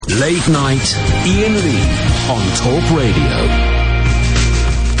Late Night, Iain Lee on Talk Radio.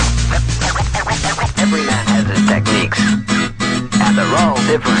 Every man has his techniques, and they're all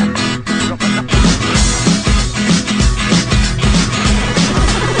different.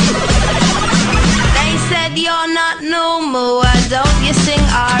 They said you're not normal, why don't you sing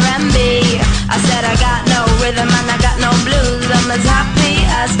R&B? I said I got no rhythm and I got no blues, I'm as happy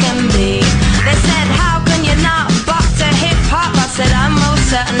as can be. They said how can you not bop to hip-hop? I said I most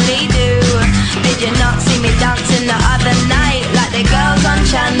certainly do. Did you not see me dancing the other night like the girls on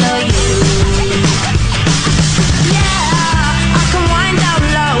Channel U? Yeah, I can wind down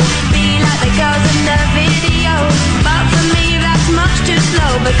low, be like the girls in the videos, but for me that's much too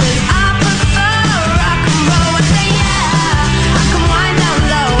slow because I prefer rock and roll. I say yeah, I can wind down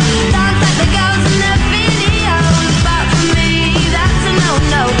low, dance like the girls in the videos, but for me that's a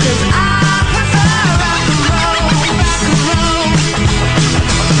no-no because I prefer rock and roll, rock and roll.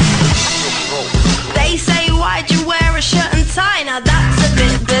 They say why'd you wear a shirt and tie? Now that's a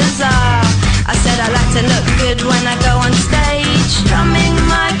bit bizarre. I said I like to look good when I go on stage, strumming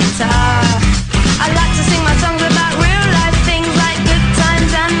my guitar. I like to sing my songs about real life things like good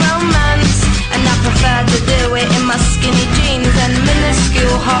times and romance, and I prefer to do it in my skinny jeans and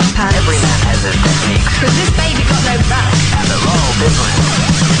minuscule hot pants. Every man has his techniques, Cause this baby got no back, and they're all different.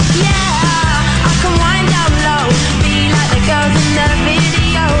 yeah, I can wind down low, be like the girls in the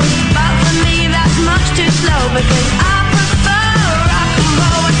videos, but for me that's much too slow because I prefer rock and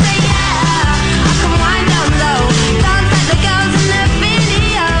roll. I say yeah, I can wind down low, dance like the girls in the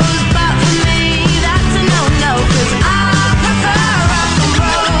videos, but for me that's a no-no cause I prefer rock and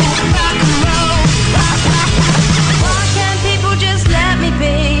roll, rock and roll, rock, rock. Why can't people just let me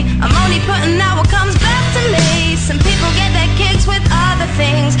be? I'm only putting out what comes back to me. Some people get their kicks with other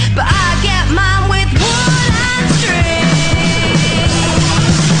things, but I get mine with wood and string.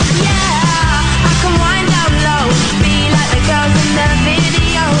 Yeah, I can wind down low, be like the girls in the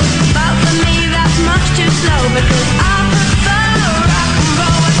videos, but for me that's much too slow because I prefer rock and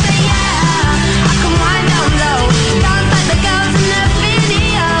roll. I say yeah, I can wind down low, dance like the girls in the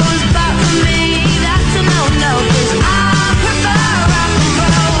videos, but for me that's a no-no cause I prefer rock and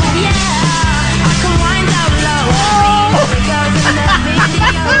roll. Yeah, I can wind down low, be like the girls in the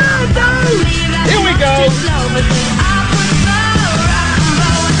videos, but for me that's Here we much go. too slow because I prefer rock and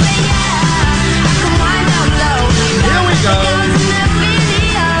roll. I say yeah, I can wind down low, Here we go. girls in the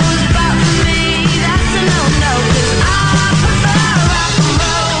videos, but for me that's a no-no cause I prefer rock and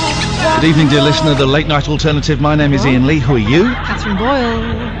roll. Good evening, dear listener, the Late Night Alternative. My name is Iain Lee. Who are you? Catherine Boyle.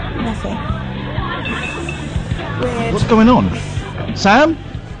 Nothing. Weird. What's going on? Sam?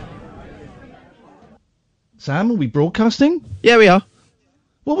 Sam, are we broadcasting? Yeah, we are.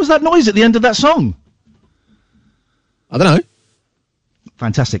 What was that noise at the end of that song? I don't know.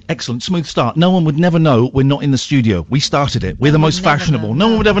 Fantastic. Excellent. Smooth start. No one would never know we're not in the studio. We started it. We're the most never fashionable. know. No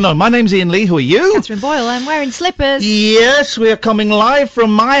one would ever know. My name's Iain Lee. Who are you? Catherine Boyle. I'm wearing slippers. Yes, we are coming live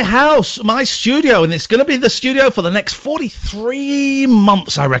from my house, my studio, and it's going to be the studio for the next 43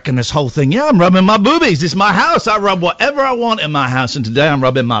 months, I reckon, this whole thing. Yeah, I'm rubbing my boobies. It's my house. I rub whatever I want in my house, and today I'm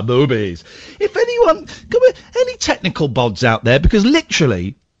rubbing my boobies. If anyone, any technical bods out there, because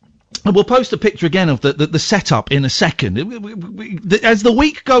literally, and we'll post a picture again of the setup in a second. As the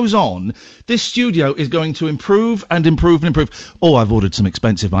week goes on, this studio is going to improve and improve and improve. Oh, I've ordered some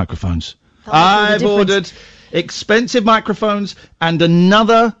expensive microphones. I've ordered expensive microphones and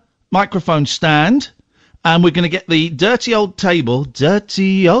another microphone stand. And we're going to get the dirty old table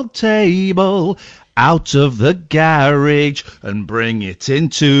out of the garage and bring it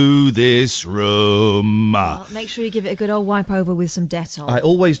into this room. Well, make sure you give it a good old wipe over with some Dettol. I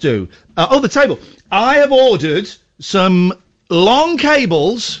always do. The table. I have ordered some long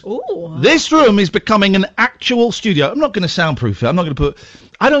cables. Ooh. This room is becoming an actual studio. I'm not going to soundproof it. I'm not going to put...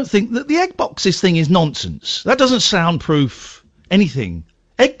 I don't think that the egg boxes thing is nonsense. That doesn't soundproof anything.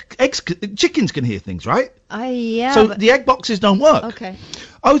 Chickens can hear things, right? Yeah. So the egg boxes don't work. Okay.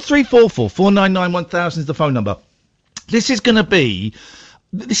 0344 499 1000 is the phone number. This is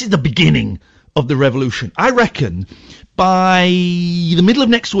the beginning of the revolution. I reckon by the middle of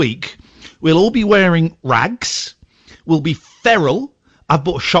next week, we'll all be wearing rags. We'll be feral. I've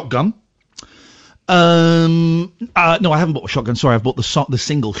bought a shotgun. No, I haven't bought a shotgun. Sorry, I've bought the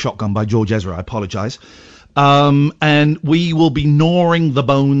single shotgun by George Ezra. I apologise. And we will be gnawing the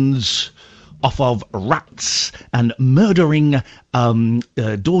bones off of rats and murdering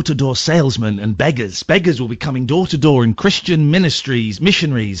door-to-door salesmen and beggars. Beggars will be coming door-to-door in Christian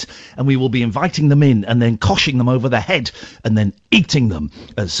missionaries, and we will be inviting them in and then coshing them over the head and then eating them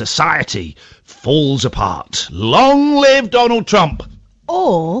as society falls apart. Long live Donald Trump!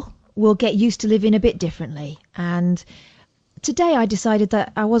 Or we'll get used to living a bit differently. And today I decided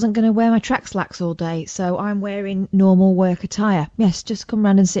that I wasn't going to wear my track slacks all day, so I'm wearing normal work attire. Yes, just come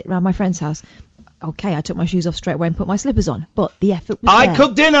round and sit round my friend's house. Okay, I took my shoes off straight away and put my slippers on, but the effort was there. I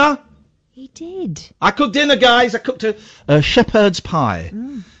cooked dinner. He did. I cooked dinner, guys. I cooked a shepherd's pie.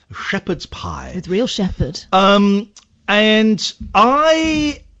 Shepherd's pie. With real shepherd. And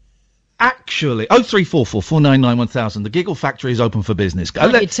I actually... 0344 499 1000. The Giggle Factory is open for business.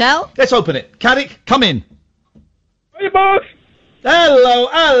 Can't you tell? Let's open it. Caddick, come in. Hey, boss. Hello,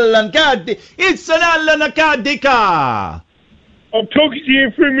 Alan Caddick. It's an Alan Caddicka. I'm talking to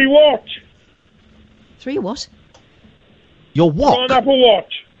you through me watch. Three what? Your what? On Apple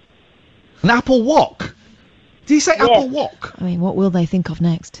Watch. An Apple Wok? Did you say Apple Wok? I mean, what will they think of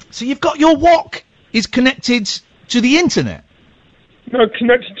next? So you've got your Wok is connected to the internet? No,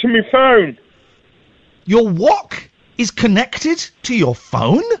 connected to my phone. Your Wok is connected to your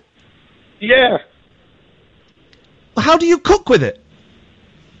phone? Yeah. How do you cook with it?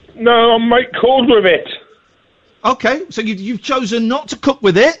 No, I make calls with it. Okay, so you've chosen not to cook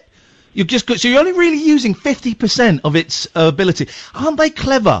with it. You've just got, so you're only really using 50% of its ability. Aren't they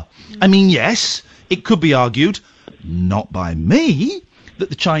clever? I mean, yes, it could be argued, not by me, that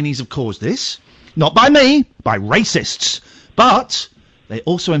the Chinese have caused this. Not by me, by racists. But they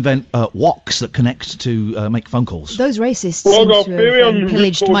also invent woks that connect to make phone calls. Those racists Well, seem got to very have on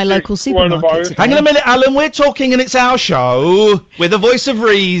pillaged my local supermarket coronavirus. today. Hang on a minute, Alan, we're talking and it's our show with a voice of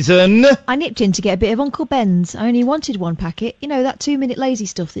reason. I nipped in to get a bit of Uncle Ben's. I only wanted one packet. You know, that 2-minute lazy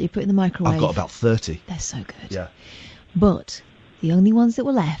stuff that you put in the microwave. I've got about 30. They're so good. Yeah. But the only ones that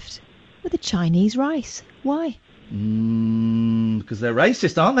were left were the Chinese rice. Why? Because they're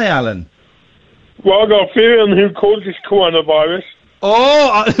racist, aren't they, Alan? Well, I got a theory on who caused this coronavirus.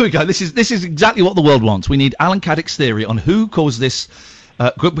 Oh, here we go. This is exactly what the world wants. We need Alan Caddick's theory on who caused this.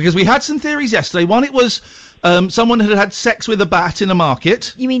 Because we had some theories yesterday. One, it was someone had had sex with a bat in a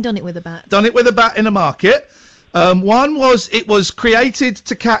market. You mean done it with a bat? Done it with a bat in a market. One was it was created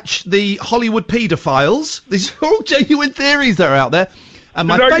to catch the Hollywood paedophiles. These are all genuine theories that are out there. And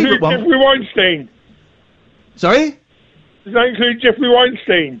my Does that favourite include one... Jeffrey Weinstein? Sorry? Does that include Jeffrey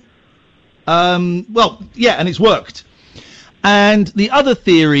Weinstein? Well, yeah, and it's worked. And the other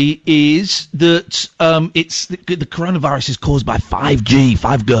theory is that it's the coronavirus is caused by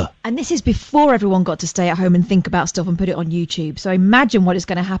 5G. And this is before everyone got to stay at home and think about stuff and put it on YouTube. So imagine what is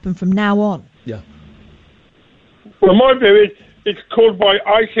going to happen from now on. Yeah. Well, my theory is it's caused by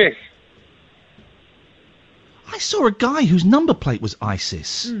ISIS. I saw a guy whose number plate was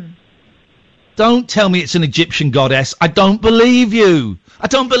ISIS. Don't tell me it's an Egyptian goddess. I don't believe you. I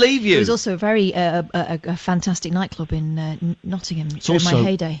don't believe you. There was also a fantastic nightclub in Nottingham It's during also my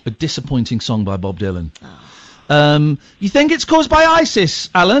heyday. a disappointing song by Bob Dylan. You think it's caused by ISIS,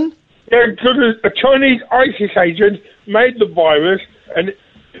 Alan? Yeah, because a Chinese ISIS agent made the virus and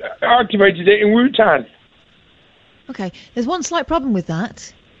activated it in Wuhan. Okay, there's one slight problem with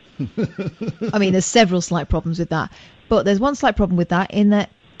that. I mean, there's several slight problems with that. But there's one slight problem with that in that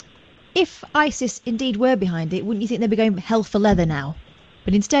if ISIS indeed were behind it, wouldn't you think they'd be going hell for leather now?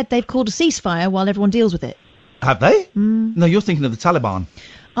 But instead, they've called a ceasefire while everyone deals with it. Have they? No, you're thinking of the Taliban.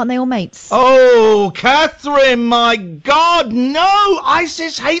 Aren't they all mates? Oh, Catherine, my God, no!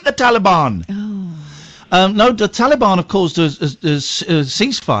 ISIS hate the Taliban. No, the Taliban have caused a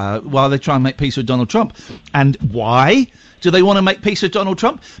ceasefire while they try and make peace with Donald Trump. And why do they want to make peace with Donald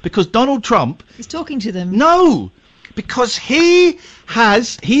Trump? Because Donald Trump... He's talking to them. No! Because he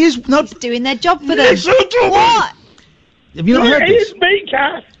is... No, He's doing their job for them. Listen to me! What? Have you not heard this? It's me,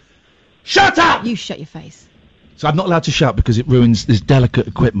 Kath. Shut up! You shut your face. So I'm not allowed to shout because it ruins this delicate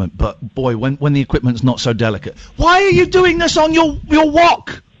equipment. But boy, when the equipment's not so delicate, why are you doing this on your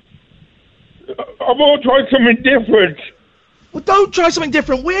wok? I want to try something different. Well, don't try something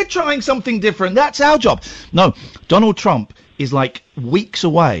different. We're trying something different. That's our job. No, Donald Trump is like weeks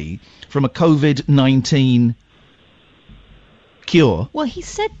away from a COVID-19 cure. Well, he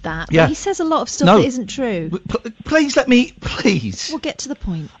said that, Yeah. but he says a lot of stuff No. that isn't true. Please let me, please. We'll get to the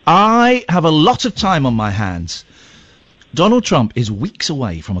point. I have a lot of time on my hands. Donald Trump is weeks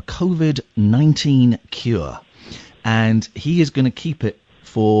away from a COVID-19 cure, and he is going to keep it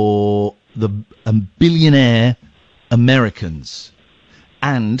for the billionaire Americans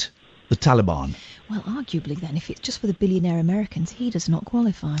and the Taliban. Well, arguably then, if it's just for the billionaire Americans, he does not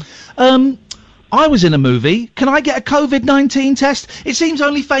qualify. I was in a movie. Can I get a COVID-19 test? It seems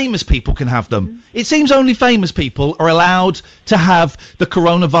only famous people can have them. It seems only famous people are allowed to have the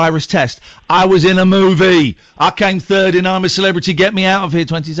coronavirus test. I was in a movie. I came third in I'm a Celebrity, Get Me Out of Here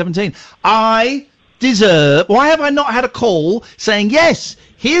 2017. I deserve? Why have I not had a call saying, yes,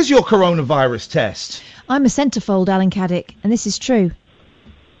 here's your coronavirus test? I'm a centrefold, Alan Caddick, and this is true.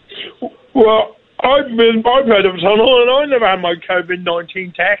 Well, I've heard of a tunnel and I never had my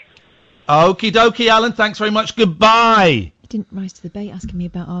COVID-19 test. Okie dokie, Alan. Thanks very much. Goodbye. He didn't rise to the bait asking me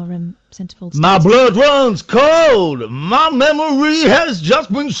about our centrefold. My blood runs cold. My memory has just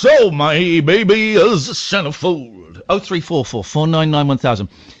been sold. My baby is a centerfold. 0344 499 1000.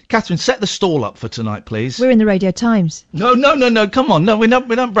 Catherine, set the stall up for tonight, please. We're in the Radio Times. No. Come on. No, we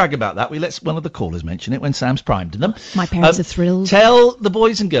don't brag about that. We let one of the callers mention it when Sam's primed them. My parents are thrilled. Tell the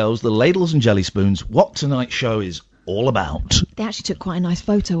boys and girls, the ladles and jelly spoons, what tonight's show is all about. They actually took quite a nice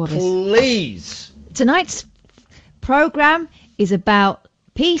photo of us. Please. Tonight's programme is about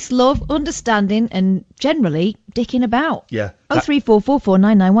peace, love, understanding, and generally dicking about. Yeah. 0344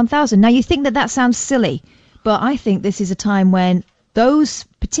 499 1000. Now, you think that sounds silly, but I think this is a time when those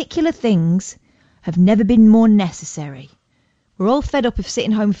particular things have never been more necessary. We're all fed up of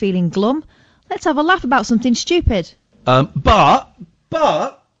sitting home feeling glum. Let's have a laugh about something stupid. But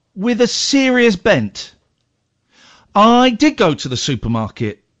with a serious bent. I did go to the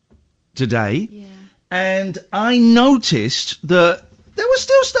supermarket today, and I noticed that there was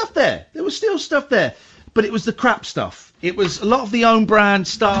still stuff there. But it was the crap stuff. It was a lot of the own brand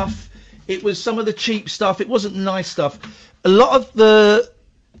stuff. It was some of the cheap stuff. It wasn't nice stuff. A lot of the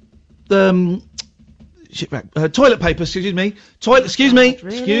toilet paper, excuse me.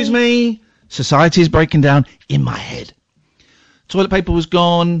 Excuse me. Society is breaking down in my head. Toilet paper was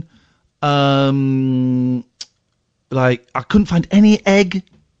gone. Like, I couldn't find any egg.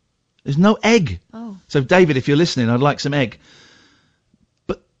 There's no egg. Oh. So, David, if you're listening, I'd like some egg.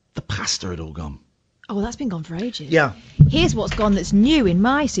 But the pasta had all gone. Oh, well, that's been gone for ages. Yeah. Here's what's gone that's new in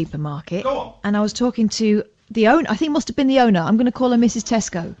my supermarket. Go on. And I was talking to the owner. I think it must have been the owner. I'm going to call her Mrs.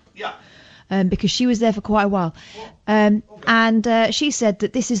 Tesco. Yeah. Because she was there for quite a while. And she said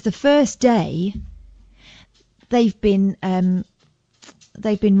that this is the first day they've been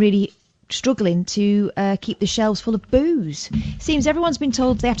really struggling to keep the shelves full of booze. Seems everyone's been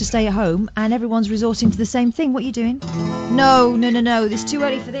told they have to stay at home and everyone's resorting to the same thing. What are you doing? No. It's too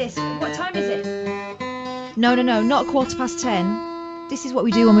early for this. What time is it? No, not 10:15. This is what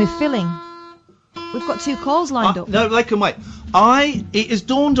we do when we're filling. We've got 2 calls lined up. No, they can wait. It has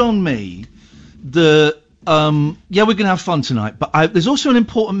dawned on me that, we're going to have fun tonight, but there's also an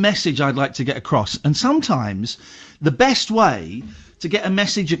important message I'd like to get across. And sometimes the best way to get a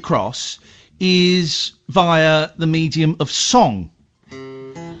message across is via the medium of song.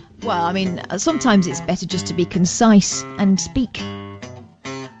 Well, I mean, sometimes it's better just to be concise and speak.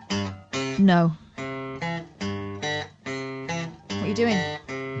 No. What are you doing?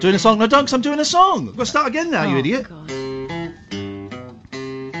 Doing a song? No, don't, 'cause I'm doing a song. I've got to start again now, you idiot. God.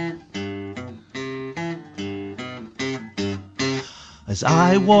 As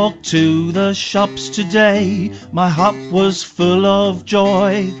I walked to the shops today, my heart was full of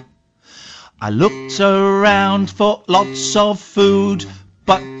joy. I looked around for lots of food,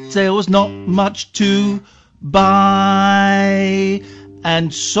 but there was not much to buy.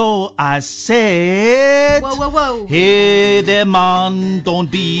 And so I said, Whoa. Hey there, man, don't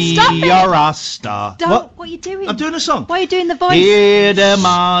be Stop it! a rasta. What are you doing? I'm doing a song. Why are you doing the voice? Hey there,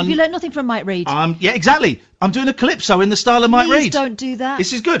 man. Have you learnt nothing from Mike Reid? Yeah, exactly. I'm doing a calypso in the style of Mike Please Reid. don't do that.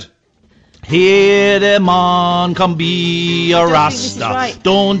 This is good. Here the man can be a don't think this is rasta. right.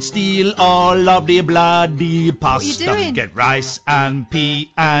 Don't steal all of the bloody pasta. What are you doing? Get rice and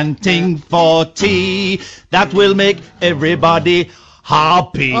pea and ting for tea. That will make everybody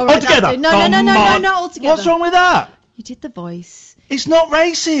happy. All right, All together. no, Come on. not all together. What's wrong with that? You did the voice. It's not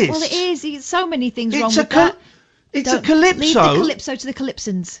racist. Well, it is. There's so many things wrong It's with that. It's Don't. a calypso. Leave the calypso to the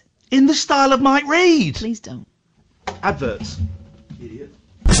calypsons. In the style of Mike Reid. Please don't. Adverts. Idiot.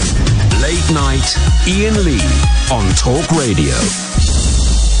 Late night, Iain Lee on Talk Radio.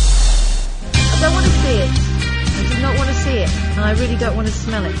 I don't want to see it. I do not want to see it. And I really don't want to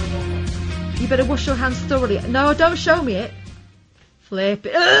smell it. You better wash your hands thoroughly. No, don't show me it. Flip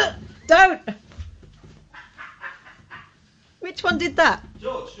it. Don't. Which one did that?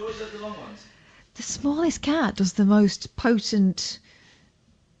 George does the long ones. The smallest cat does the most potent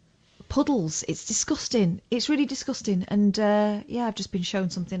puddles. It's disgusting. It's really disgusting. And I've just been shown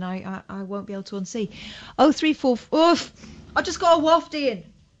something I won't be able to unsee. 034. Oof! I just got a waft, Iain.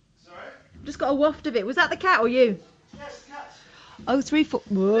 Sorry? Just got a waft of it. Was that the cat or you? Yes, cat. 034.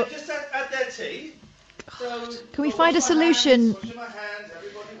 They just had their tea. So, Can we find a solution? Washing my hands,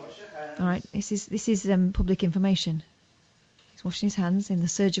 everybody wash your hands. All right. This is public information. He's washing his hands in the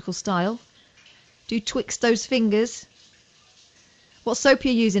surgical style. Do twix those fingers. What soap are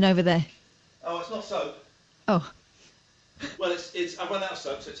you using over there? Oh, it's not soap. Oh. Well, it's. I run out of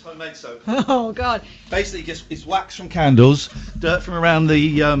soap, so it's homemade soap. Oh God. Basically, just it's wax from candles, dirt from around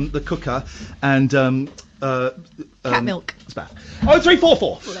the cooker, and Cat milk. It's bad.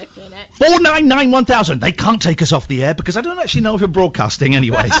 0344 499 1000. They can't take us off the air because I don't actually know if we're broadcasting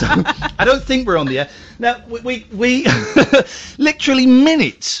anyway. So I don't think we're on the air now. We literally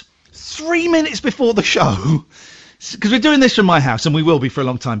minutes, 3 minutes before the show. Because we're doing this from my house, and we will be for a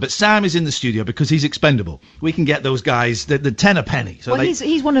long time. But Sam is in the studio because he's expendable. We can get those guys the 10 a penny. So Well,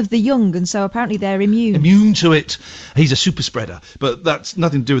 he's one of the young, and so apparently they're immune to it. He's a super spreader, but that's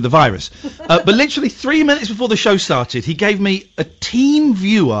nothing to do with the virus. But literally 3 minutes before the show started, he gave me a Team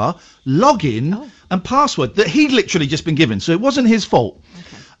Viewer login and password that he'd literally just been given. So it wasn't his fault.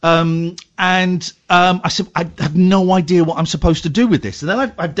 I said, I have no idea what I'm supposed to do with this. And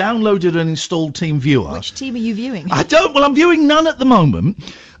then I've downloaded and installed Team Viewer. Which team are you viewing? Well, I'm viewing none at the moment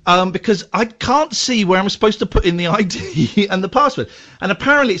because I can't see where I'm supposed to put in the ID and the password. And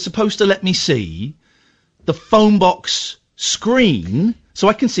apparently it's supposed to let me see the phone box screen so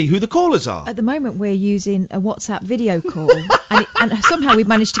I can see who the callers are. At the moment, we're using a WhatsApp video call, and somehow we've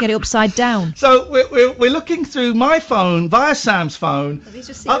managed to get it upside down. So we're looking through my phone via Sam's phone,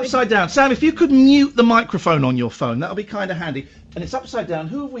 upside down. Sam, if you could mute the microphone on your phone, that'll be kind of handy. And it's upside down.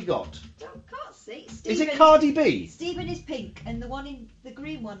 Who have we got? Can't see. Is it Cardi B? Stephen is pink, and the one in the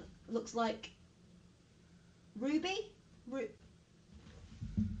green one looks like Ruby.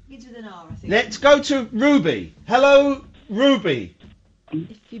 Begins with an R, I think. Let's go to Ruby. Hello, Ruby.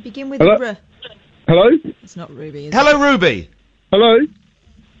 If you begin with Hello? R. Hello? It's not Ruby, is Hello, Ruby. Hello?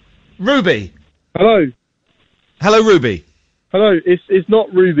 Ruby. Hello? Hello, Ruby. Hello? It's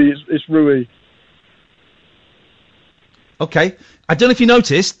not Ruby, it's Rui. Okay. I don't know if you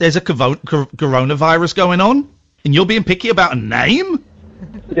noticed, there's a coronavirus going on, and you're being picky about a name?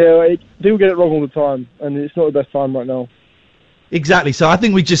 Yeah, people get it wrong all the time, and it's not the best time right now. Exactly. So I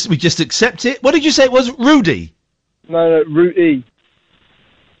think we just accept it. What did you say it was? Rudy? No, Rui.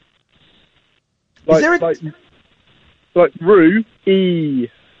 Is there like Rui.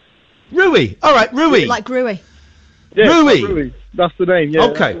 Rui. All right, Rui. Like Rui. Yeah, Rui. Like Rui. That's the name. Yeah.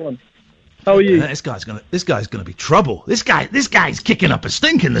 Okay. That's the one. How are you? This guy's gonna be trouble. This guy's kicking up a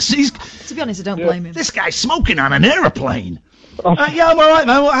stink in the seas. To be honest, I don't blame him. This guy's smoking on an aeroplane. Yeah, I'm all right,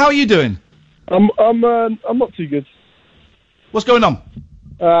 man. How are you doing? I'm not too good. What's going on?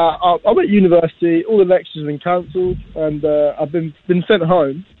 I'm at university. All the lectures have been cancelled, and I've been sent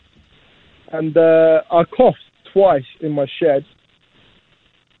home. And I coughed twice in my shed,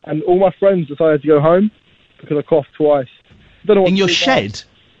 and all my friends decided to go home because I coughed twice. Don't know what in your to do shed?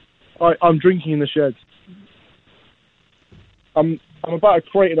 I'm drinking in the shed. I'm about a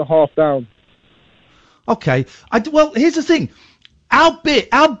crate and a half down. Okay. Well, here's the thing.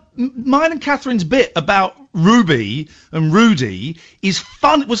 Mine and Catherine's bit about Ruby and Rudy was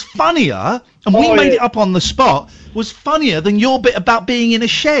funnier, and we made it up on the spot, was funnier than your bit about being in a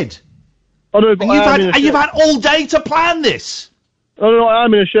shed. Oh, no, but you've had all day to plan this. No,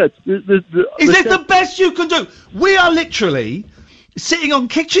 I'm in a shed. Is this the best you can do? We are literally sitting on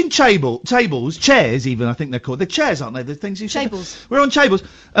kitchen tables, chairs even, I think they're called. They're chairs, aren't they? The things you sit on. Tables. We're on tables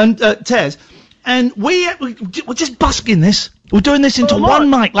and chairs. And we're just busking this. We're doing this into one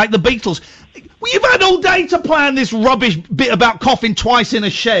mic like the Beatles. Well, you've had all day to plan this rubbish bit about coughing twice in a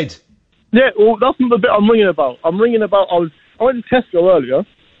shed. Yeah, well, that's not the bit I'm ringing about. I went to Tesco earlier.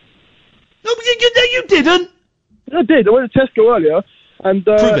 No, but you didn't. I did. I went to Tesco earlier, and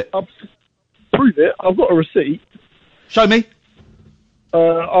Prove it. Prove it. I've got a receipt. Show me.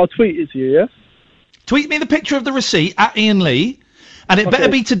 I'll tweet it to you. Yeah. Tweet me the picture of the receipt at Iain Lee, and it better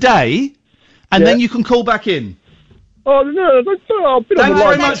be today, and then you can call back in. Oh no! I've been Thanks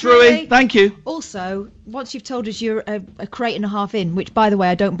very much, Rui. Thank you. Also, once you've told us you're a crate and a half in, which, by the way,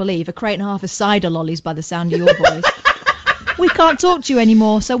 I don't believe, a crate and a half of cider lollies by the sound of your voice. We can't talk to you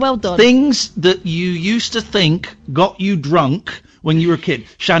anymore, so well done. Things that you used to think got you drunk when you were a kid.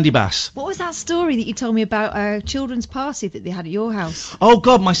 Shandy Bass. What was that story that you told me about a children's party that they had at your house? Oh,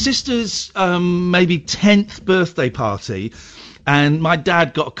 God, my sister's maybe 10th birthday party, and my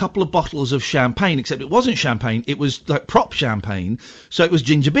dad got a couple of bottles of champagne, except it wasn't champagne, it was like prop champagne, so it was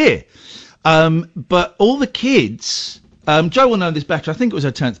ginger beer. But all the kids, Joe will know this better, I think it was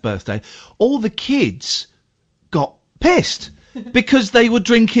her 10th birthday, all the kids got pissed because they were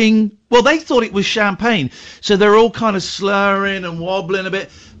drinking, well, they thought it was champagne, so they're all kind of slurring and wobbling a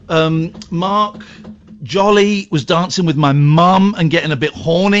bit. Mark Jolly was dancing with my mum and getting a bit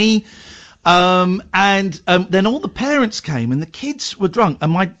horny, and then all the parents came and the kids were drunk,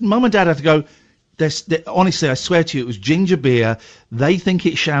 and my mum and dad had to go, honestly, I swear to you, it was ginger beer. They think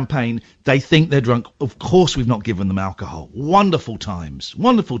it's champagne. They think they're drunk. Of course, we've not given them alcohol. Wonderful times.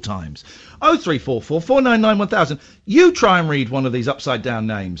 Wonderful times. 0344 499 1000. You try and read one of these upside down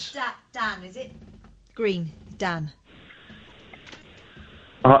names. Dan, is it? Green. Dan.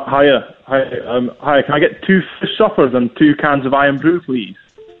 Hiya. Hi. Can I get 2 fish suppers and 2 cans of Iron Brew, please?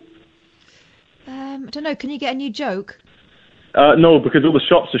 I don't know. Can you get a new joke? No, because all the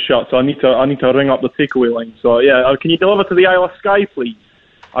shops are shut, so I need to ring up the takeaway line. So yeah, can you deliver to the Isle of Skye, please?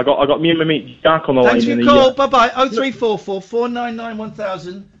 I got me and my mate Jack on the line. Thanks for your call. Bye bye. 0344 499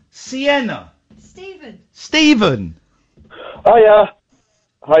 1000. Sienna. Stephen. Hiya.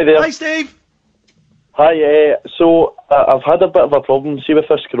 Hi there. Hi, Steve. Hi. So I've had a bit of a problem. See, with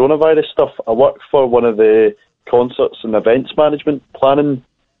this coronavirus stuff, I work for one of the concerts and events management planning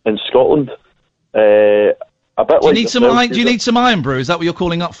in Scotland. A bit Do you need some Iron Brew? Is that what you're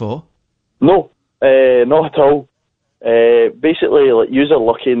calling up for? No, not at all. Basically, like, yous are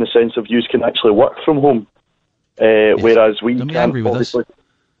lucky in the sense of yous can actually work from home, whereas we can't obviously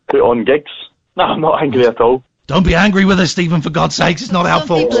put on gigs. No, I'm not angry at all. Don't be angry with us, Stephen, for God's sakes. It's not our Some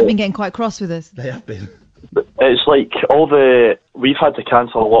fault. people have been getting quite cross with us. They have been. It's like we've had to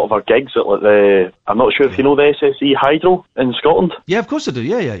cancel a lot of our gigs at like I'm not sure if you know the SSE Hydro in Scotland. Yeah, of course I do.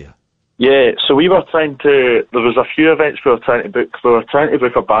 Yeah. Yeah, so we were there was a few events we were trying to book. We were trying to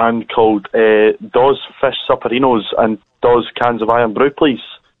book a band called Doz Fish Supperinos and Doz Cans of Iron Brew, please.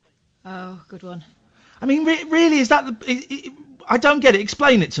 Oh, good one. I mean, really, is that I don't get it.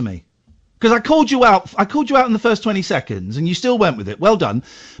 Explain it to me. Because I called you out in the first 20 seconds and you still went with it. Well done.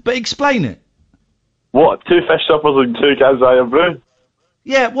 But explain it. What? 2 fish suppers and 2 cans of Iron Brew?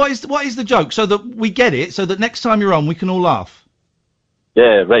 Yeah, what is the joke? So that we get it, so that next time you're on, we can all laugh.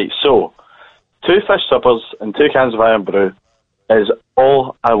 Yeah, right. So, 2 fish suppers and 2 cans of Iron Brew is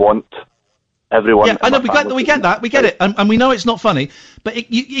all I want everyone. Yeah, I know, we get that, we get it, and we know it's not funny, but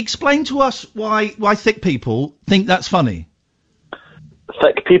you explain to us why thick people think that's funny.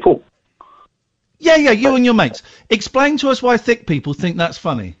 Thick people? Yeah, you and your mates. Explain to us why thick people think that's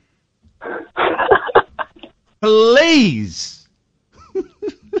funny. Please.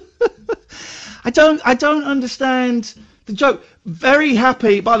 I don't understand the joke. Very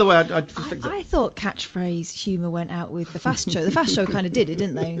happy. By the way, I thought catchphrase humour went out with the Fast Show. The Fast Show kind of did it,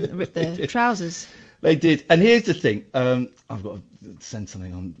 didn't they? Rip the trousers. They did. And here's the thing. I've got to send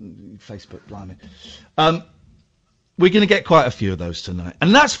something on Facebook. Blimey. We're going to get quite a few of those tonight,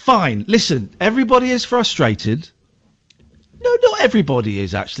 and that's fine. Listen, everybody is frustrated. No, not everybody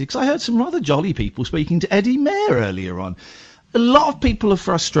is actually, because I heard some rather jolly people speaking to Eddie Mayer earlier on. A lot of people are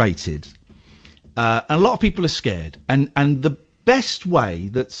frustrated. And a lot of people are scared, and the best way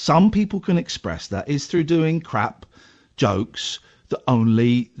that some people can express that is through doing crap jokes that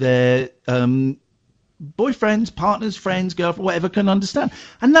only their boyfriends, partners, friends, girlfriend, whatever can understand,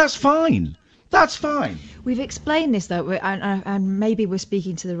 and that's fine. That's fine. We've explained this though, and maybe we're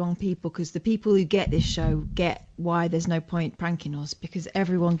speaking to the wrong people, because the people who get this show get why there's no point pranking us, because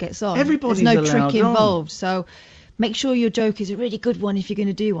everyone gets on. Everybody's there's no allowed trick on. involved, so. Make sure your joke is a really good one if you're going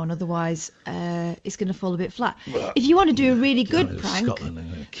to do one, otherwise it's going to fall a bit flat. If you want to do a really good prank,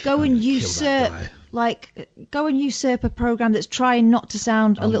 go and usurp a program that's trying not to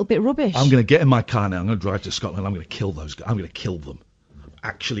sound a little bit rubbish. I'm going to get in my car now. I'm going to drive to Scotland. I'm going to kill those guys. I'm going to kill them. I'm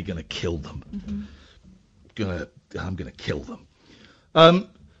actually going to kill them. I'm going to kill them.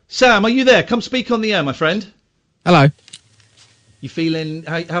 Sam, are you there? Come speak on the air, my friend. Hello. You feeling?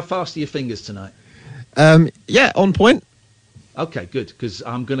 How fast are your fingers tonight? Yeah, on point. Okay, good, because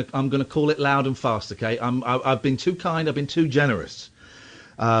I'm gonna call it loud and fast. Okay, I've been too kind. I've been too generous.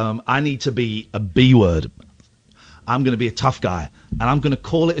 I need to be a B word. I'm gonna be a tough guy, and I'm gonna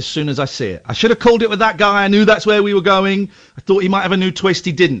call it as soon as I see it. I should have called it with that guy. I knew that's where we were going. I thought he might have a new twist.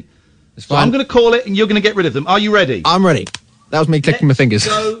 He didn't. So I'm gonna call it, and you're gonna get rid of them. Are you ready? I'm ready. That was me clicking my fingers.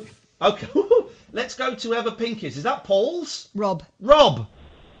 Okay. Let's go to Ever Pinkers. Is that Paul's? Rob. Hello.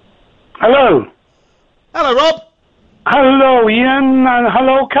 Hello, Rob. Hello, Ian, and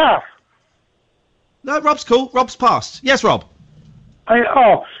hello, Kath. No, Rob's cool. Rob's passed. Yes, Rob. I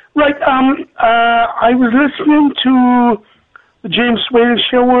was listening to the James Wales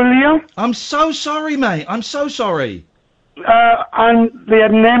show earlier. I'm so sorry, mate. I'm so sorry. And they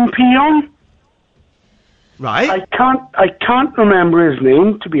had an MP on. Right. I can't remember his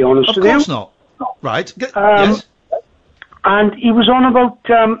name, to be honest with you. Of course not. Right. Yes. And he was on about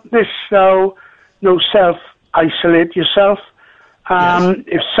this, self-isolate yourself.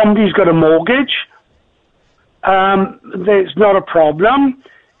 If somebody's got a mortgage, there's not a problem.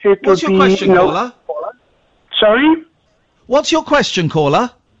 What's your question, caller? Sorry? What's your question, caller?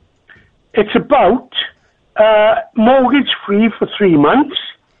 It's about mortgage-free for 3 months.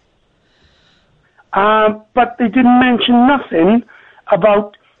 But they didn't mention nothing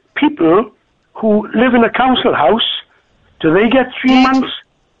about people who live in a council house. Do they get 3 months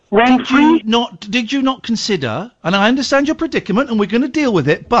rent-free? Did you not consider, and I understand your predicament and we're going to deal with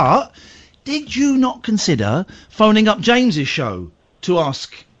it, but did you not consider phoning up James's show to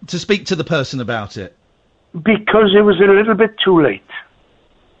speak to the person about it? Because it was a little bit too late.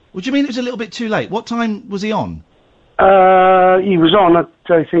 What do you mean it was a little bit too late? What time was he on? He was on at,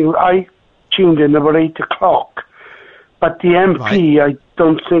 I think, I tuned in about 8 o'clock. But the MP, I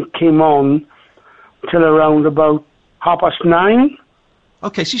don't think, came on till around about 9:30.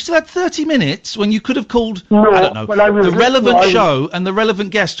 Okay, so you still had 30 minutes when you could have called, no, I don't know, the relevant show and the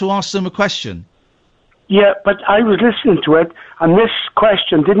relevant guest to ask them a question. Yeah, but I was listening to it, and this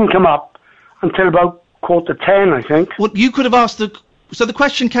question didn't come up until about 9:45, I think. Well, you could have asked so the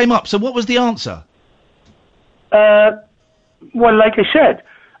question came up, so what was the answer? Well, like I said,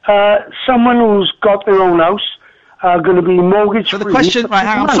 someone who's got their own house are going to be mortgage-free. So the question, right,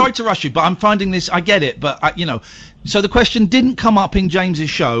 I'm sorry to rush you, but I'm finding this, I get it, but, so the question didn't come up in James's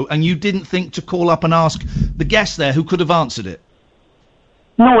show, and you didn't think to call up and ask the guest there who could have answered it?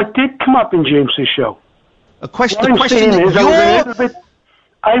 No, it did come up in James's show. The question that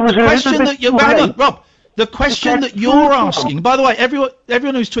Rob, the question that you're asking, by the way,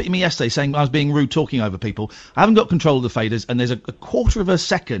 everyone who's tweeting me yesterday saying I was being rude talking over people, I haven't got control of the faders, and there's a quarter of a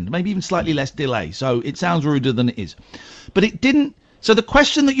second, maybe even slightly less delay, so it sounds ruder than it is. But it didn't, so the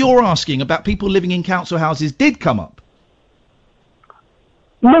question that you're asking about people living in council houses did come up.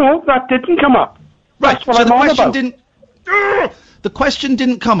 No, that didn't come up. Right, that's what so I'm the on question about. didn't, the question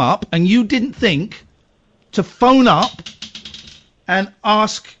didn't come up, and you didn't think to phone up and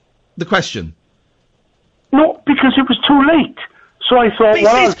ask the question. No, because it was too late. So I thought,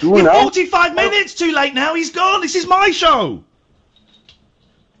 you're 45 minutes too late now. He's gone. This is my show.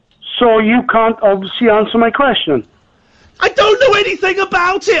 So you can't obviously answer my question. I don't know anything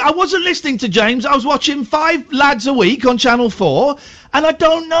about it. I wasn't listening to James. I was watching 5 Lads a Week on Channel 4, and I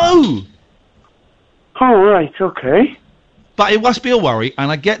don't know. Oh, right, okay. But it must be a worry, and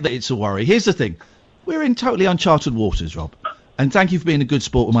I get that it's a worry. Here's the thing. We're in totally uncharted waters, Rob. And thank you for being a good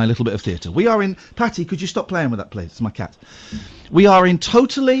sport with my little bit of theatre. We are in... Patty, could you stop playing with that, please? It's my cat. We are in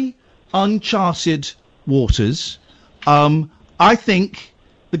totally uncharted waters. I think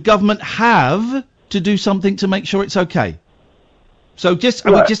the government have to do something to make sure it's okay. So we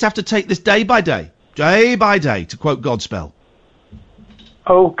just have to take this day by day, to quote Godspell.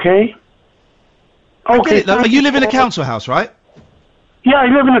 Okay. I get it, though. You live in a council house, right? Yeah, I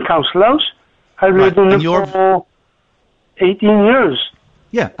live in a council house. I've lived in it for 18 years.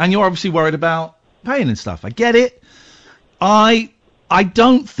 Yeah, and you're obviously worried about paying and stuff. I get it. I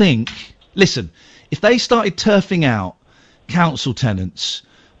don't think... Listen, if they started turfing out council tenants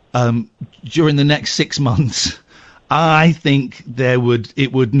during the next 6 months, I think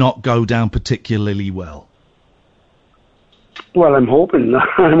it would not go down particularly well. Well, I'm hoping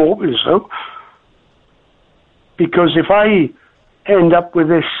so. Because if I end up with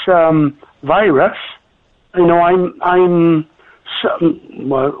this virus, I'm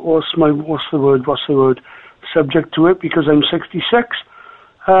what's the word? Subject to it because I'm 66.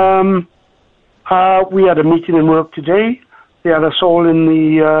 We had a meeting in work today. They had us all in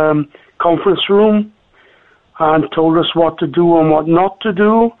the conference room and told us what to do and what not to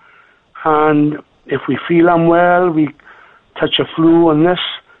do. And if we feel unwell, we touch a flu on this.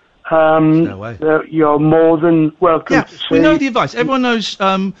 You're more than welcome to say... we know the advice. Everyone knows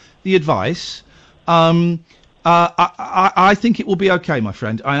the advice. I think it will be okay, my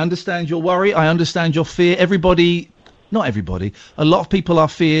friend. I understand your worry. I understand your fear. Not everybody. A lot of people are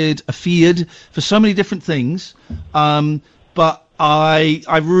feared for so many different things. But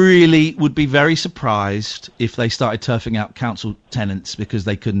I really would be very surprised if they started turfing out council tenants because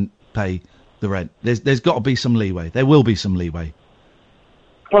they couldn't pay the rent. There's got to be some leeway. There will be some leeway.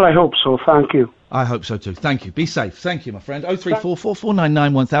 Well, I hope so. Thank you. I hope so too. Thank you. Be safe. Thank you, my friend.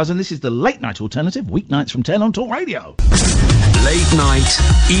 03444991000. This is the late night alternative. Weeknights from 10 on Talk Radio. Late night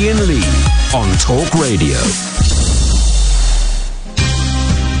Iain Lee on Talk Radio.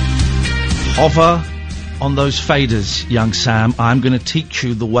 Hover on those faders, young Sam. I'm going to teach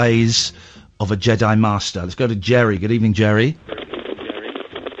you the ways of a Jedi Master. Let's go to Jerry. Good evening, Jerry.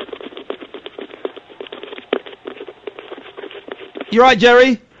 You right,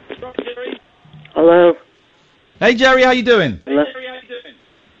 Jerry? Hello. Hey, Jerry, how you doing? Hello.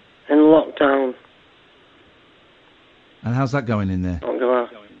 In lockdown. And how's that going in there? Can't go out.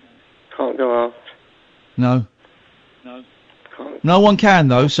 Can't go out. No? Can't No one can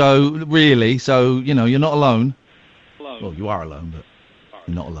though. So really, you're not alone. Well, you are alone, but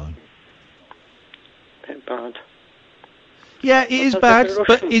you're not alone. Bit bad. Yeah, it is bad,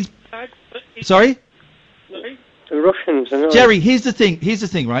 but it's. Sorry. The Russians. Are Jerry, here's the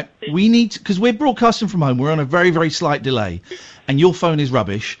thing, right? We need because we're broadcasting from home. We're on a very, very slight delay, and your phone is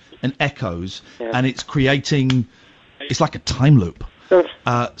rubbish and echoes, and it's creating. It's like a time loop.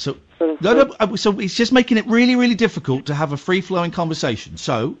 So it's just making it really, really difficult to have a free-flowing conversation.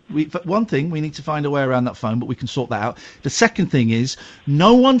 So, one thing, we need to find a way around that phone, but we can sort that out. The second thing is,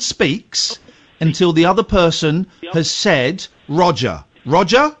 no one speaks until the other person has said, Roger.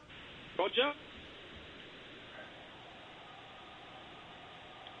 Roger?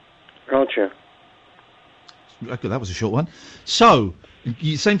 Roger. Okay, that was a short one. So,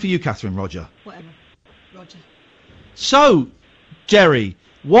 same for you, Catherine, Roger. Whatever. Roger. So, Jerry,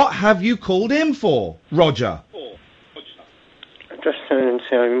 what have you called in for, Roger? I'm just saying to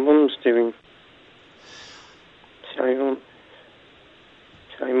see how your mum's doing. See how your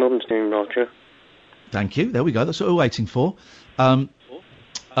mum's doing, Roger. Thank you. There we go. That's what we're waiting for. My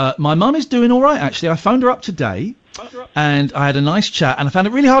mum is doing all right, actually. I phoned her up today, and I had a nice chat, and I found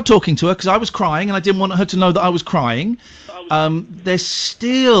it really hard talking to her because I was crying, and I didn't want her to know that I was crying. They're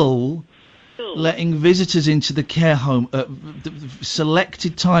still letting visitors into the care home at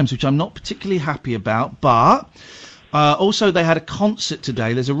selected times, which I'm not particularly happy about, but also they had a concert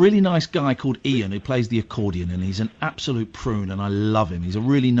today. There's a really nice guy called Iain who plays the accordion, and he's an absolute prune, and I love him. He's a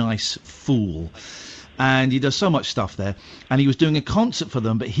really nice fool, and he does so much stuff there, and he was doing a concert for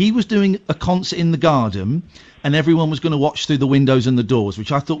them, but he was doing a concert in the garden, and everyone was going to watch through the windows and the doors,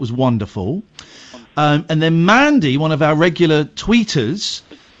 which I thought was wonderful. And then Mandy, one of our regular tweeters,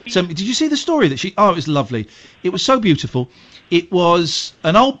 so, did you see the story that she... Oh, it was lovely. It was so beautiful. It was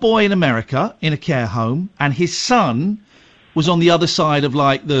an old boy in America in a care home, and his son was on the other side of,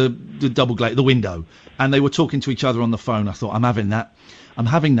 like, the double glazed, the window, and they were talking to each other on the phone. I thought, I'm having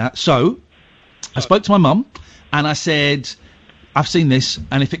that. So, I spoke to my mum, and I said, I've seen this,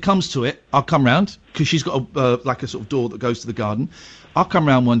 and if it comes to it, I'll come round, because she's got a sort of door that goes to the garden. I'll come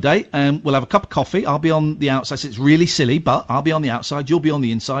round one day and we'll have a cup of coffee. I'll be on the outside. It's really silly, but I'll be on the outside. You'll be on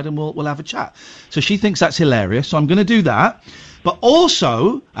the inside, and we'll have a chat. So she thinks that's hilarious. So I'm going to do that. But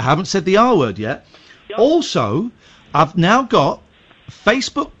also, I haven't said the R word yet. Also, I've now got a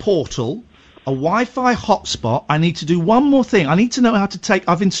Facebook portal, a Wi-Fi hotspot. I need to do one more thing. I need to know how to take...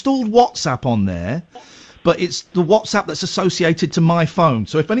 I've installed WhatsApp on there, but it's the WhatsApp that's associated to my phone.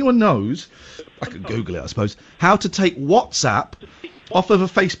 So if anyone knows, I could Google it, I suppose, how to take WhatsApp off of a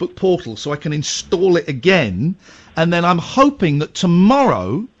Facebook portal so I can install it again, and then I'm hoping that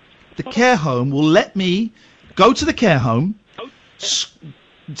tomorrow the care home will let me go to the care home,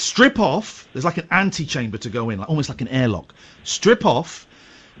 strip off, there's like an antechamber to go in, like, almost like an airlock, strip off,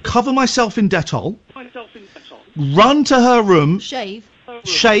 cover myself in Dettol, run to her room, shave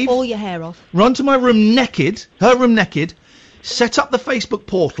all your hair off, run to my room naked, her room naked, set up the Facebook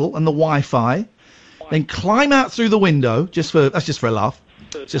portal and the Wi-Fi, then climb out through the window, that's just for a laugh,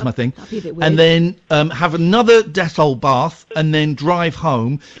 it's just my thing, and then have another Dettol bath, and then drive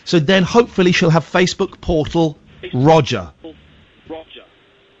home. So then hopefully she'll have Facebook portal Roger.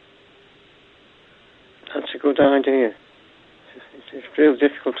 That's a good idea. It's real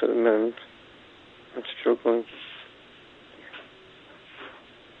difficult at the moment. I'm struggling.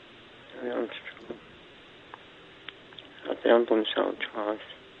 I'm struggling. Had the ambulance out twice.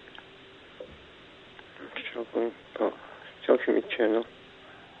 I'm struggling, but still keep me channel.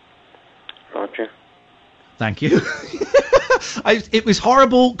 Roger. Thank you. It was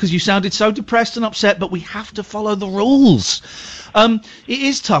horrible because you sounded so depressed and upset, but we have to follow the rules. It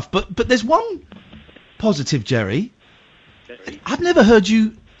is tough, but there's one positive, Jerry. I've never heard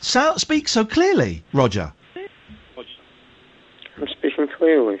you speak so clearly, Roger. I'm speaking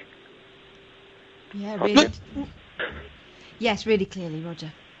clearly. Yeah, really. Yes, really clearly,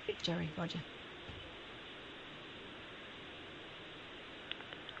 Roger. Jerry, Roger.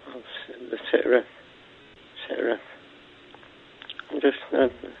 Oh, the sit rep.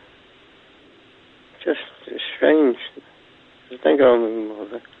 Just it's strange. I think I'm with my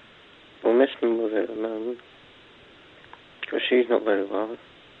mother. I'll miss my mother at the moment. Because she's not very well.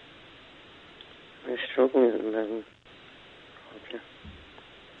 I'm struggling at the moment. Roger.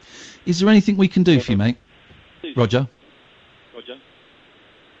 Is there anything we can do for you, mate? Roger?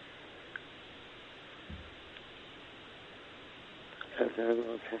 I don't know,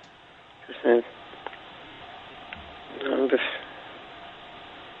 Roger. Just I'm just...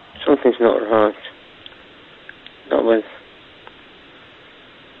 Something's not right. Not with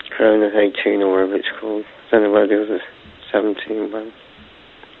Corona 18 or whatever it's called. I don't know where the other 17 man.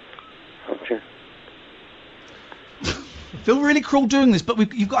 Roger. I feel really cruel doing this, but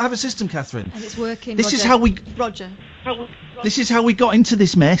you've got to have a system, Catherine. And it's working. This Roger. is how we. Roger. This is how we got into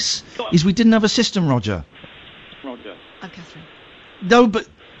this mess. Is we didn't have a system, Roger. Roger. I'm Catherine. No, but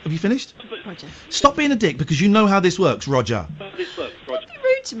have you finished? Roger. Stop being a dick because you know how this works, Roger. Don't be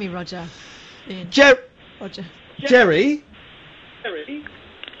rude to me, Roger. Ian. Roger. Jerry. Jerry.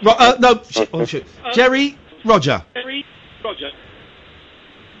 No. Oh shit. Jerry. Roger. Jerry. Roger.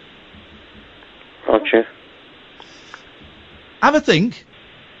 Roger. Have a think.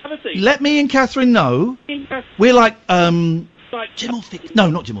 Let me and Catherine know. We're like Jim will fix. No,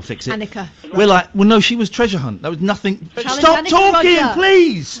 not Jim will fix it. Annika. We're like, well, no, she was treasure hunt. That was nothing. Challenge Stop Annika, talking, Roger.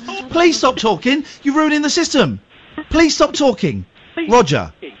 please. Please stop talking. You're ruining the system. Please stop talking,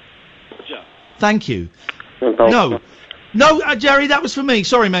 Roger. Thank you. No, Jerry, that was for me.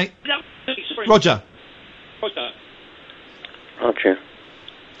 Sorry, mate. Roger. Roger.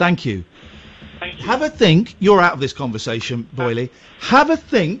 Thank you. Have a think. You're out of this conversation, Boyley. Have a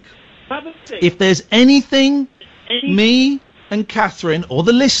think. If there's anything me and Catherine or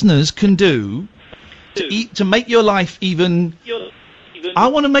the listeners can do to make your life even. I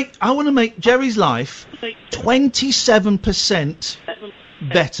want to make Jerry's life 27%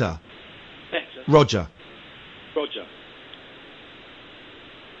 better. Roger. Roger.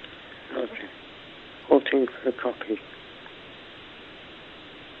 14 for a copy.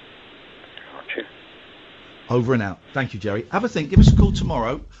 Roger. Over and out. Thank you, Jerry. Have a think. Give us a call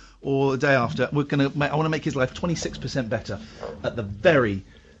tomorrow or the day after. I want to make his life 26% better at the very,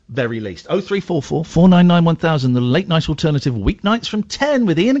 very least. 0344 499 1000. The late night alternative weeknights from 10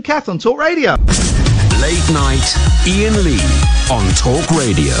 with Ian and Kath on Talk Radio. Late night Ian Lee on Talk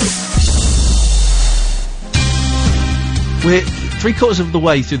Radio. We're 3/4 of the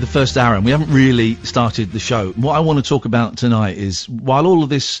way through the first hour and we haven't really started the show. What I want to talk about tonight is, while all of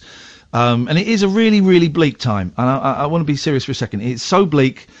this, and it is a really, really bleak time, and I want to be serious for a second. It's so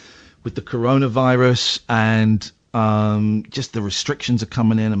bleak with the coronavirus and just the restrictions are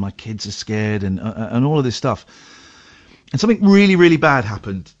coming in and my kids are scared and all of this stuff. And something really, really bad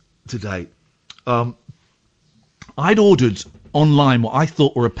happened today. I'd ordered online what I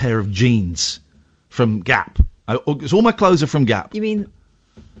thought were a pair of jeans from Gap. Because all my clothes are from Gap. You mean,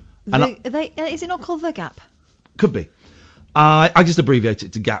 is it not called The Gap? Could be. I just abbreviate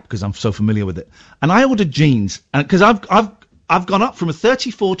it to Gap because I'm so familiar with it. And I ordered jeans, and because I've gone up from a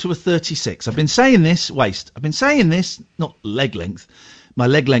 34 to a 36. I've been saying this waist. I've been saying this, not leg length. My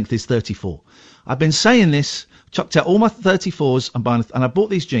leg length is 34. I've been saying this. Chucked out all my 34s and I bought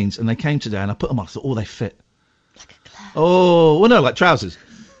these jeans, and they came today, and I put them on. I thought, they fit. Like a glove. Oh, well, no, like trousers.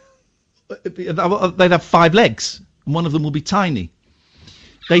 They'd have 5 legs, and one of them will be tiny.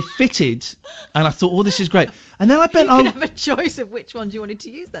 They fitted, and I thought, this is great. And then I bent over. You could have a choice of which ones you wanted to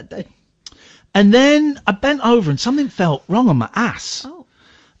use that day. And then I bent over, and something felt wrong on my ass. Oh.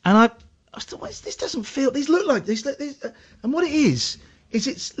 And I thought, this doesn't feel. These look like these. And what it is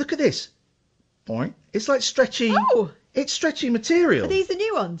it's look at this. Point. It's like stretchy. Oh. It's stretchy material. Are these the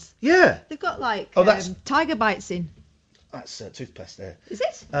new ones? Yeah. They've got like that's tiger bites in. That's toothpaste there. Is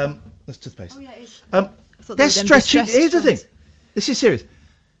it? That's toothpaste. Oh yeah, it is. They're stretchy. Here's the thing. This is serious.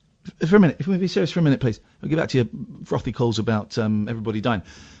 For a minute, if we be serious for a minute, please. I'll get back to your frothy calls about everybody dying.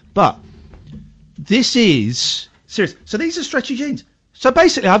 But this is serious. So these are stretchy jeans. So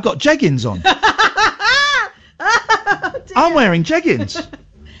basically, I've got jeggings on. I'm wearing jeggings.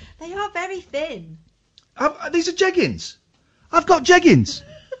 They are very thin. These are jeggings. I've got jeggings.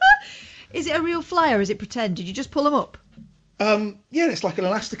 Is it a real fly or is it pretend? Did you just pull them up? Yeah, it's like an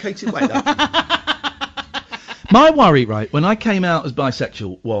elasticated way. My worry, right, when I came out as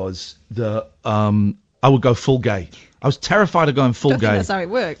bisexual was that I would go full gay. I was terrified of going full Don't gay. think that's how it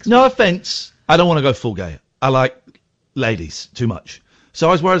works. No offence, I don't want to go full gay. I like ladies too much. So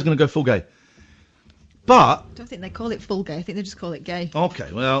I was worried I was going to go full gay. But I don't think they call it full gay. I think they just call it gay.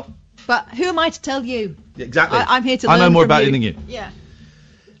 Okay, well. But who am I to tell you? Exactly. I'm here to learn I know more from about you. it than you. Yeah.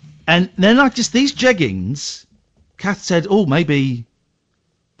 And then these jeggings, Kath said, maybe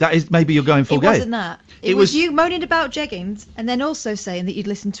you're going full gay. It wasn't that. It was you moaning about jeggings and then also saying that you'd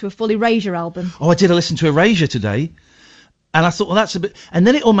listened to a full Erasure album. Oh, I did. I listened to Erasure today. And I thought, well, that's a bit... And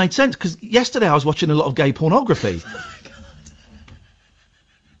then it all made sense, because yesterday I was watching a lot of gay pornography. Oh,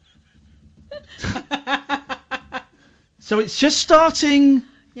 God. So it's just starting...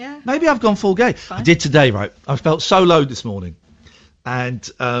 Yeah. Maybe I've gone full gay. Fine. I did today, right? I felt so low this morning. And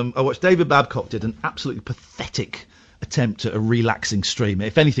I watched David Babcock did an absolutely pathetic attempt at a relaxing stream.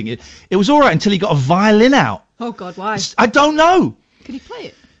 If anything, it was all right until he got a violin out. Oh, God, why? I don't know. Could he play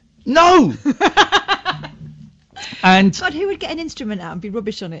it? No! And God, who would get an instrument out and be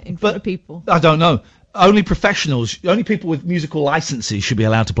rubbish on it in front of people? I don't know. Only professionals, only people with musical licenses should be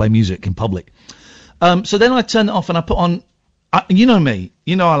allowed to play music in public. So then I turned it off and I put on, you know me,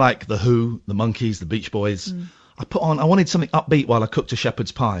 you know I like The Who, The Monkees, The Beach Boys. I wanted something upbeat while I cooked a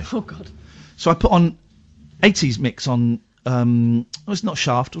shepherd's pie. Oh, God. So I put on 80s mix on, it's not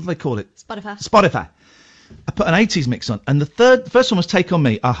Shaft, what do they call it? Spotify. I put an 80s mix on, and the first one was Take On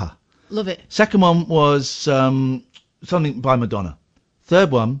Me, Aha. Love it. Second one was something by Madonna.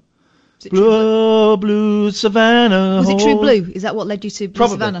 Third one, Blue Savannah. Was it True Blue? Is that what led you to Blue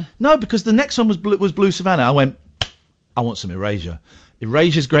Savannah? No, because the next one was Blue Savannah. I went, I want some Erasure.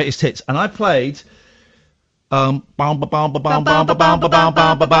 Erasure's greatest hits. And I played... I tried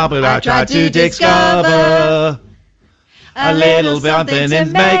to discover a little something to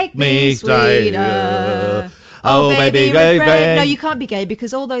make me sweeter. Oh, baby, baby. No, you can't be gay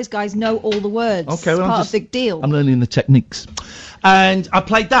because all those guys know all the words. Okay, well, it's part of the deal. I'm learning the techniques. And I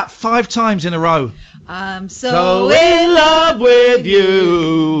played that 5 times in a row. I'm so in love with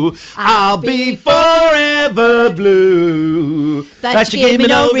you. I'll be forever blue. That you give me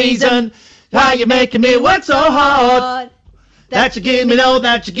no reason. How you making me work so hard? That you give me no,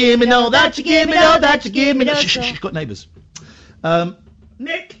 that you give me no, that you give me no, that you give me no. Shh, got neighbours.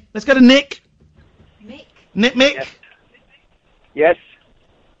 Nick, let's go to Nick. Nick. Yes.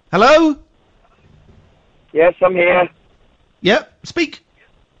 Hello? Yes, I'm here. Yep, speak.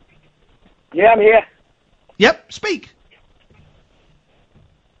 Yeah, I'm here. Yep, speak.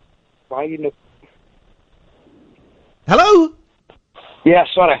 Why you know? Hello? Yeah,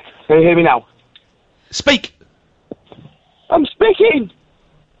 sorry. Can you hear me now? Speak. I'm speaking.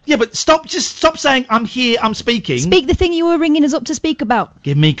 Yeah, but just stop saying I'm here, I'm speaking. Speak the thing you were ringing us up to speak about.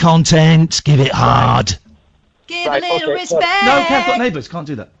 Give me content, give it hard. Give a little respect. No, I've got neighbours, can't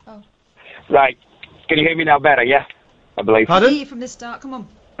do that. Oh. Right. Can you hear me now better, yeah? I believe. I hear you from the start, come on.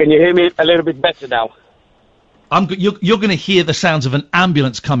 Can you hear me a little bit better now? You're going to hear the sounds of an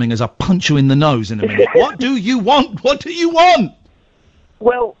ambulance coming as I punch you in the nose in a minute. What do you want? What do you want?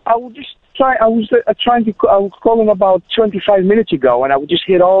 Well, I was just trying. I was calling about 25 minutes ago, and I would just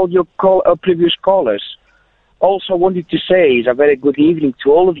hear all your previous callers. Also, wanted to say is a very good evening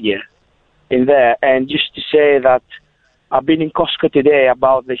to all of you in there, and just to say that I've been in Costco today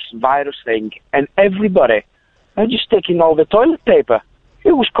about this virus thing, and everybody are just taking all the toilet paper.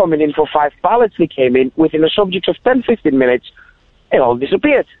 It was coming in for 5 pallets. They came in within a subject of 10-15 minutes. It all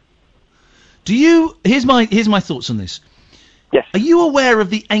disappeared. Here's my thoughts on this. Yes. Are you aware of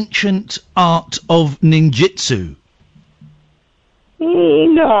the ancient art of ninjutsu?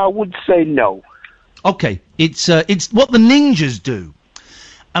 No, I would say no. Okay, it's what the ninjas do,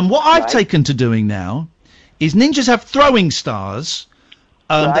 and what I've taken to doing now is ninjas have throwing stars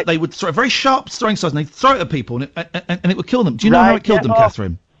that they would throw, very sharp throwing stars, and they throw it at people, and it would kill them. Do you know how it killed them,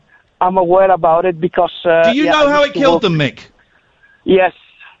 Catherine? I'm aware about it because. Do you know how it killed them, Mick? Yes,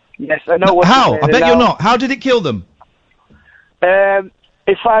 I know. How? I bet you're not. How did it kill them?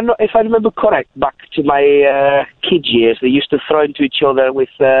 If I remember correct, back to my kid years, they used to throw into each other with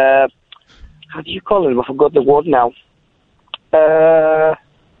how do you call them? I forgot the word now.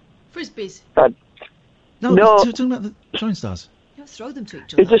 Frisbees. No, we're talking about the throwing stars. You don't throw them to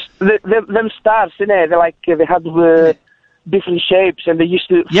each other. It's just them stars, you know. They're like they had different shapes, and they used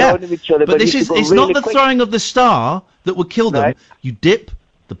to throw them at each other. But it's really not the throwing of the star that would kill them. Right. You dip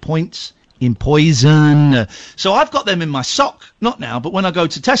the points in poison. So I've got them in my sock, not now, but when I go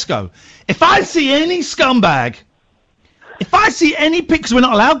to Tesco. If I see any scumbag, if I see any because we're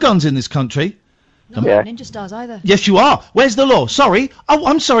not allowed guns in this country. No, not ninja stars either. Yes, you are. Where's the law? Sorry. Oh,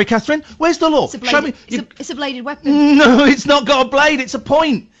 I'm sorry, Catherine. Where's the law? Show me. It's a bladed weapon. No, it's not got a blade. It's a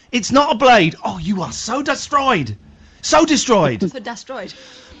point. It's not a blade. Oh, you are so destroyed. So destroyed. For destroyed.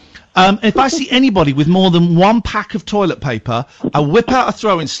 If I see anybody with more than 1 pack of toilet paper, I whip out a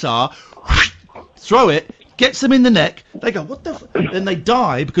throwing star, throw it, gets them in the neck. They go, what the f-? Then they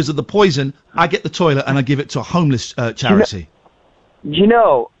die because of the poison. I get the toilet and I give it to a homeless charity. You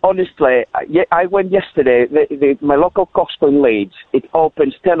know, honestly, I went yesterday. My local Costco in Leeds, it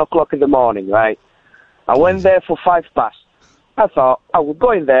opens 10 o'clock in the morning, right? I went there for 5 past. I thought I would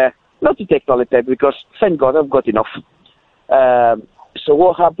go in there, not to take toilet paper, because thank God I've got enough. So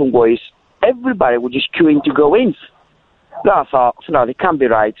what happened was, everybody was just queuing to go in. No, I thought, no, they can't be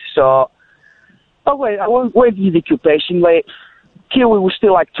right. So I waited the queue patiently. Queue was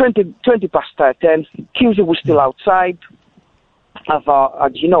still like 20 past 10. Queues was still outside. I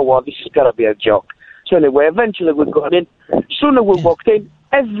thought, you know what, this is got to be a joke. So anyway, eventually we got in. Soon as we walked in,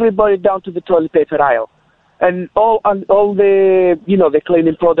 everybody down to the toilet paper aisle. And all the, the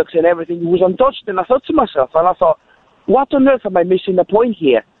cleaning products and everything was untouched. And I thought to myself, what on earth am I missing the point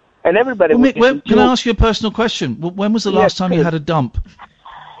here? And everybody Well, was Mick, can I ask you a personal question? When was the last time you had a dump?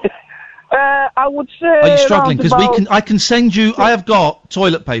 I would say. Are you struggling? Because I can send you. I have got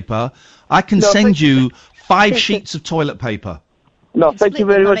toilet paper. I can send you 5 sheets of toilet paper. No, thank you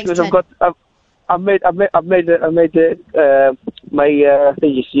very much, because I made my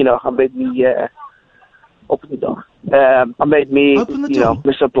thing is, I made me open the door. I made me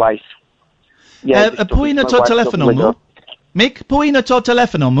my supplies. Pui na to telefono mu? Mick, pui na to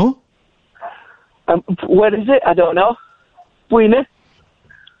telefono mu? Where is it? I don't know. Pui na?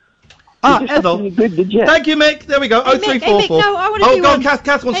 Edo. Thank you, Mick. There we go. 0344. No, I want to do go on, one.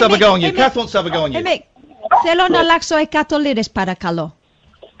 Kath wants to have a go on you. Kath wants to have a go on you. Mick, θέλω να αλλάξω 100 λίρες παρακαλώ.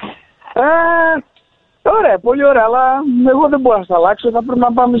 Ωραία, πολύ ωραία, αλλά εγώ δεν μπορώ να στα αλλάξω, θα πρέπει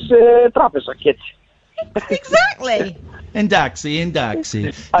να πάμε σε τράπεζα και έτσι. Exactly.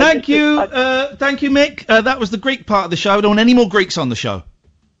 Indaxi. Thank you, Mick. That was the Greek part of the show. I don't want any more Greeks on the show.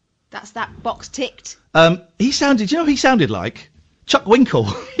 That's that box ticked. He sounded, he sounded like Chuck Winkle.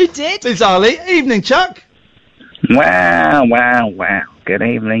 He did. Bizarrely. Evening, Chuck. Wow. Good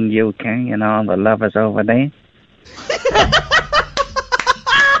evening, UK, and all the lovers over there.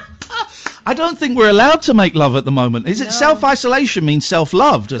 I don't think we're allowed to make love at the moment. Is it self-isolation means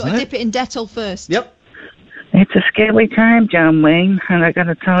self-love, doesn't Got to it? dip it in Dettol first. Yep. It's a scary time, John Wayne, and I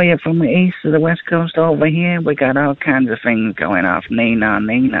gotta tell you, from the east to the west coast over here, we got all kinds of things going off.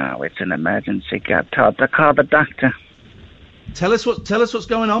 Nino, it's an emergency. Got told to call the doctor. Tell us what's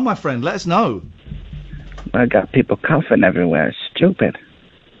going on, my friend. Let us know. I got people coughing everywhere. It's stupid.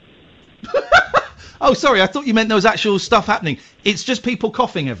 Oh, sorry. I thought you meant there was actual stuff happening. It's just people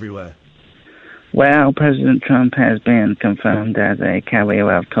coughing everywhere. Well, President Trump has been confirmed as a carrier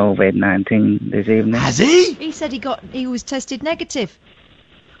of COVID-19 this evening. Has he? He said he was tested negative.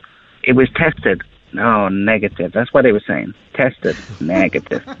 It was tested. No, negative. That's what he was saying. Tested.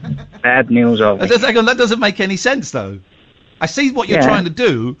 Negative. Bad news over here. Hang on, that doesn't make any sense, though. I see what you're trying to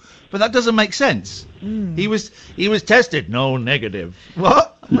do, but that doesn't make sense. He was tested. No, negative.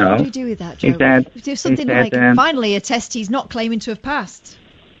 What? No. What do you do with that, Joe? Do something like, finally, a test he's not claiming to have passed.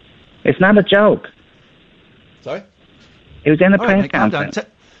 It's not a joke. Sorry? It was in a All press right, mate, calm down. conference.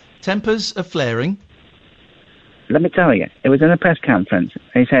 Tempers are flaring. Let me tell you, it was in a press conference.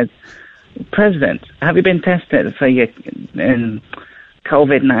 He said, President, have you been tested for your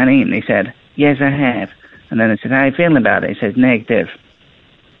COVID-19? He said, yes, I have. And then I said, how are you feeling about it? He says, negative.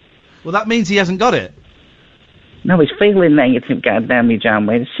 Well, that means he hasn't got it. No, he's feeling negative, goddamn you, John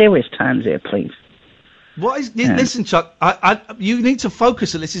Wayne. Serious times here, please. What is? Listen, Chuck. You need to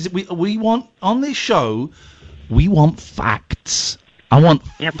focus on this. We want on this show. We want facts. I want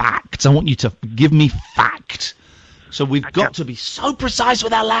facts. I want you to give me fact. So we've got to be so precise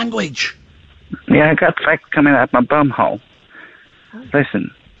with our language. Yeah, I got facts coming out my bum hole. Listen.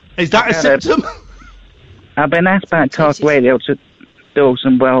 Is that a symptom? I've been asked by Talk Radio to do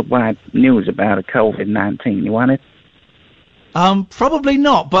some worldwide news about COVID-19. You want it? Probably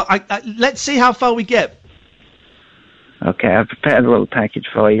not. But let's see how far we get. Okay, I've prepared a little package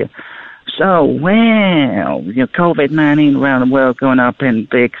for you. So, well, COVID-19 around the world going up in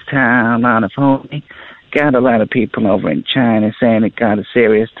big time, a lot of holy. Got a lot of people over in China saying it got a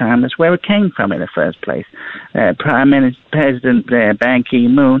serious time. That's where it came from in the first place. President Ban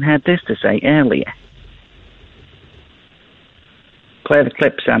Ki-moon had this to say earlier. Play the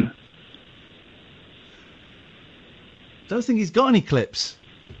clip, Sam. Don't think he's got any clips.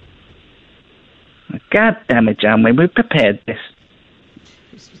 God damn it, John, we prepared this.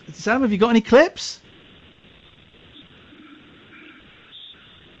 Sam, have you got any clips?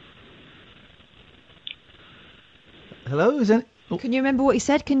 Hello, is that? Oh. Can you remember what he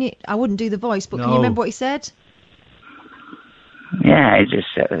said? I wouldn't do the voice, but can you remember what he said? Yeah, he just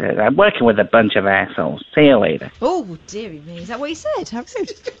said, I'm working with a bunch of assholes. See you later. Oh, dearie me. Is that what he said? How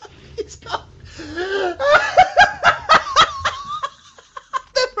good. He's got... Never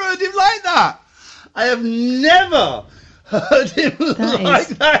heard him like that. I have never heard him like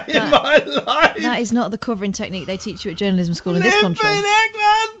that in my life. That is not the covering technique they teach you at journalism school in this country. Flipping heck,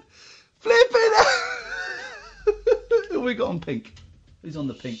 man! Flipping heck! Who we got on pink? Who's on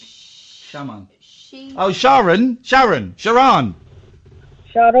the pink? Shaman. Oh, Sharon. Sharon.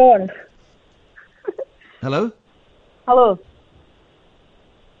 Hello? Hello.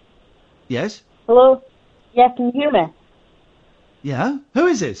 Yes? Hello? Yeah, can you hear me? Yeah? Who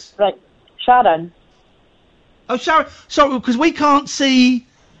is this? Right. Sharon. Oh, Sharon. Sorry, because we can't see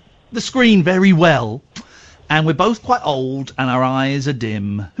the screen very well. And we're both quite old, and our eyes are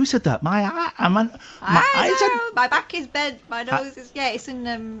dim. Who said that? My eyes are... My back is bent. My nose is... Yeah, it's in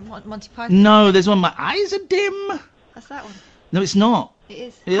Monty Python. No, there's one. My eyes are dim. That's that one. No, it's not. It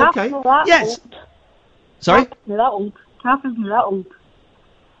is. Yeah, okay. Catherine's not that Yes. old. Sorry? Catherine's not that old. Catherine's not that old.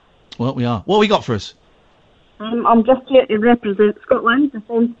 Well, we are. What have we got for us? I'm just here to represent Scotland, the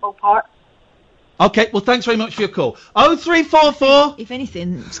sensible part. Okay, well, thanks very much for your call. 0344 If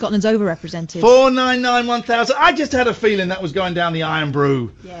anything, Scotland's overrepresented. 499 1000. I just had a feeling that was going down the Iron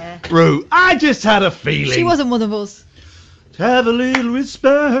Brew Yeah. route. I just had a feeling. She wasn't one of us. Have a little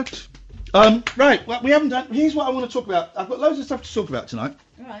respect. Right, well, we haven't done... Here's what I want to talk about. I've got loads of stuff to talk about tonight.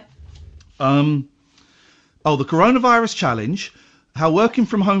 All right. The coronavirus challenge, how working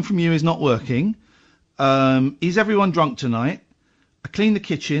from home from you is not working. Is everyone drunk tonight? I clean the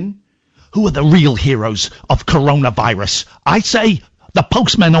kitchen. Who are the real heroes of coronavirus? I say the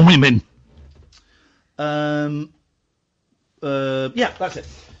postmen are women. Yeah, that's it.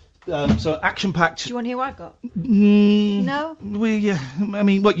 So action-packed. Do you want to hear what I've got? No? No? I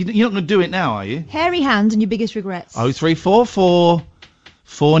mean, what, you're not going to do it now, are you? Hairy hands and your biggest regrets. 0344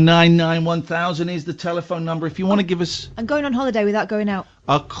 499 1000 is the telephone number if you want to give us I'm going on holiday without going out.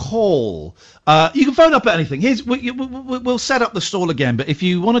 a call. You can phone up at anything. We'll set up the stall again, but if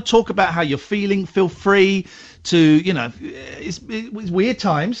you want to talk about how you're feeling, feel free to, it's weird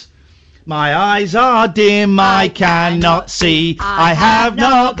times. My eyes are dim, I cannot see. I have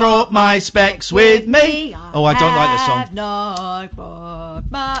not brought my specs with me. Oh, I don't like this song. Have not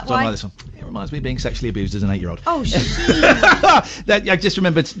brought my... Don't like this one. It reminds me of being sexually abused as an 8-year-old. Oh, shit. I just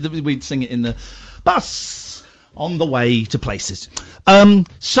remembered that we'd sing it in the bus on the way to places.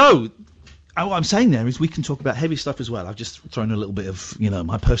 So, what I'm saying there is we can talk about heavy stuff as well. I've just thrown a little bit of,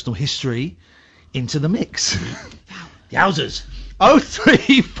 my personal history into the mix. Yowzers.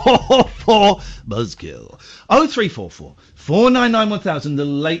 0344 Buzzkill. 0344 499 1000, the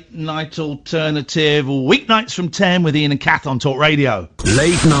late night alternative, weeknights from 10 with Iain and Kath on Talk Radio.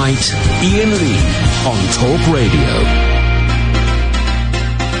 Late night, Iain Lee on Talk Radio.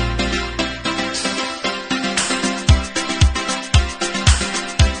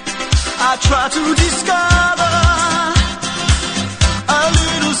 I try to discover a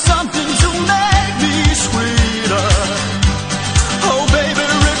little something to make me sweeter. Oh, baby,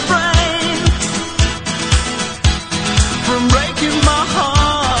 refrain from breaking my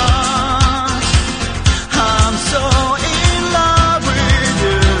heart. I'm so in love with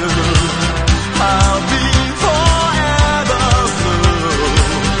you. I'll be forever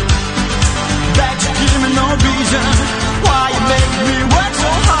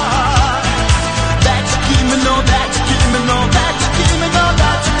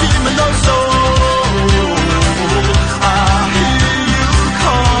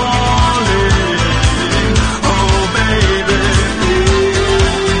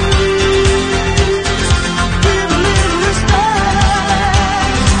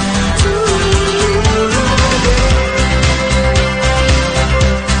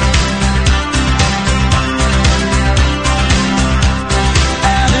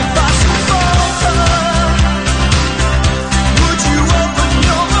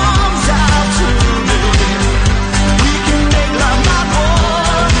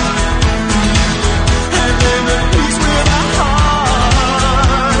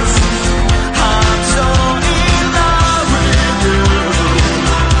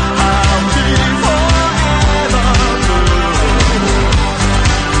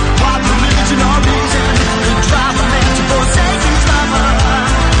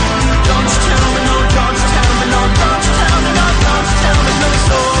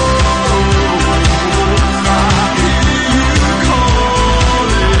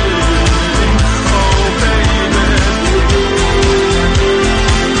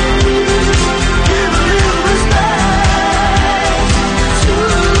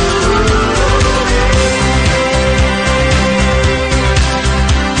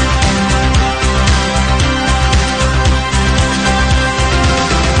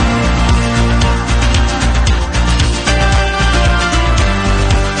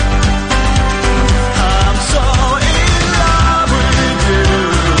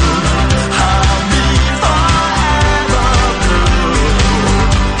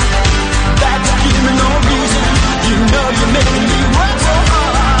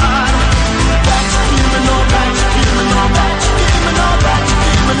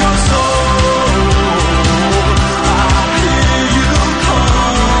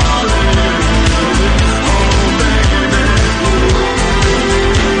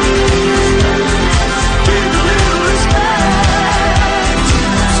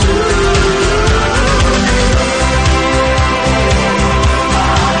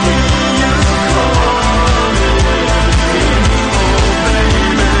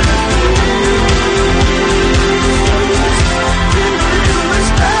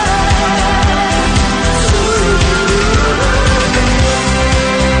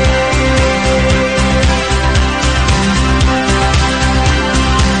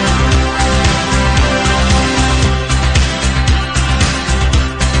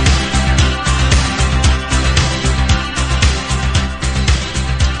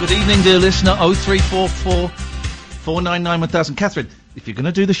evening, dear listener. 0344 499 1000. Catherine, if you're going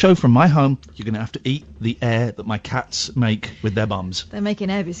to do the show from my home, you're going to have to eat the air that my cats make with their bums. They're making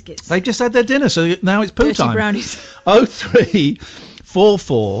air biscuits. They've just had their dinner, so now it's poo Dirty time. brownies.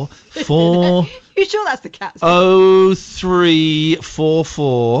 0344 4... You sure that's the cats?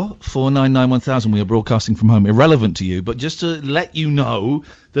 0344 499 1000. We are broadcasting from home. Irrelevant to you, but just to let you know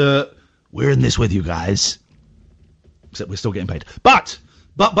that we're in this with you guys. Except we're still getting paid. But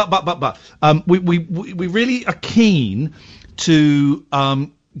we really are keen to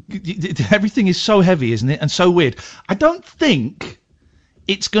everything is so heavy, isn't it? And so weird. I don't think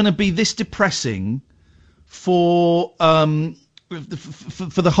it's going to be this depressing for the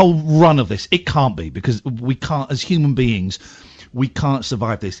whole run of this. It can't be, because we can't, as human beings, we can't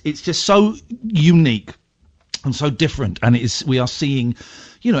survive this. It's just so unique and so different, and we are seeing,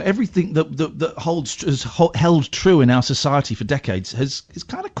 you know, everything that has held true in our society for decades is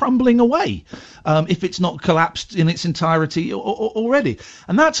kind of crumbling away, if it's not collapsed in its entirety already.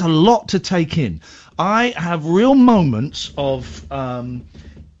 And that's a lot to take in. I have real moments of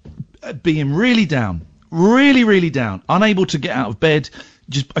being really down, really down, unable to get out of bed.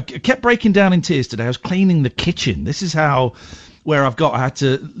 I kept breaking down in tears today. I was cleaning the kitchen. This is where I had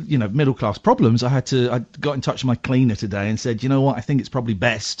to, you know, middle class problems. I got in touch with my cleaner today and said, you know what, I think it's probably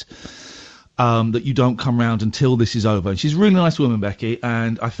best that you don't come round until this is over. And she's a really nice woman, Becky,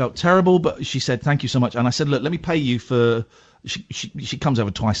 and I felt terrible, but she said, thank you so much. And I said, look, let me pay you for, she comes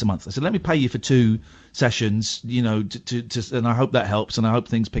over twice a month. I said, let me pay you for 2 sessions, you know, and I hope that helps, and I hope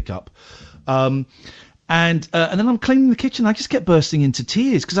things pick up. And then I'm cleaning the kitchen. I just kept bursting into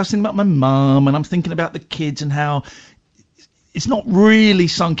tears because I was thinking about my mum, and I'm thinking about the kids and how it's not really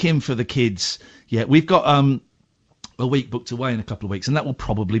sunk in for the kids yet. We've got a week booked away in a couple of weeks, and that will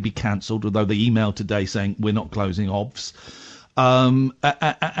probably be cancelled, although they emailed today saying we're not closing OBS. And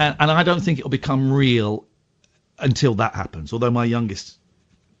I don't think it'll become real until that happens, although my youngest,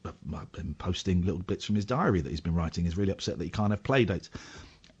 I've been posting little bits from his diary that he's been writing, is really upset that he can't have play dates.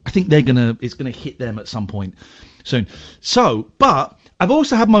 I think it's going to hit them at some point soon. So, but I've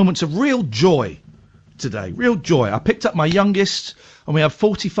also had moments of real joy today, real joy. I picked up my youngest, and we have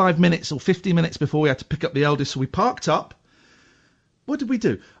 45 minutes or 50 minutes before we had to pick up the eldest, so we parked up. What did we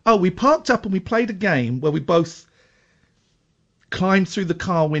do? Oh, we parked up and we played a game where we both climbed through the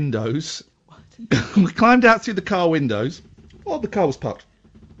car windows. We climbed out through the car windows while the car was parked,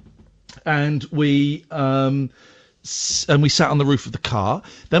 and we sat on the roof of the car.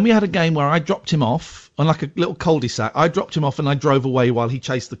 Then we had a game where I dropped him off on like a little cul-de-sac. I dropped him off and I drove away while he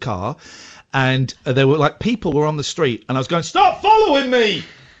chased the car. And there were like people were on the street, and I was going, "Stop following me!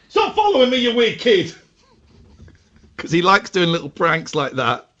 Stop following me, you weird kid!" Because he likes doing little pranks like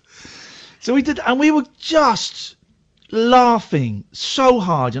that. So we did, and we were just laughing so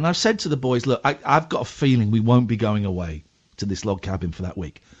hard. And I've said to the boys, "Look, I've got a feeling we won't be going away to this log cabin for that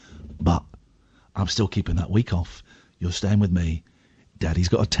week, but I'm still keeping that week off. You're staying with me. Daddy's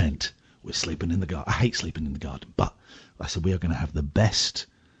got a tent. We're sleeping in the garden. I hate sleeping in the garden, but I said we are going to have the best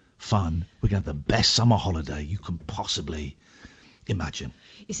fun. We're going to have the best summer holiday you can possibly imagine."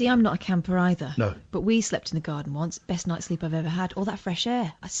 You see, I'm not a camper either. No. But we slept in the garden once. Best night's sleep I've ever had. All that fresh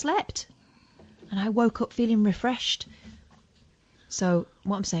air. I slept. And I woke up feeling refreshed. So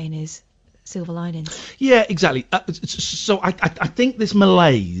what I'm saying is silver linings. Yeah, exactly. So I think this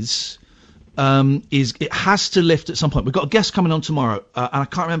malaise it has to lift at some point. We've got a guest coming on tomorrow, and I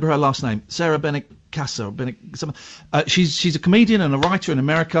can't remember her last name. Sarah Benicassa. She's a comedian and a writer in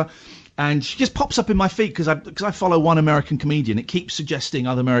America, and she just pops up in my feed because I follow one American comedian. It keeps suggesting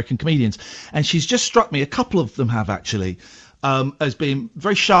other American comedians, and she's just struck me. A couple of them have actually as being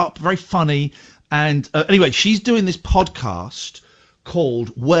very sharp, very funny, and anyway, she's doing this podcast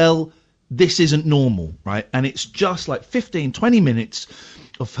called "Well, This Isn't Normal," right? And it's just like 15, 20 minutes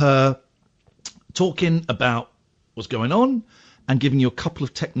of her talking about what's going on and giving you a couple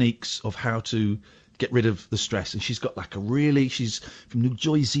of techniques of how to get rid of the stress. And she's got like she's from New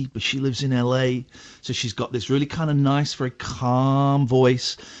Jersey, but she lives in LA. So she's got this really kind of nice, very calm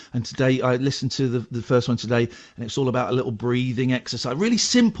voice. And today I listened to the first one today, and it's all about a little breathing exercise, really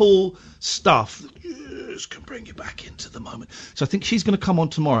simple stuff that just can bring you back into the moment. So I think she's going to come on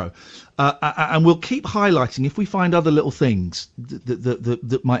tomorrow. And we'll keep highlighting, if we find other little things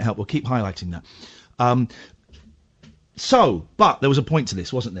that might help, we'll keep highlighting that. But there was a point to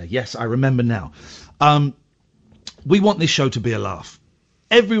this, wasn't there? Yes, I remember now. We want this show to be a laugh.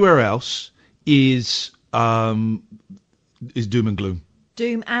 Everywhere else is doom and gloom.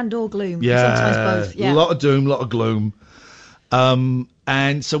 Doom and or gloom. Yeah, Sometimes both. Yeah. A lot of doom, a lot of gloom.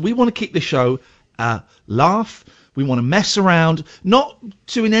 And so we want to keep the show laugh. We want to mess around, not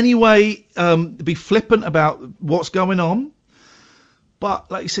to in any way be flippant about what's going on.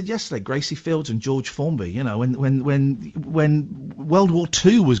 But like you said yesterday, Gracie Fields and George Formby, you know, when World War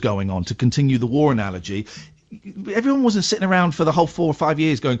II was going on, to continue the war analogy, everyone wasn't sitting around for the whole 4 or 5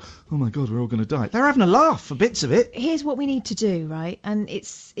 years going, oh my God, we're all going to die. They're having a laugh for bits of it. Here's what we need to do, right? And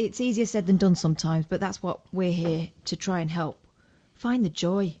it's easier said than done sometimes, but that's what we're here to try and help. Find the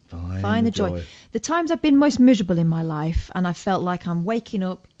joy. Find the joy. The times I've been most miserable in my life, and I felt like I'm waking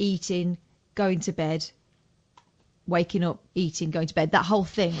up, eating, going to bed, waking up, eating, going to bed, that whole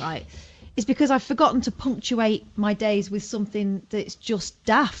thing, right, is because I've forgotten to punctuate my days with something that's just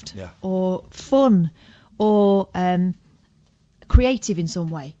daft or fun or creative in some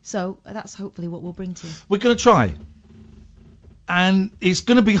way. So that's hopefully what we'll bring to you. We're going to try. And it's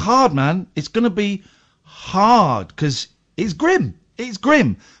going to be hard, man. It's going to be hard because it's grim. It's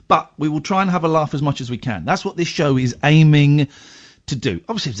grim. But we will try and have a laugh as much as we can. That's what this show is aiming to do.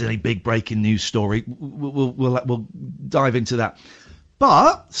 Obviously, if there's any big breaking news story, we'll dive into that.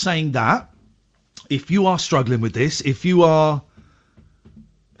 But saying that, if you are struggling with this, if you are,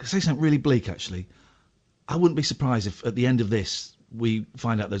 I say something really bleak actually, I wouldn't be surprised if at the end of this we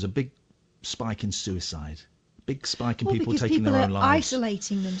find out there's a big spike in suicide, big spike in people taking their own lives,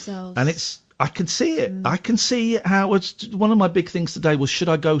 isolating themselves, and I can see it. I can see how it's one of my big things today was, should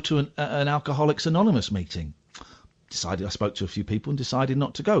I go to an Alcoholics Anonymous meeting? I spoke to a few people and decided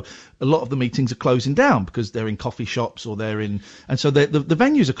not to go. A lot of the meetings are closing down because they're in coffee shops or and so the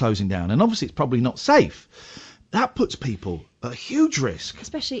venues are closing down, and obviously it's probably not safe. That puts people at a huge risk.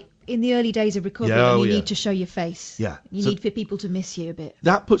 Especially in the early days of recovery, when you need to show your face. Yeah. You need for people to miss you a bit.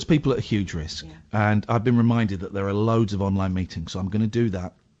 That puts people at a huge risk. Yeah. And I've been reminded that there are loads of online meetings, so I'm going to do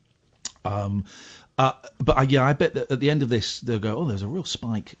that. But I bet that at the end of this, they'll go, oh, there's a real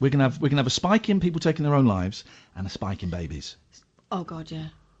spike. We're gonna have a spike in people taking their own lives and a spike in babies. Oh, God, yeah.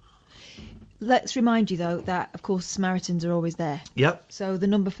 Let's remind you, though, that, of course, Samaritans are always there. Yep. So the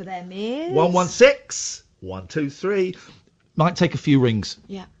number for them is 116 123. Might take a few rings.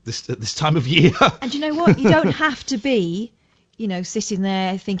 Yeah. At this time of year. And you know what? You don't have to be, sitting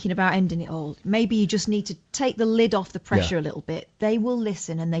there thinking about ending it all. Maybe you just need to take the lid off the pressure a little bit. They will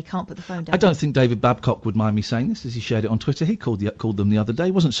listen, and they can't put the phone down. I don't think David Babcock would mind me saying this, as he shared it on Twitter. He called them the other day.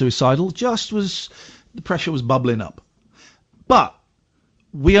 Wasn't suicidal, just the pressure was bubbling up. But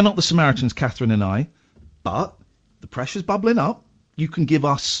we are not the Samaritans, Catherine and I. But the pressure's bubbling up. You can give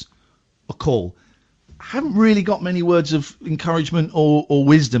us a call. I haven't really got many words of encouragement or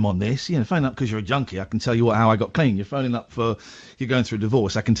wisdom on this. Phone up because you're a junkie. I can tell you how I got clean. You're phoning up for you're going through a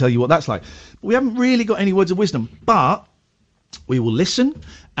divorce. I can tell you what that's like. But we haven't really got any words of wisdom. But we will listen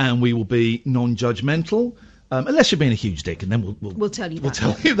and we will be non-judgmental, unless you're being a huge dick, and then we'll tell you that. We'll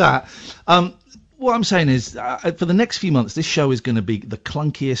tell you that. What I'm saying is, for the next few months, this show is going to be the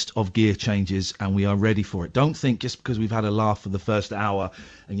clunkiest of gear changes, and we are ready for it. Don't think just because we've had a laugh for the first hour,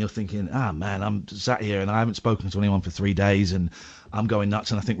 and you're thinking, man, I'm sat here and I haven't spoken to anyone for 3 days, and I'm going nuts,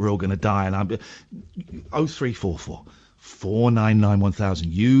 and I think we're all going to die. And 0344 499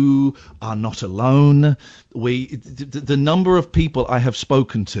 1000. You are not alone. The number of people I have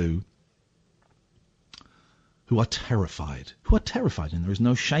spoken to who are terrified, and there is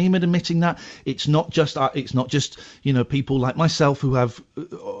no shame in admitting that. It's not just people like myself who have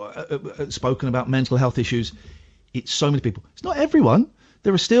spoken about mental health issues. It's so many people. It's not everyone.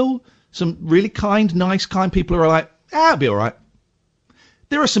 There are still some really kind people who are like, I'll be all right.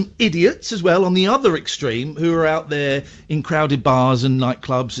 There are some idiots as well on the other extreme who are out there in crowded bars and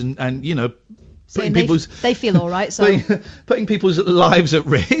nightclubs and putting they feel all right, so putting people's lives at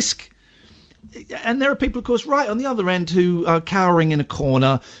risk. And there are people, of course, right on the other end who are cowering in a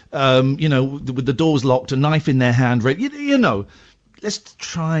corner, with the doors locked, a knife in their hand. Let's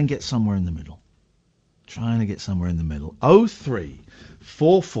try and get somewhere in the middle.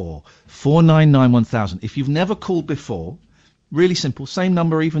 0344 499 1000. If you've never called before, really simple, same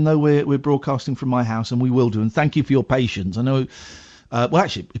number, even though we're broadcasting from my house, and we will do. And thank you for your patience. I know.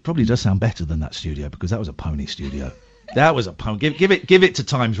 Actually, it probably does sound better than that studio because that was a pony studio. That was a pun. Give it to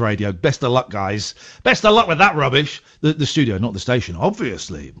Times Radio. Best of luck, guys. Best of luck with that rubbish. The studio, not the station,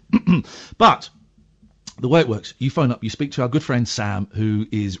 obviously. But the way it works, you phone up, you speak to our good friend Sam, who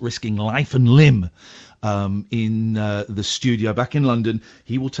is risking life and limb in the studio back in London.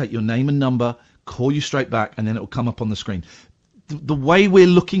 He will take your name and number, call you straight back, and then it will come up on the screen. The way we're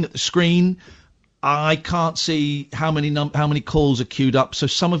looking at the screen, I can't see how many calls are queued up, so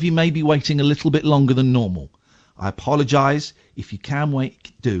some of you may be waiting a little bit longer than normal. I apologise. If you can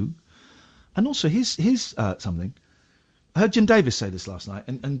wait, do. And also, here's something. I heard Jim Davis say this last night,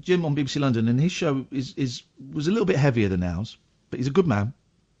 and Jim on BBC London, and his show was a little bit heavier than ours, but he's a good man.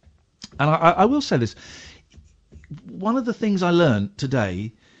 And I will say this. One of the things I learned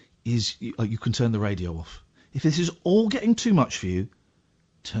today is you can turn the radio off. If this is all getting too much for you,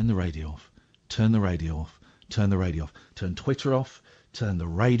 turn the radio off. Turn the radio off. Turn the radio off. Turn Twitter off. Turn the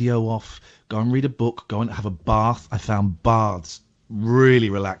radio off. Go and read a book. Go and have a bath. I found baths really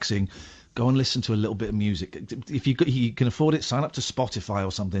relaxing. Go and listen to a little bit of music. If you can afford it, sign up to Spotify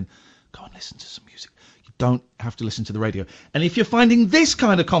or something. Go and listen to some music. You don't have to listen to the radio. And if you're finding this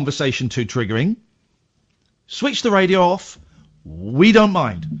kind of conversation too triggering, switch the radio off. We don't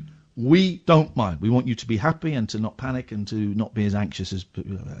mind. We don't mind. We want you to be happy and to not panic and to not be as anxious as...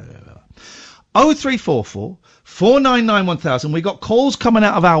 0344 499 1000. We got calls coming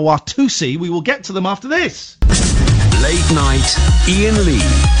out of our Watusi. We will get to them after this. Late night, Iain Lee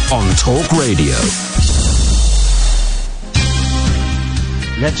on Talk Radio.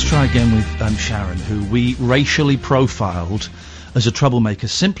 Let's try again with Sharon, who we racially profiled as a troublemaker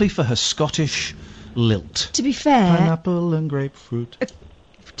simply for her Scottish lilt. To be fair... Pineapple and grapefruit.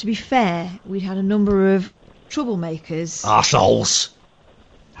 To be fair, we'd had a number of troublemakers... Arseholes!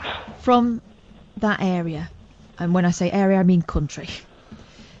 ...from that area. And when I say area, I mean country.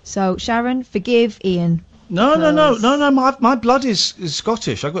 So, Sharon, forgive Iain. No. My blood is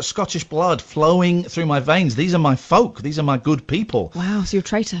Scottish. I've got Scottish blood flowing through my veins. These are my folk. These are my good people. Wow, so you're a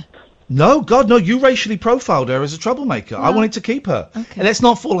traitor. No, God, no. You racially profiled her as a troublemaker. I wanted to keep her. Okay. Let's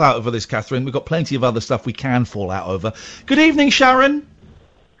not fall out over this, Catherine. We've got plenty of other stuff we can fall out over. Good evening, Sharon.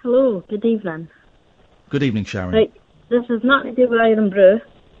 Hello, good evening. Good evening, Sharon. Right, this is nothing to do with Iron Brew.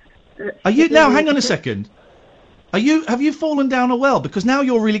 Are you now? Hang on a second. Have you fallen down a well? Because now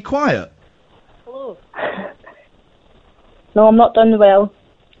you're really quiet. Hello. No, I'm not done well.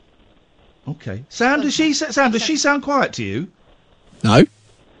 Okay. Sam, does she sound quiet to you? No.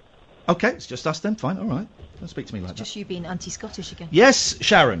 Okay, it's just us then. Fine. All right. Don't speak to me like that. Just you being anti-Scottish again. Yes,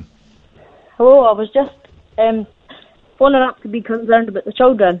 Sharon. Hello, I was just phoning up to be concerned about the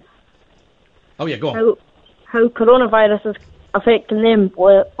children. Oh yeah, go on. How coronavirus is affecting them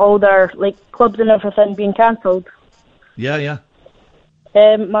with all their clubs and everything being cancelled. Yeah.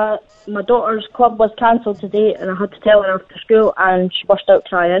 My daughter's club was cancelled today, and I had to tell her after school, and she burst out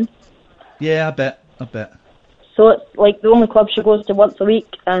crying. Yeah, I bet. So it's like the only club she goes to once a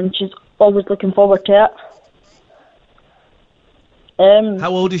week, and she's always looking forward to it. How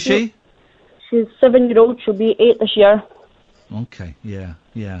old is she? She's 7-year-old. She'll be 8 this year. Okay. Yeah.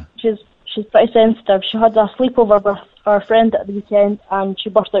 She's pretty sensitive. She had a sleepover with her friend at the weekend, and she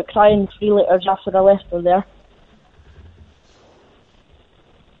burst out crying 3 litres after I left her there.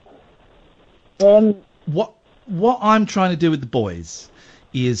 What I'm trying to do with the boys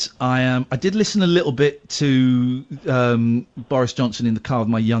is I did listen a little bit to Boris Johnson in the car with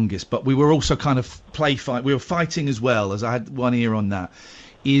my youngest, but we were also kind of we were fighting as well, as I had one ear on that.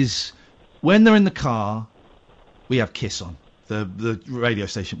 Is when they're in the car, we have Kiss on the radio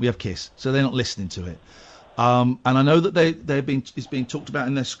station. We have Kiss, so they're not listening to it. And I know that it's being talked about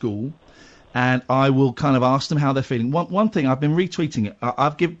in their school. And I will kind of ask them how they're feeling. One thing, I've been retweeting it.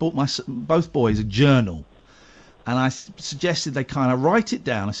 I've bought both boys a journal, and I suggested they kind of write it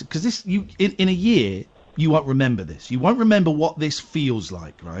down. I said, because in a year you won't remember this. You won't remember what this feels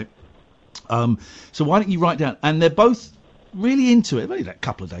like, right? So why don't you write down? And they're both really into it. Only a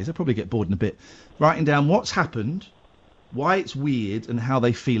couple of days. They'll probably get bored in a bit. Writing down what's happened, why it's weird, and how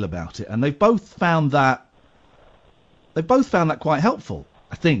they feel about it. And they've both found that quite helpful,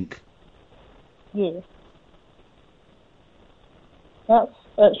 I think. Yeah.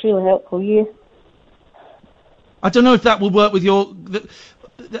 That's really helpful, yeah. I don't know if that will work with your...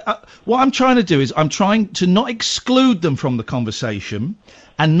 what I'm trying to do is I'm trying to not exclude them from the conversation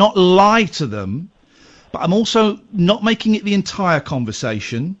and not lie to them, but I'm also not making it the entire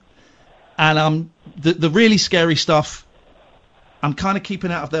conversation, and the really scary stuff I'm kind of keeping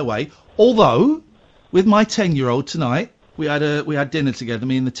out of their way. Although, with my 10-year-old tonight, we had dinner together,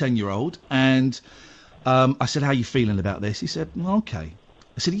 me and the 10-year-old, and I said, how are you feeling about this? He said, okay.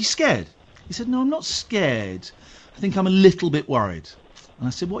 I said, are you scared? He said, no, I'm not scared. I think I'm a little bit worried. And I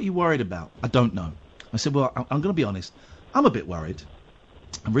said, what are you worried about? I don't know. I said, well, I'm going to be honest. I'm a bit worried.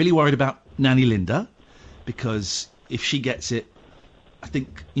 I'm really worried about Nanny Linda, because if she gets it, I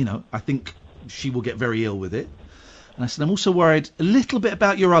think she will get very ill with it. And I said, I'm also worried a little bit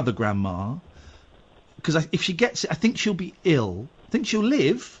about your other grandma, because if she gets it, I think she'll be ill. I think she'll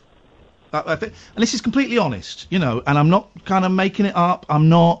live. And this is completely honest, and I'm not kind of making it up. I'm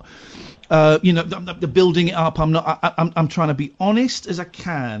not, building it up. I'm not. I'm trying to be honest as I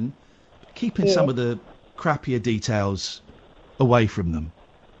can, keeping some of the crappier details away from them.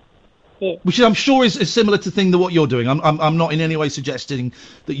 Yeah. Which I'm sure is similar to thing that what you're doing. I'm not in any way suggesting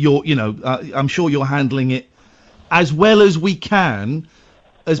that you're, I'm sure you're handling it as well as we can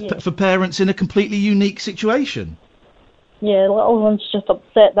for parents in a completely unique situation. Yeah, the little one's just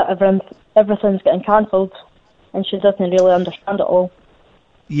upset that everything's getting cancelled, and she doesn't really understand it all.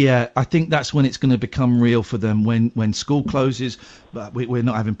 Yeah, I think that's when it's going to become real for them, when school closes, but we're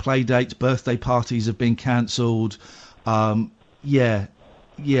not having play dates, birthday parties have been cancelled. And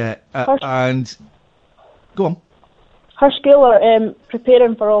go on. Her school are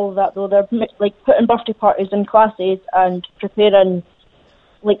preparing for all of that, though. They're like putting birthday parties in classes and preparing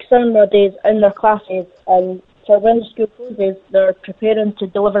like cinema days in their classes, and for when the school closes, they're preparing to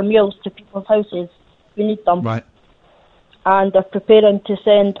deliver meals to people's houses who need them. Right. And they're preparing to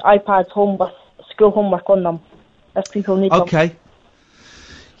send iPads home with school homework on them if people need them. Okay.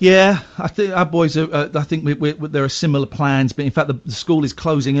 Yeah, I think our boys are. I think there are similar plans, but in fact, the school is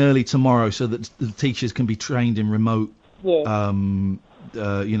closing early tomorrow so that the teachers can be trained in remote. Yeah.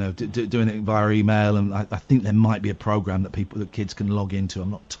 Doing it via email, and I think there might be a program that kids can log into.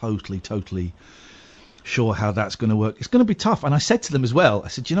 I'm not totally sure how that's going to work. It's going to be tough. And I said to them as well. I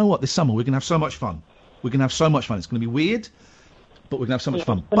said, you know what? This summer we're going to have so much fun. We're going to have so much fun. It's going to be weird, but we're going to have so much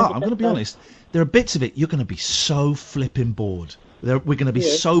fun. But I'm going to be honest. There are bits of it you're going to be so flipping bored. We're going to be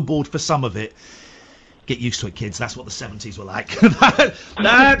so bored for some of it. Get used to it, kids. That's what the 70s were like.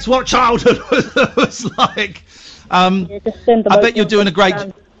 That's what childhood was like. I bet you're doing a great.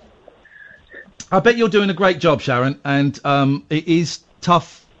 I bet you're doing a great job, Sharon. And it is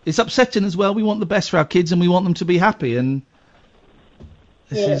tough. It's upsetting as well. We want the best for our kids, and we want them to be happy. And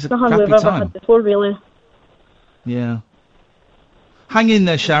this is it's a not crappy we've ever time. had before, really. Yeah. Hang in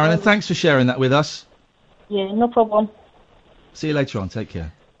there, Sharon, and thanks for sharing that with us. Yeah, no problem. See you later on. Take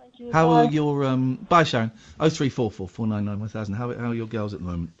care. Thank you. How bye. are your bye, Sharon? 0344 499 1000. How are your girls at the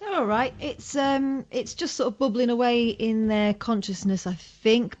moment? They're all right. It's just sort of bubbling away in their consciousness, I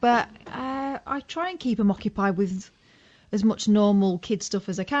think. But I try and keep them occupied with as much normal kid stuff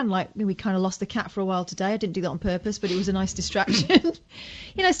as I can. Like, we kind of lost the cat for a while today. I didn't do that on purpose, but it was a nice distraction.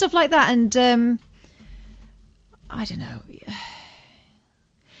 Stuff like that. And I don't know.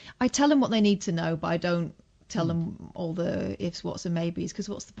 I tell them what they need to know, but I don't tell them all the ifs, whats, and maybes, because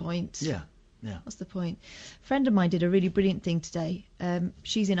what's the point? Yeah. What's the point? A friend of mine did a really brilliant thing today.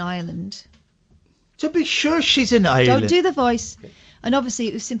 She's in Ireland. To be sure, she's in Ireland. Don't do the voice. And obviously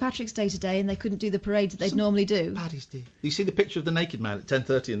it was St Patrick's Day today, and they couldn't do the parade that they'd normally do. Paddy's Day. You see the picture of the naked man at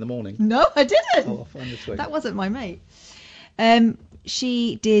 10:30 in the morning? No, I didn't. Oh, I'll find the tweet. That wasn't my mate.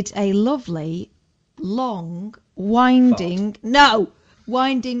 She did a lovely, long, winding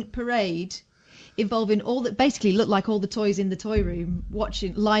parade involving all that basically looked like all the toys in the toy room,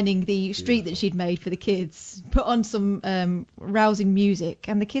 lining the street that she'd made for the kids, put on some rousing music,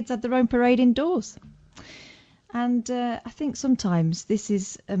 and the kids had their own parade indoors. And I think sometimes this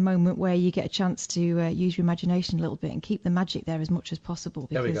is a moment where you get a chance to use your imagination a little bit and keep the magic there as much as possible.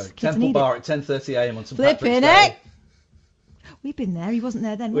 There we go. Kids Temple need Bar it. at 10:30 a.m. on St Flipping Patrick's Day. We've been there. He wasn't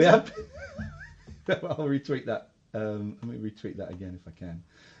there then, We was have. I'll retweet that. Let me retweet that again if I can,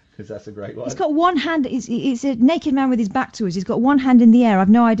 because that's a great one. He's got one hand. It's a naked man with his back to us. He's got one hand in the air. I've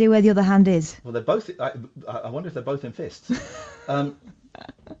no idea where the other hand is. Well, they're both. I wonder if they're both in fists.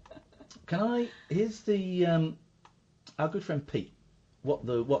 Here's the our good friend Pete.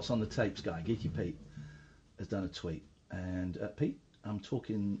 What's on the tapes guy, Geeky Pete, has done a tweet. And Pete, I'm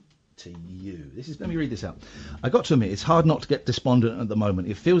talking to you. Let me read this out. I got to admit, it's hard not to get despondent at the moment.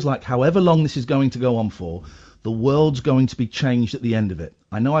 It feels like however long this is going to go on for, the world's going to be changed at the end of it.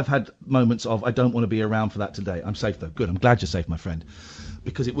 I know I've had moments of I don't want to be around for that today. I'm safe though. Good. I'm glad you're safe, my friend,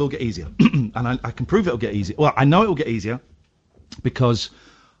 because it will get easier. And I can prove it'll get easier. Well, I know it will get easier because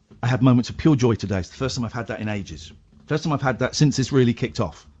I had moments of pure joy today. It's the first time I've had that in ages. First time I've had that since this really kicked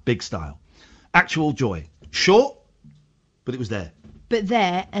off. Big style. Actual joy. Short, but it was there. But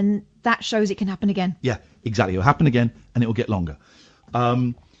there, and that shows it can happen again. Yeah, exactly. It'll happen again, and it will get longer.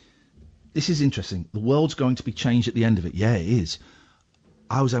 This is interesting. The world's going to be changed at the end of it. Yeah, it is.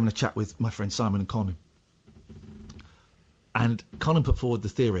 I was having a chat with my friend Simon and Conan. And Conan put forward the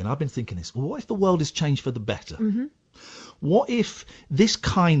theory, and I've been thinking this. Well, what if the world has changed for the better? Mm-hmm. What if this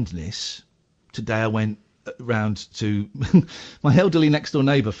kindness... Today I went round to... my elderly next-door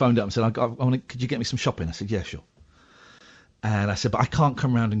neighbour phoned up and said, could you get me some shopping? I said, yeah, sure. And I said, but I can't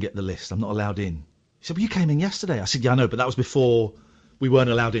come round and get the list. I'm not allowed in. He said, well, you came in yesterday. I said, yeah, I know, but that was before we weren't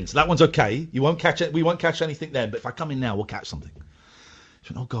allowed in. So that one's okay. We won't catch anything then, but if I come in now, we'll catch something.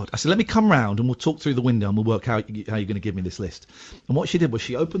 She went, oh, God. I said, let me come round and we'll talk through the window and we'll work out how you're going to give me this list. And what she did was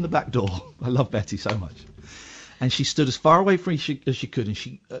she opened the back door. I love Betty so much. And she stood as far away from me as she could, and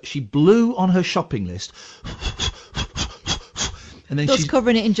she blew on her shopping list. And then Just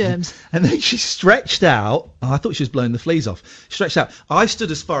covering it in germs. And then she stretched out. Oh, I thought she was blowing the fleas off. Stretched out. I stood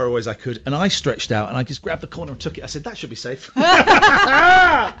as far away as I could, and I stretched out, and I just grabbed the corner and took it. I said, that should be safe.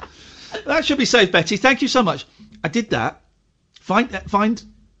 That should be safe, Betty. Thank you so much. I did that. I'm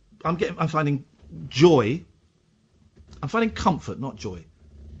finding joy. I'm finding comfort, not joy.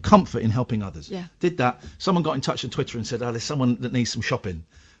 Comfort in helping others. Yeah. Did that. Someone got in touch on Twitter and said, there's someone that needs some shopping.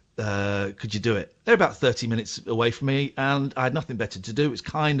 Could you do it? They're about 30 minutes away from me, and I had nothing better to do. It was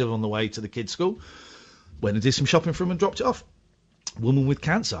kind of on the way to the kids' school. Went and did some shopping for them and dropped it off. Woman with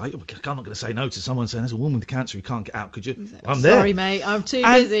cancer. I'm not going to say no to someone saying there's a woman with cancer who can't get out. Could you? I'm there. Sorry, mate. I'm too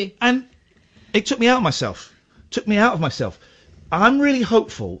busy. And it took me out of myself. I'm really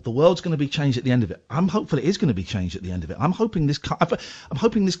hopeful the world's going to be changed at the end of it. I'm hopeful it is going to be changed at the end of it. I'm hoping this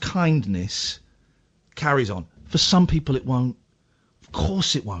kindness carries on. For some people, it won't. Of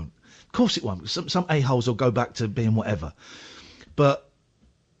course it won't. Some a-holes will go back to being whatever. But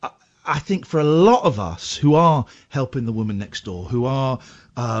I think for a lot of us who are helping the woman next door, who are,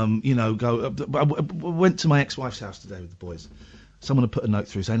 I went to my ex-wife's house today with the boys. Someone had put a note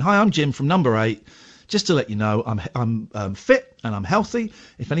through saying, "Hi, I'm Jim from number 8. Just to let you know, I'm fit and I'm healthy.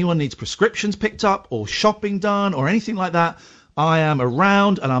 If anyone needs prescriptions picked up or shopping done or anything like that, I am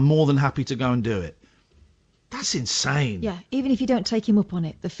around and I'm more than happy to go and do it." That's insane. Yeah, even if you don't take him up on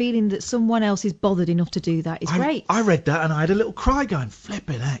it, the feeling that someone else is bothered enough to do that is great. I read that and I had a little cry going,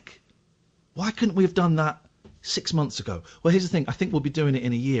 flipping heck. Why couldn't we have done that 6 months ago? Well, here's the thing. I think we'll be doing it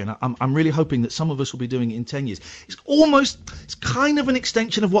in a year, and I'm really hoping that some of us will be doing it in 10 years. It's kind of an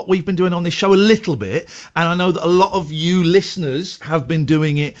extension of what we've been doing on this show a little bit, and I know that a lot of you listeners have been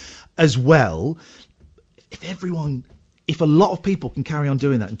doing it as well. If a lot of people can carry on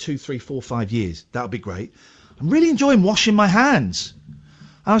doing that in 2, 3, 4, 5 years, that would be great. I'm really enjoying washing my hands.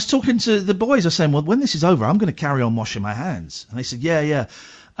 I was talking to the boys. I was saying, well, when this is over, I'm going to carry on washing my hands. And they said, yeah.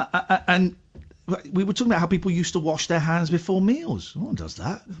 And we were talking about how people used to wash their hands before meals. No one does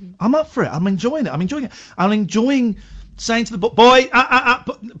that. Mm-hmm. I'm up for it. I'm enjoying it. I'm enjoying saying to the boy,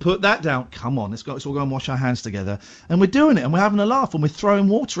 put that down. Come on, let's all go and wash our hands together. And we're doing it, and we're having a laugh, and we're throwing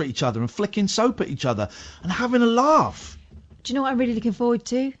water at each other and flicking soap at each other and having a laugh. Do you know what I'm really looking forward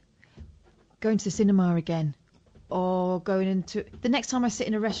to? Going to the cinema again. Or going into the next time I sit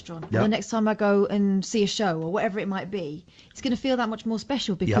in a restaurant, or the next time I go and see a show, or whatever it might be, it's going to feel that much more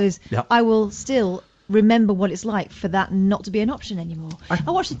special because I will still remember what it's like for that not to be an option anymore.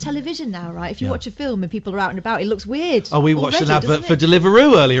 I watch the television now, right? If you watch a film and people are out and about, it looks weird. Oh, we watched an advert for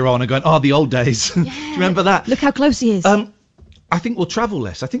Deliveroo earlier on and going, the old days. Yeah. Do you remember that? Look how close he is. I think we'll travel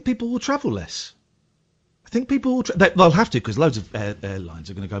less. I think people will travel less. I think people will. They'll have to because loads of airlines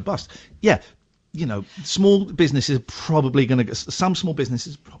are going to go bust. Yeah. Small businesses are probably going to... Some small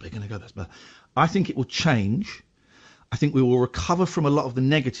businesses are probably going to go bust, but I think it will change. I think we will recover from a lot of the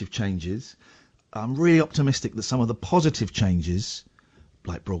negative changes. I'm really optimistic that some of the positive changes,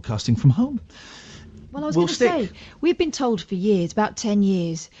 like broadcasting from home, well, I was going to say, we've been told for years, about 10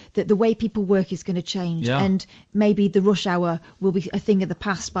 years, that the way people work is going to change, and maybe the rush hour will be a thing of the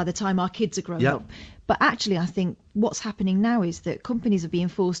past by the time our kids are grown up. But actually, I think what's happening now is that companies are being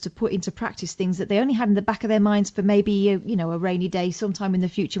forced to put into practice things that they only had in the back of their minds for maybe a rainy day sometime in the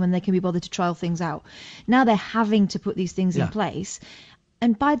future when they can be bothered to trial things out. Now they're having to put these things in place,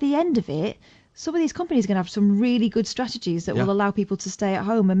 and by the end of it, some of these companies are going to have some really good strategies that will allow people to stay at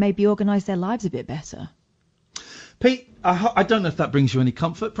home and maybe organise their lives a bit better. Pete, I don't know if that brings you any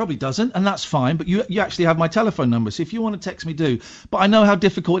comfort. Probably doesn't, and that's fine. But you actually have my telephone number, so if you want to text me, do. But I know how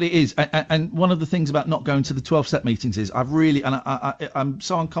difficult it is. And one of the things about not going to the 12-step meetings is I'm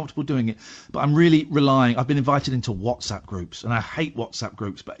so uncomfortable doing it, but I'm really relying. I've been invited into WhatsApp groups, and I hate WhatsApp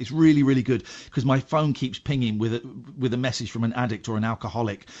groups, but it's really, really good because my phone keeps pinging with a message from an addict or an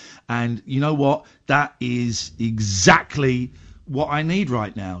alcoholic. And you know what? That is exactly what I need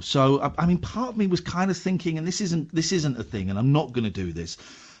right now. So I mean, part of me was kind of thinking, and this isn't a thing, and I'm not going to do this.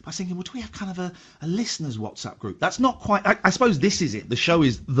 I was thinking, well, do we have kind of a listeners WhatsApp group? That's not quite. I suppose this is it. The show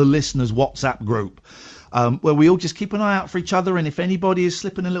is the listeners WhatsApp group, where we all just keep an eye out for each other, and if anybody is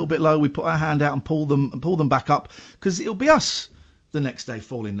slipping a little bit low, we put our hand out and pull them back up, because it'll be us the next day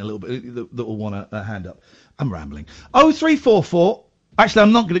falling a little bit that will want a hand up. I'm rambling. 0344. Actually,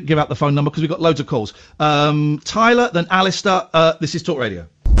 I'm not going to give out the phone number because we've got loads of calls. Tyler, then Alistair. This is Talk Radio.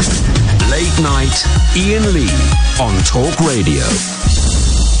 Late night, Iain Lee on Talk Radio.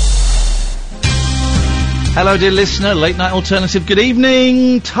 Hello, dear listener. Late Night Alternative. Good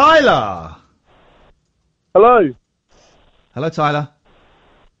evening, Tyler. Hello. Hello, Tyler.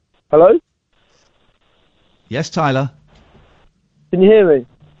 Hello? Yes, Tyler. Can you hear me?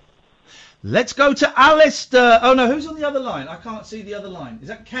 Let's go to Alistair. Oh, no, who's on the other line? I can't see the other line. Is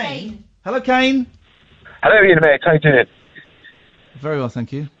that Kane? Hello, Kane. Hello, Ian, mate. How you doing? Very well,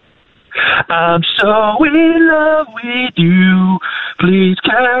 thank you. I'm so in love with you. Please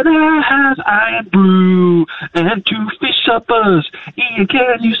can I have iron brew and 2 fish suppers? Ian,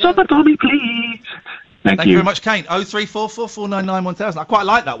 can you stop it for me, please? Thank you very much, Kane. 03444991000. I quite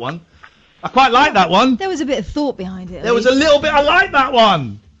like that one. I quite like that one. There was a bit of thought behind it. There was a little bit. I like that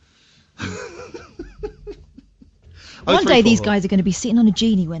one. One day these guys are going to be sitting on a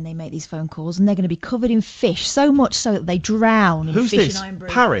genie when they make these phone calls, and they're going to be covered in fish, so much so that they drown in Who's fish this? and iron brew.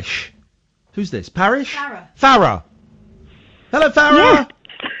 Parish. Who's this? Parish? Farah. Farah. Hello, Farah.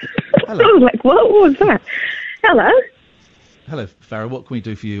 Hello. Oh, like, what was that? Hello. Hello, Farah. What can we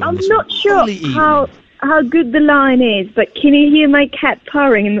do for you? I'm on this not sure holy evening? how good the line is, but can you hear my cat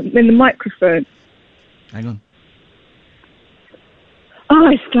purring in the microphone? Hang on. Oh,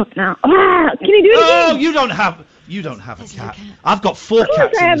 I stopped now. Ah, can you do it again? Oh, you don't have a cat. I've got 4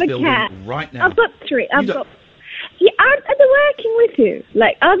 cats I in have this a building cat. right now. I've got 3. You don't- Yeah, are they working with you?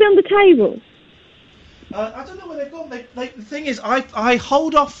 Like, are they on the table? I don't know where they've gone. The thing is, I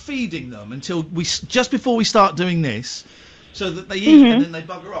hold off feeding them until just before we start doing this, so that they eat and then they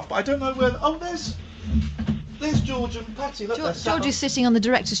bugger off. But I don't know where. Oh, there's George and Patty. Look, they're sat George is sitting on the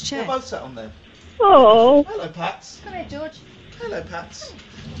director's chair. They're both sat on there. Oh. Hello, Pats. Come here, George. Hello, Pats.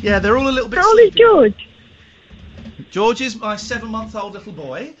 Yeah, they're all a little bit. How old is George? George is my 7-month-old little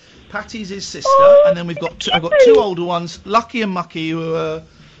boy. Patty's his sister, Oh, and then I've got 2 older ones, Lucky and Mucky, who are,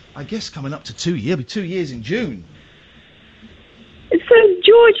 I guess, coming up to 2 years. It'll be 2 years in June. So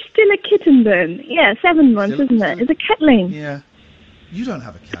George still a kitten then? Yeah, 7 months, isn't it? It's a catling. Yeah. You don't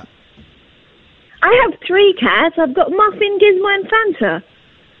have a cat. I have 3 cats. I've got Muffin, Gizmo, and Fanta.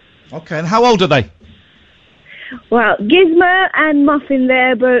 Okay, and how old are they? Well, Gizmo and Muffin,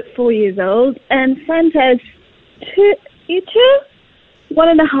 they're both 4 years old, and Fanta's 2?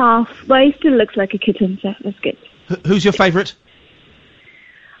 1.5, but he still looks like a kitten, so that's good. Who's your favourite?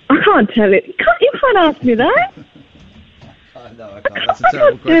 I can't tell it. You can't ask me that. No, I can't. That's a I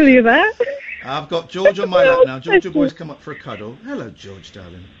terrible can't tell you that. I've got George on my lap now. George, your boy's come up for a cuddle. Hello, George,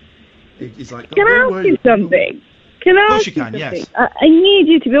 darling. He's like, Can I ask you something? Can I Of course ask you can, something? yes. I need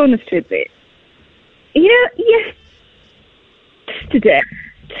you to be honest with me. You know, yesterday,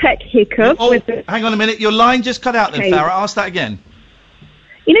 tech hiccup with the... Hang on a minute. Your line just cut out then, Okay. Farah. Ask that again.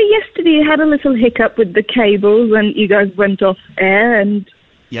 You know, yesterday you had a little hiccup with the cables and you guys went off air, and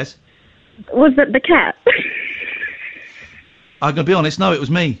Yes? was that the cat? I'm going to be honest. No, it was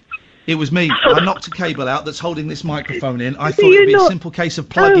me. It was me. I knocked a cable out that's holding this microphone in. I So thought it would be you're a not- simple case of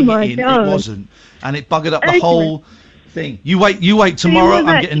plugging Oh my it in. God. It wasn't. And it buggered up the Okay. whole thing. You wait So it tomorrow. was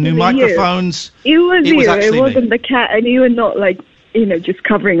I'm getting new actually you. microphones. It was It was you. actually It wasn't me. the cat, and you were not like, just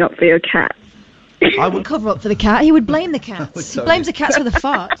covering up for your cat. I would cover up for the cat. He would blame the cats. He tell blames you. the cats for the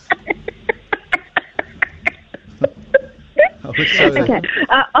farts. Okay,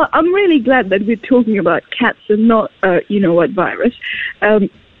 I'm really glad that we're talking about cats and not, what virus.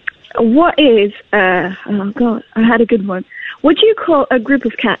 What is, oh God, I had a good one. What do you call a group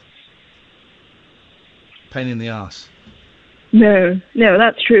of cats? Pain in the ass. No,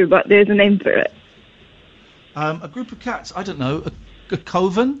 that's true, but there's a name for it. A group of cats. I don't know. A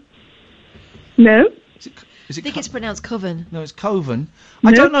coven? No. Is I think it's pronounced coven. No, it's coven.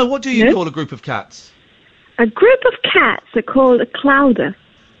 I don't know. What do you call a group of cats? A group of cats are called a clouder.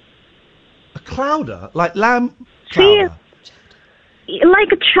 A clouder? Like lamb See, clouder?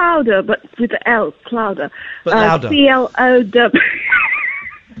 like a chowder, but with the L, clouder. But louder. C-L-O-W.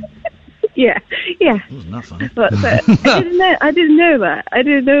 Yeah. That was nothing. But I didn't know that. I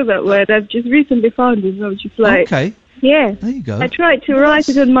didn't know that word. I've just recently found it. I was just like, Okay. yeah. There you go. I tried to write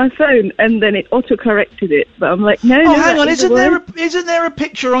it on my phone, and then it auto-corrected it. But I'm like, no. Oh, hang on. that's Isn't there a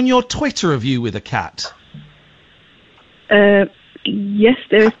picture on your Twitter of you with a cat? Yes,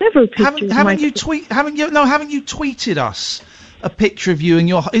 there are several pictures. Haven't you tweeted us a picture of you and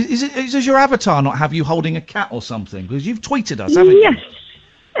your? Does your avatar not have you holding a cat or something? Because you've tweeted us, haven't you? Yes,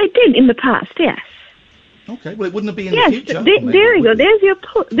 I did in the past. Yes. Okay. Well, it wouldn't be in Yes, the future. there you go. There's your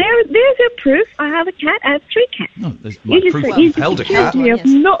there's your proof. I have a cat. I have 3 cats. No, there's You just proof said- that you you've just held a accused cat. me of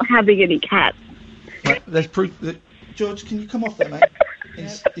not having any cats. Right, there's proof that George, can you come off there, mate?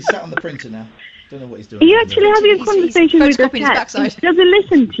 He's sat on the printer now. Don't know what he's doing. Are you actually having a conversation with your photocopying his cat? backside. Does he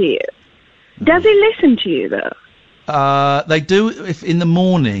listen to you? Does he listen to you though? They do if in the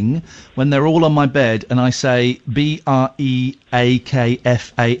morning when they're all on my bed and I say BREAKFAST.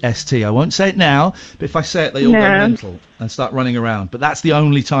 I won't say it now, but if I say it, they all go mental and start running around. But that's the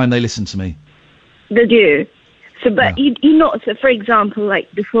only time they listen to me. They do. So, but you not. So, for example,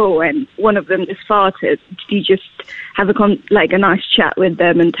 like before, when one of them just farted, you just have a nice chat with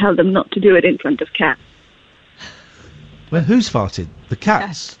them and tell them not to do it in front of cats. Well, who's farted? The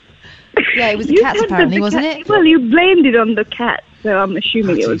cats. Yeah, it was the cats apparently, wasn't it? Well, you blamed it on the cat, so I'm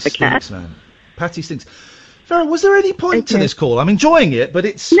assuming it was the cat. Man. Patty stinks. Vera, was there any point to this call? I'm enjoying it, but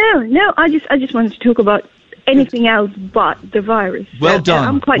it's... No, I just wanted to talk about anything else but the virus. Well done.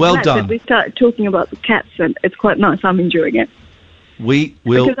 I'm quite glad that we started talking about the cats, and it's quite nice. I'm enjoying it. We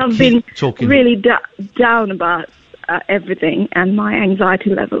will because I've keep been talking. really down about everything, and my anxiety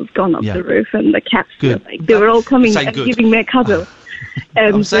level's gone up the roof, and the cats they were all coming and giving me a cuddle.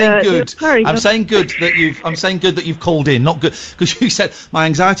 I'm saying good. I'm saying good that you've called in, not good because you said my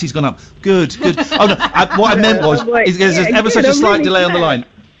anxiety's gone up. Good. Oh no, what I meant was there's ever such a slight delay on the line.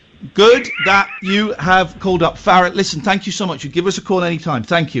 Good that you have called up. Farrah, listen, thank you so much. You give us a call any time.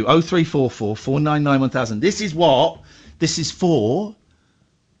 Thank you. 0344 499 1000. This is for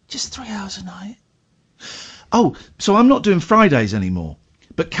just 3 hours a night. Oh, so I'm not doing Fridays anymore.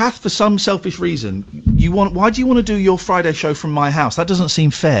 But Kath, for some selfish reason, why do you want to do your Friday show from my house? That doesn't seem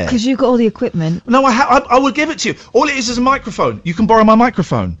fair. Because you've got all the equipment. No, I would give it to you. All it is a microphone. You can borrow my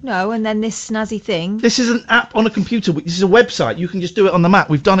microphone. No, and then this snazzy thing. This is an app on a computer. This is a website. You can just do it on the Mac.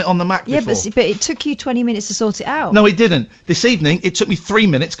 We've done it on the Mac before. Yeah, but it took you 20 minutes to sort it out. No, it didn't. This evening, it took me 3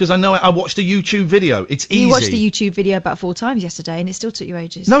 minutes because I know I watched a YouTube video. It's easy. You watched the YouTube video about 4 times yesterday and it still took you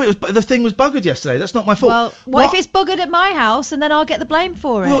ages. No, the thing was buggered yesterday. That's not my fault. Well, what if it's buggered at my house and then I'll get the blame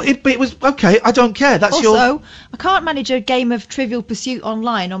for it? Well, it was okay. I don't care. That's also, I can't manage a game of Trivial Pursuit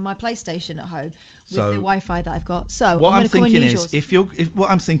online on my PlayStation at home with the Wi-Fi that I've got. So what I'm thinking is, yours.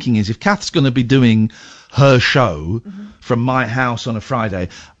 if Kath's going to be doing her show from my house on a Friday,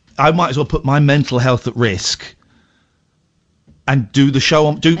 I might as well put my mental health at risk and do the show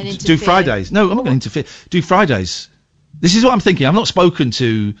on do Fridays. No, I'm not going to interfere. Do Fridays. This is what I'm thinking. I've not spoken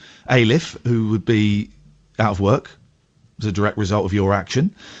to Alif, who would be out of work as a direct result of your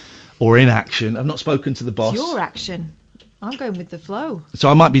action. Or inaction. I've not spoken to the boss. It's your action. I'm going with the flow. So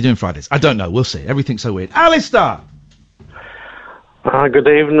I might be doing Fridays. I don't know. We'll see. Everything's so weird. Alistair! Good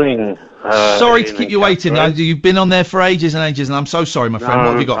evening. Sorry to keep you waiting. You've been on there for ages and ages, and I'm so sorry, my friend.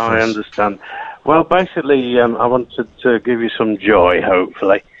 What have you got for us? I understand. Well, basically, I wanted to give you some joy,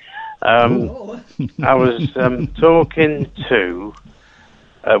 hopefully. I was talking to...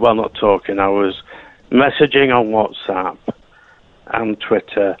 well, not talking. I was messaging on WhatsApp and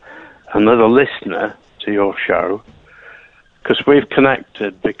Twitter another listener to your show because we've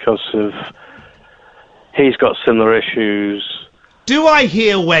connected because of he's got similar issues. Do I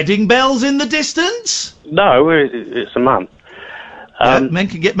hear wedding bells in the distance? No, it's a man. Men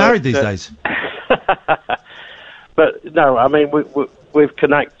can get married these days. But no, I mean we've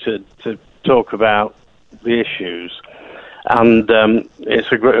connected to talk about the issues, and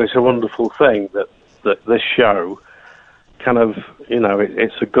it's a wonderful thing that this show kind of,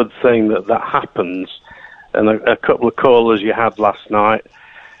 it's a good thing that happens. And a couple of callers you had last night,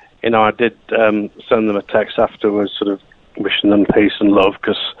 I did send them a text afterwards, sort of wishing them peace and love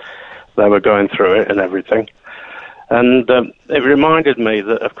because they were going through it and everything. And it reminded me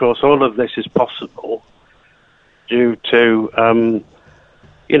that, of course, all of this is possible due to,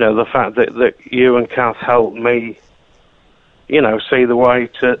 the fact that you and Kath helped me, see the way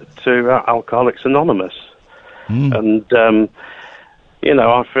to Alcoholics Anonymous. And,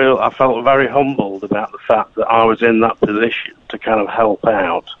 I felt very humbled about the fact that I was in that position to kind of help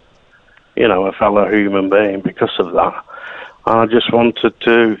out, a fellow human being because of that. I just wanted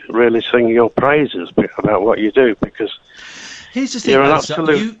to really sing your praises about what you do because here's the thing, you're an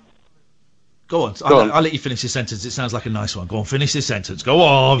absolute... Go on. I'll let you finish this sentence. It sounds like a nice one. Go on, finish this sentence. Go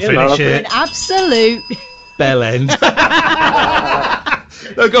on, finish it. An absolute... Bell end.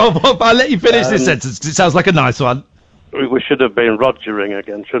 No, go on, Bob. I'll let you finish this sentence because it sounds like a nice one. We should have been Rogering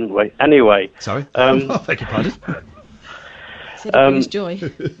again, shouldn't we? Anyway. Sorry. I beg your pardon. Joy.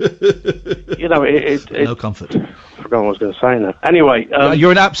 No comfort. I forgot what I was going to say now. Anyway.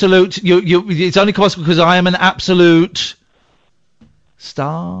 You're an absolute... it's only possible because I am an absolute...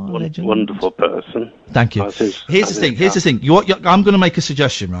 legend. Wonderful person. Thank you. Here's the thing. I'm going to make a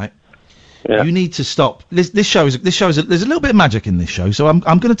suggestion, right? Yeah. You need to stop. This show is there's a little bit of magic in this show, so I'm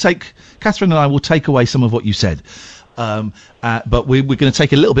going to take Catherine and I will take away some of what you said, but we're going to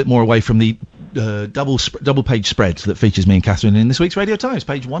take a little bit more away from the double page spread that features me and Catherine in this week's Radio Times,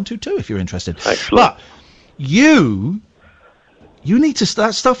 page 122, if you're interested. Excellent. But You need to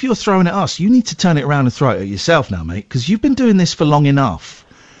that stuff you're throwing at us. You need to turn it around and throw it at yourself now, mate, because you've been doing this for long enough.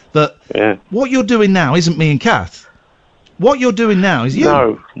 That what you're doing now isn't me and Kath. What you're doing now is you.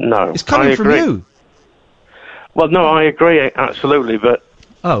 No. It's coming from you. Well, no, I agree absolutely, but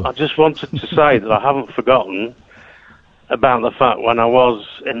I just wanted to say that I haven't forgotten about the fact when I was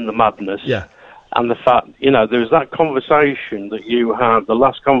in the madness. Yeah. And the fact, there was that conversation that you had, the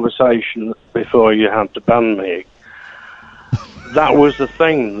last conversation before you had to ban me. That was the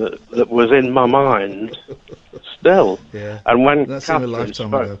thing that was in my mind still. Yeah. And when That's in a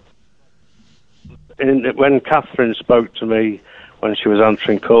lifetime ago. When Catherine spoke to me when she was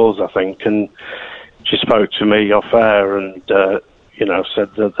answering calls, I think, and she spoke to me off air and said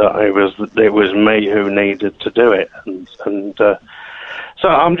that it was me who needed to do it, and so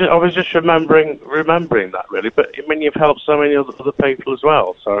I was just remembering that really. But I mean, you've helped so many other people as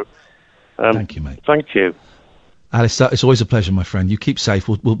well. So thank you, mate. Thank you. Alice, it's always a pleasure, my friend. You keep safe.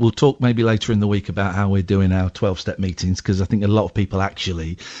 We'll talk maybe later in the week about how we're doing our 12-step meetings, because I think a lot of people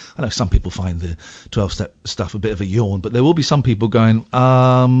actually, I know some people find the 12-step stuff a bit of a yawn, but there will be some people going,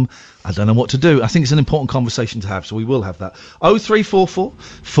 I don't know what to do. I think it's an important conversation to have, so we will have that. 0344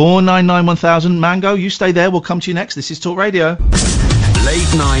 499 1000. Mango, you stay there. We'll come to you next. This is Talk Radio.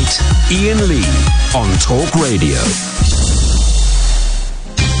 Late night, Iain Lee on Talk Radio.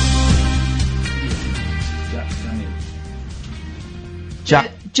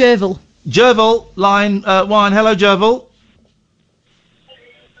 Jervil, line 1. Hello, Jervil.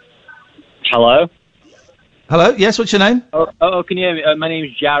 Hello? Hello, yes, what's your name? Oh, can you hear me? My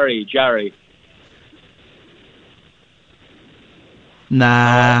name's Jerry.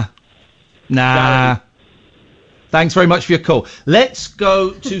 Nah. Thanks very much for your call. Let's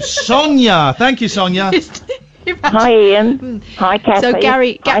go to Sonia. Thank you, Sonia. Hi, Ian. Hi, Kathy. So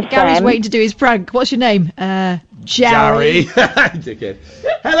Gary's Sam. waiting to do his prank. What's your name? Jerry. Dickhead.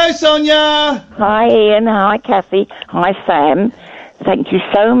 Hello, Sonia. Hi, Ian. Hi, Kathy. Hi, Sam. Thank you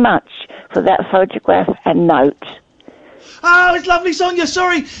so much for that photograph and note. Oh, it's lovely, Sonia.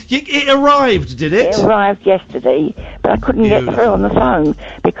 Sorry, it arrived, did it? It arrived yesterday, but I couldn't get through on the phone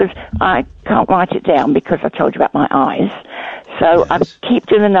because I can't write it down because I told you about my eyes. So I keep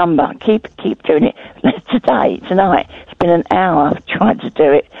doing the number, keep doing it. Tonight, it's been an hour I've tried to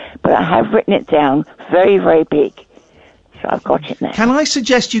do it, but I have written it down very, very big. So I've got it now. Can I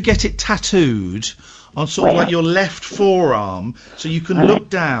suggest you get it tattooed on sort of like your left forearm, so you can look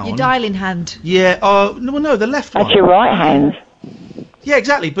down? Your dialing hand. Yeah, no, the left one. That's your right hand. Yeah,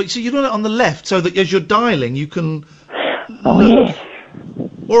 exactly, but so you're doing it on the left, so that as you're dialing, you can... Oh, yes.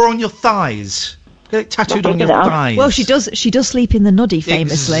 Or on your thighs. Get it tattooed on your thighs. Well, she does sleep in the nuddy,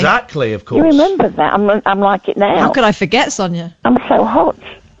 famously. Exactly, of course. You remember that? I'm like it now. How could I forget, Sonia? I'm so hot.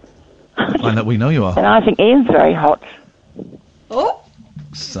 I know, we know you are. And I think Ian's very hot. Oh.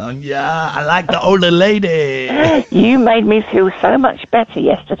 Sonia, I like the older lady. You made me feel so much better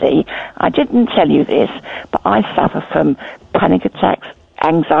yesterday. I didn't tell you this, but I suffer from panic attacks,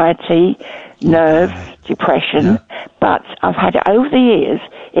 anxiety, nerves, depression. But I've had it over the years.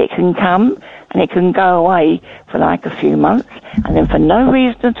 It can come and it can go away for like a few months, and then for no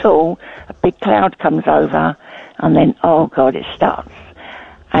reason at all, a big cloud comes over, and then, oh God, it starts.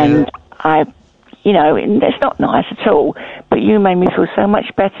 And it's not nice at all, but you made me feel so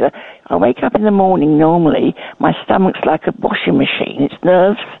much better. I wake up in the morning normally, my stomach's like a washing machine. It's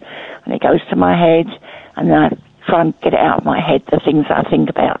nerves, and it goes to my head, and then I try and get it out of my head, the things that I think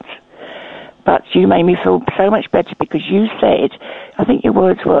about. But you made me feel so much better because you said, I think your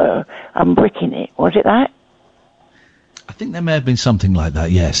words were, I'm bricking it. Was it that? I think there may have been something like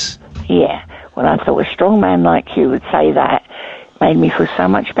that, yes. Yeah. Well, I thought a strong man like you would say that. Made me feel so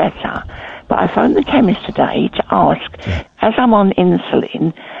much better. But I phoned the chemist today to ask, as I'm on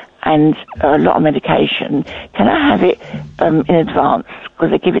insulin and a lot of medication, can I have it in advance? Because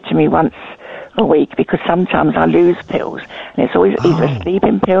they give it to me once a week, because sometimes I lose pills, and it's always either a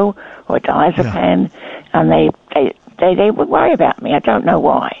sleeping pill or a diazepam, and they would worry about me. I don't know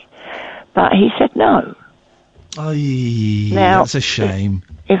why, but he said no. Now, that's a shame.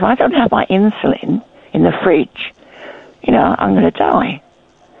 If I don't have my insulin in the fridge, I'm going to die.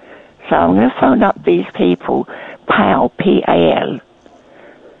 So I'm going to phone up these people, PAL, P-A-L.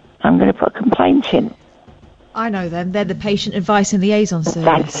 I'm going to put a complaint in. I know them. They're the Patient Advice and Liaison Service.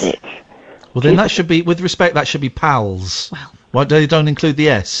 That's it. Well, then that should be, with respect, that should be PALS. Well, why they don't include the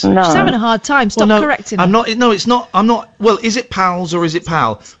S? No. She's having a hard time. Stop correcting her. I'm not. No, it's not. I'm not. Well, is it PALS or is it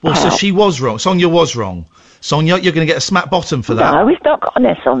PAL? Well, so she was wrong. Sonia was wrong. Sonia, you're going to get a smack bottom for that. No, it's not got an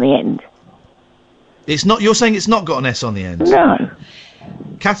S on the end. It's not. You're saying it's not got an S on the end? No.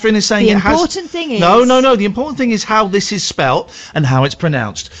 Catherine is saying The it has... important thing is- No. The important thing is how this is spelt and how it's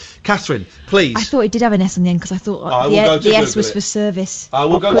pronounced. Catherine, please. I thought it did have an S on the end because I thought I will go to the S Google was it. for service. I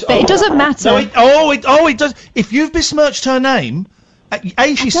will go to... But it doesn't matter. No, it does. If you've besmirched her name,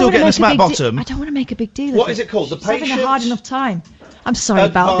 she's still getting a smack bottom. I don't want to make a big deal of it. What is it called? The She's having a patient hard enough time. I'm sorry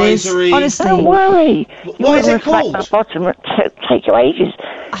about this. Advisory- Honestly. Don't worry. What is it called? My bottom would take you ages.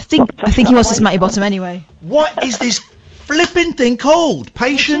 I think he wants to smack your bottom anyway. What is this flipping thing called?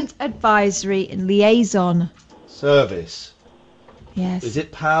 Patient Advisory and Liaison. Service. Yes. Is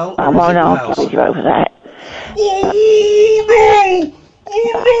it PAL I or won't is it argue PALS? with you over that. Oh no!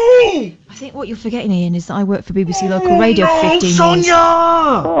 Oh I think what you're forgetting, Ian, is that I work for BBC Local Radio for 15 years.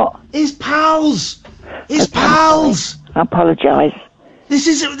 Sonia! It's PALS! It's PALS! I apologise.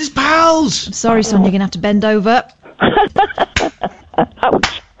 This PALS! I'm sorry, Sonia, you're going to have to bend over.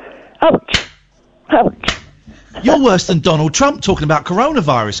 Ouch. Ouch. Ouch. You're worse than Donald Trump talking about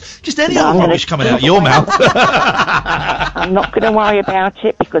coronavirus. Just any No, I'm old gonna- rubbish coming out of your mouth. I'm not going to worry about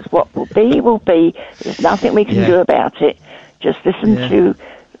it because what will be will be. There's nothing we can Yeah. do about it. Just listen Yeah.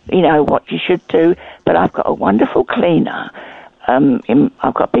 to, what you should do. But I've got a wonderful cleaner.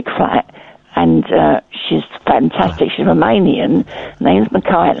 I've got a big flat, and she's fantastic. She's Romanian. Her name's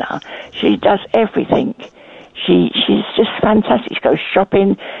Michaela. She does everything. She's just fantastic. She goes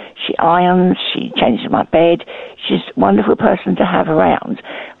shopping. She irons. She changes my bed. She's a wonderful person to have around.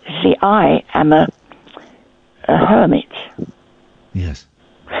 See, I am a hermit. Yes.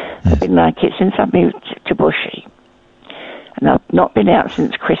 I've been like it since I moved to Bushy. And I've not been out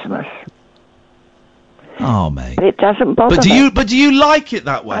since Christmas. Oh, mate. But it doesn't bother But me. do you like it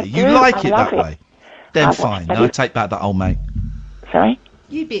that way? I You do. like I it love that it. way? Then I've fine. watched No, I it. take back that old mate. Sorry?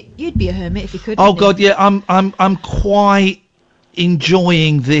 You'd be a hermit if you could. Oh wouldn't God, yeah. I'm quite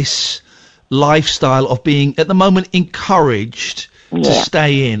enjoying this lifestyle of being at the moment encouraged to Yeah.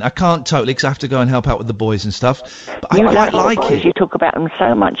 stay in. I can't totally because I have to go and help out with the boys and stuff. But You I quite love like your boys. it. You talk about them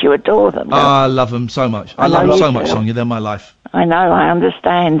so much. You adore them. Oh, I love them so much. I I love know them so you much, do. Sonia. They're my life. I know, I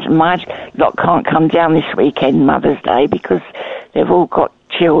understand. My lot can't come down this weekend, Mother's Day, because they've all got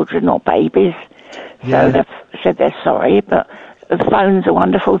children or babies. Yeah. So they've said they're sorry, but the phone's a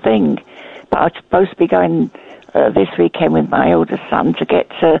wonderful thing. But I'm supposed to be going this weekend with my eldest son to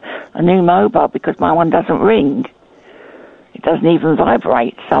get a new mobile because my one doesn't ring. It doesn't even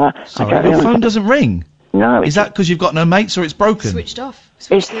vibrate, so I Sorry, don't your know. phone doesn't ring. No. Is that because you've got no mates or it's broken? Switched off.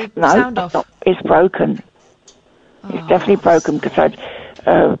 Switch the sound off. It's broken. It's definitely broken because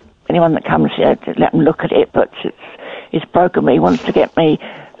anyone that comes here to let them look at it, but it's broken. He wants to get me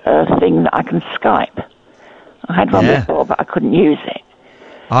a thing that I can Skype. I had one before, but I couldn't use it.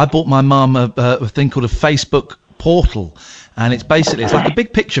 I bought my mum a thing called a Facebook portal, and it's basically it's like a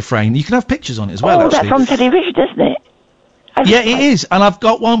big picture frame. You can have pictures on it as well. Oh, actually. that's on television, isn't it? Yeah, it is, and I've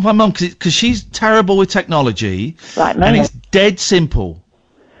got one for my mum because she's terrible with technology, Like me. and it's dead simple.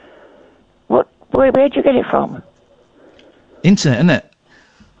 Where'd you get it from? Internet, isn't it?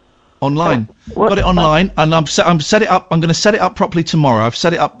 Online. Got it online, and I'm set it up. I'm going to set it up properly tomorrow. I've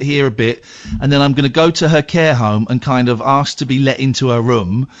set it up here a bit, and then I'm going to go to her care home and kind of ask to be let into her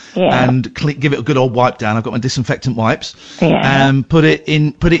room and give it a good old wipe down. I've got my disinfectant wipes, and put it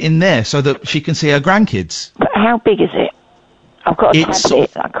in there so that she can see her grandkids. But how big is it? I've got a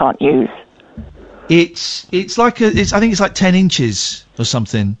tablet that I can't use. It's like I think it's like 10 inches or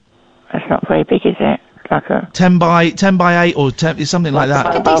something. That's not very big, is it? Like a 10 by 8 or 10, it's something like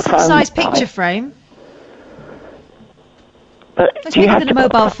that. A decent sized picture frame. But That's do you bigger have than to a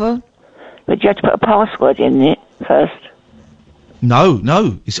put mobile phone. But you have to put a password in it first. No.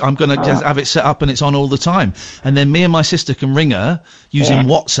 I'm going to just have it set up and it's on all the time. And then me and my sister can ring her using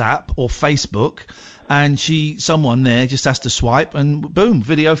WhatsApp or Facebook, and someone there just has to swipe and boom,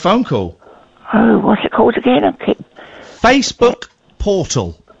 video phone call. Oh, what's it called again? Facebook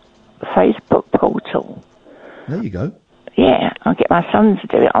portal. Facebook portal. There you go. Yeah, I'll get my son to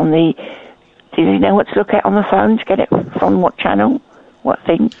do it on the... Do you know what to look at on the phone to get it from what channel? What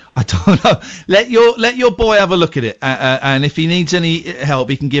thing? I don't know. Let your boy have a look at it, and if he needs any help,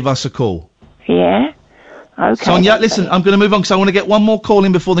 he can give us a call. Yeah? Okay. Sonia, listen, I'm going to move on because I want to get one more call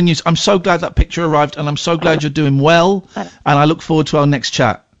in before the news. I'm so glad that picture arrived, and I'm so glad you're doing well, and I look forward to our next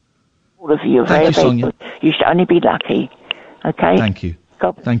chat. All of you. Thank you, Sonia. Good. You should only be lucky. Okay? Thank you.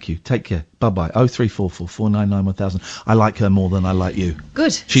 Thank you. Take care. Bye-bye. 0344 499 1000. I like her more than I like you.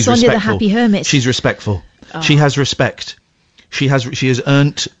 Good. She's Sonia the respectful. happy hermit. She's respectful. Oh. She has respect. She has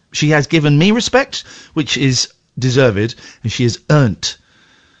given me respect, which is deserved, and she has earned.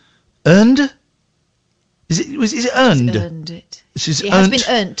 Is it earned? She's earned it. She's It has earned. been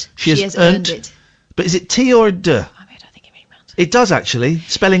earned. She has earned earned it. But is it T or a D? not. It does, actually.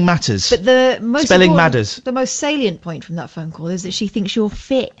 Spelling matters. But the most Spelling important- matters. The most salient point from that phone call is that she thinks you're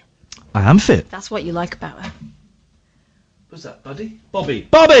fit. I am fit. That's what you like about her. Who's that, buddy? Bobby.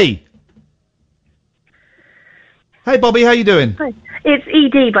 Bobby! Hey, Bobby, how you doing? Hi. It's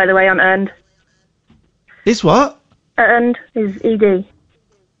ED, by the way, on earned. It's what? Earned is ED.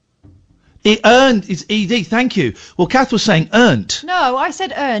 It earned. It's ED, thank you. Well, Kath was saying earned. No, I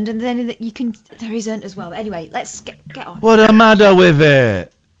said earned, and then you can. There is earned as well. But anyway, let's get on. What a matter with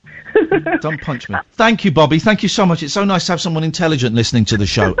it? Don't punch me. Thank you, Bobby. Thank you so much. It's so nice to have someone intelligent listening to the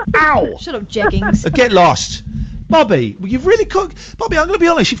show. Ow! Shut up, jeggings. Get lost. Bobby, you've really Bobby, I'm going to be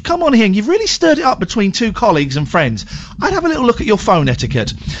honest. You've come on here and you've really stirred it up between two colleagues and friends. I'd have a little look at your phone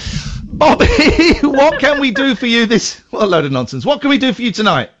etiquette. Bobby, what can we do for you What a load of nonsense. What can we do for you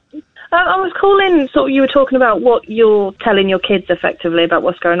tonight? I was calling, you were talking about what you're telling your kids effectively about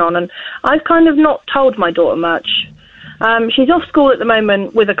what's going on, and I've kind of not told my daughter much. She's off school at the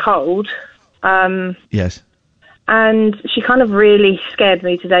moment with a cold. Yes. And she kind of really scared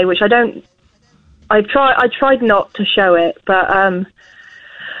me today, which I tried not to show it, but I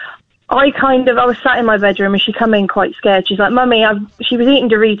was sat in my bedroom and she come in quite scared. She's like, Mummy, she was eating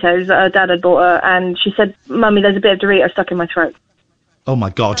Doritos that her dad had bought her, and she said, Mummy, there's a bit of Dorito stuck in my throat. Oh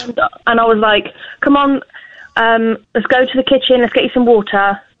my God. And I was like, come on, let's go to the kitchen, let's get you some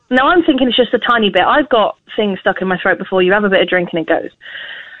water. Now I'm thinking it's just a tiny bit. I've got things stuck in my throat before. You have a bit of drink and it goes.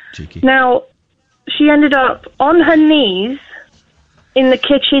 Cheeky. Now, she ended up on her knees in the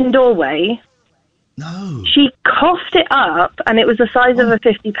kitchen doorway. No. She coughed it up, and it was the size of a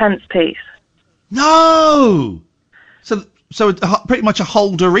 50p piece. No! So pretty much a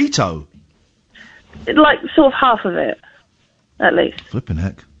whole Dorito. Like, sort of half of it, at least. Flipping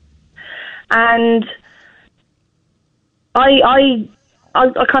heck. And I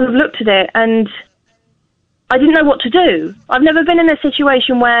kind of looked at it, and I didn't know what to do. I've never been in a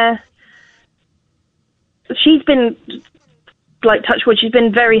situation where she's been, like, touch wood, she's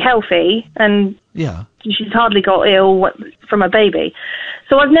been very healthy, and yeah, she's hardly got ill from a baby.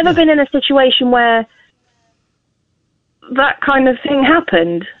 So I've never been in a situation where that kind of thing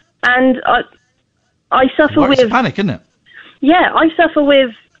happened. And I suffer with... It's panic, isn't it? Yeah, I suffer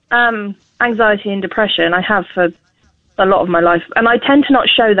with anxiety and depression. I have for a lot of my life. And I tend to not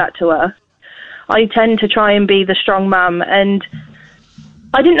show that to her. I tend to try and be the strong mum. And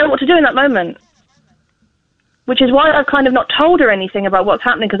I didn't know what to do in that moment. Which is why I've kind of not told her anything about what's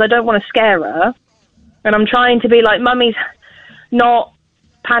happening, because I don't want to scare her. And I'm trying to be like, Mummy's not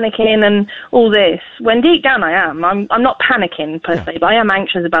panicking and all this. When deep down I am. I'm not panicking per se, but I am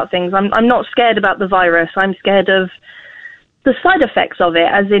anxious about things. I'm not scared about the virus. I'm scared of the side effects of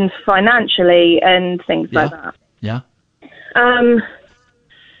it, as in financially and things like that. Yeah. And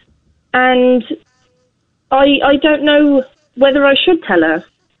I don't know whether I should tell her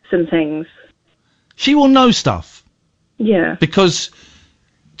some things. She will know stuff. Yeah. Because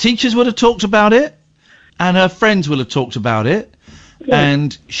teachers would have talked about it, and her friends will have talked about it,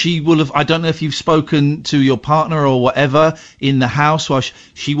 and she will have, I don't know if you've spoken to your partner or whatever in the house, while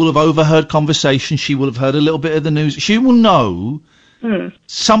she will have overheard conversations, she will have heard a little bit of the news. She will know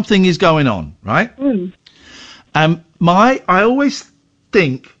something is going on, right? I always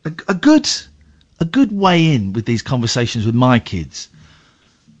think a good way in with these conversations with my kids.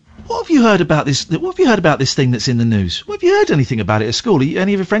 What have you heard about this? What have you heard about this thing that's in the news? What have you heard anything about it at school? Are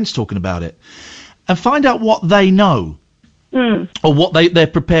any of your friends talking about it? And find out what they know, or what they're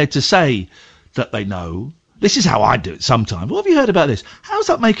prepared to say that they know. This is how I do it sometimes. What have you heard about this? How's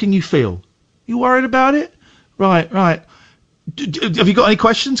that making you feel? You worried about it? Right. Have you got any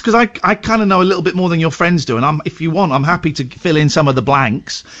questions? Because I kind of know a little bit more than your friends do, and if you want, I'm happy to fill in some of the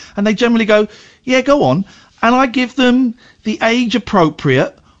blanks. And they generally go, yeah, go on. And I give them the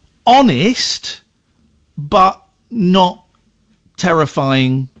age-appropriate, honest, but not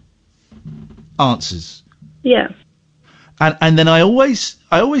terrifying answers. Yeah. And then I always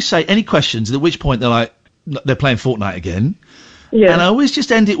say any questions, at which point they're playing Fortnite again. Yeah. And I always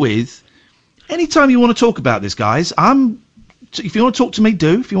just end it with, anytime you want to talk about this, guys, if you want to talk to me,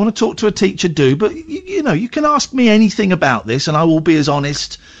 do. If you want to talk to a teacher, do. But, you can ask me anything about this, and I will be as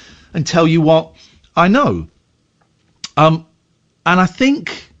honest and tell you what I know. And I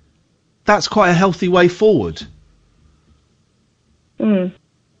think that's quite a healthy way forward. What do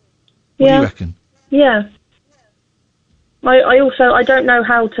you reckon? Yeah. I don't know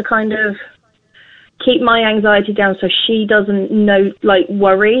how to kind of keep my anxiety down so she doesn't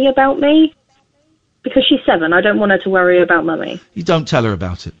worry about me. Because she's 7, I don't want her to worry about Mummy. You don't tell her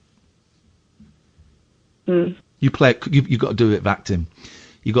about it. You play it, you've got to do it back to him.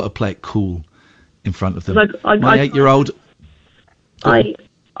 You've got to play it cool in front of them. My 8-year-old,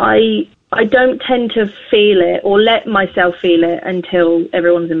 I don't tend to feel it or let myself feel it until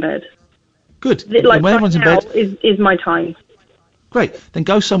everyone's in bed. Good. Like when everyone's in now bed, is my time. great. Then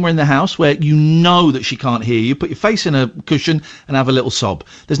go somewhere in the house where you know that she can't hear you. Put your face in a cushion and have a little sob.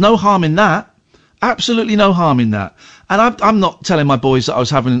 There's no harm in that. Absolutely no harm in that. And I'm not telling my boys that I was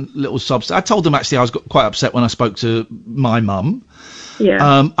having little sobs. I told them actually I was quite upset when I spoke to my mum.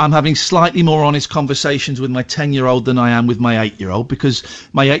 Yeah. I'm having slightly more honest conversations with my 10-year-old than I am with my 8-year-old because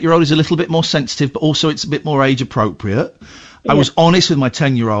my 8-year-old is a little bit more sensitive, but also it's a bit more age appropriate. I was honest with my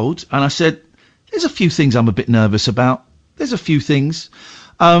 10-year-old and I said, there's a few things I'm a bit nervous about. There's a few things.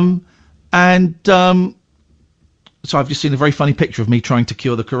 So I've just seen a very funny picture of me trying to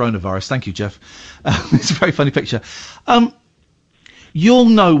cure the coronavirus. Thank you, Jeff. It's a very funny picture. You'll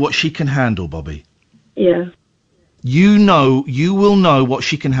know what she can handle, Bobby. Yeah. You will know what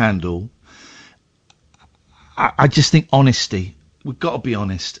she can handle. I just think honesty. We've got to be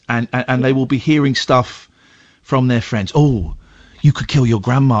honest. And they will be hearing stuff from their friends. Oh, you could kill your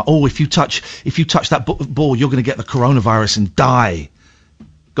grandma. Oh, if you touch that ball, you're going to get the coronavirus and die.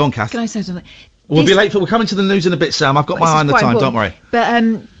 Go on, Kath. Can I say something? We'll be late. We're coming to the news in a bit, Sam. I've got my eye on the time. Don't worry. But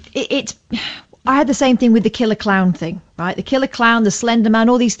I had the same thing with the killer clown thing, right? The killer clown, the Slender Man,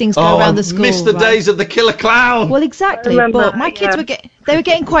 all these things go around the school. Missed the days of the killer clown. Well, exactly. But my kids were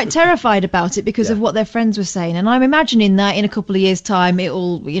getting quite terrified about it because of what their friends were saying, and I'm imagining that in a couple of years' time,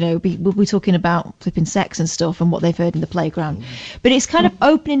 we'll be talking about flipping sex and stuff and what they've heard in the playground. But it's kind of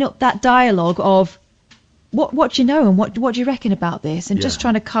opening up that dialogue of what do you know and what do you reckon about this, and just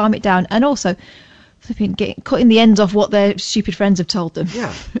trying to calm it down, and also cutting the ends off what their stupid friends have told them.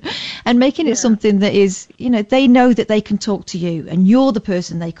 Yeah. And making it something that is, they know that they can talk to you and you're the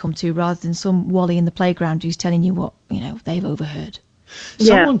person they come to rather than some Wally in the playground who's telling you what, they've overheard.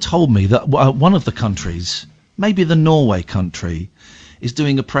 Someone told me that one of the countries, maybe the Norway country, is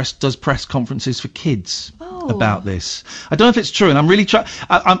doing does press conferences for kids about this. I don't know if it's true, and I'm really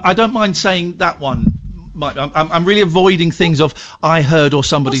I don't mind saying that one. I'm really avoiding things of I heard or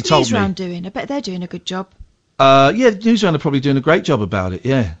somebody told me. What's Newsround doing? I bet they're doing a good job. Newsround are probably doing a great job about it.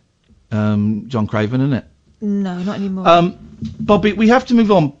 Yeah, John Craven, isn't it? No, not anymore. Bobby, we have to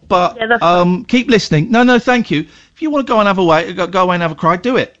move on, but keep listening. No, thank you. If you want to go and have go away and have a cry,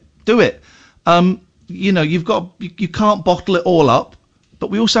 do it. You can't bottle it all up, but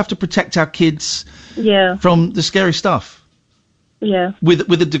we also have to protect our kids from the scary stuff. Yeah.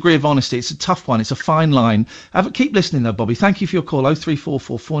 With a degree of honesty. It's a tough one. It's a fine line. Keep listening though, Bobby. Thank you for your call.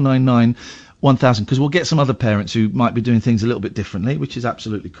 0344 499 1000, because we'll get some other parents who might be doing things a little bit differently, which is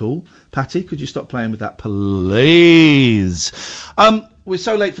absolutely cool. Patty, could you stop playing with that, please? We're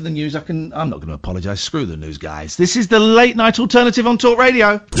so late for the news. I'm not going to apologise. Screw the news, guys. This is the Late Night Alternative on Talk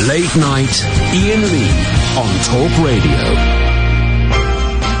Radio. Late Night Iain Lee on Talk Radio.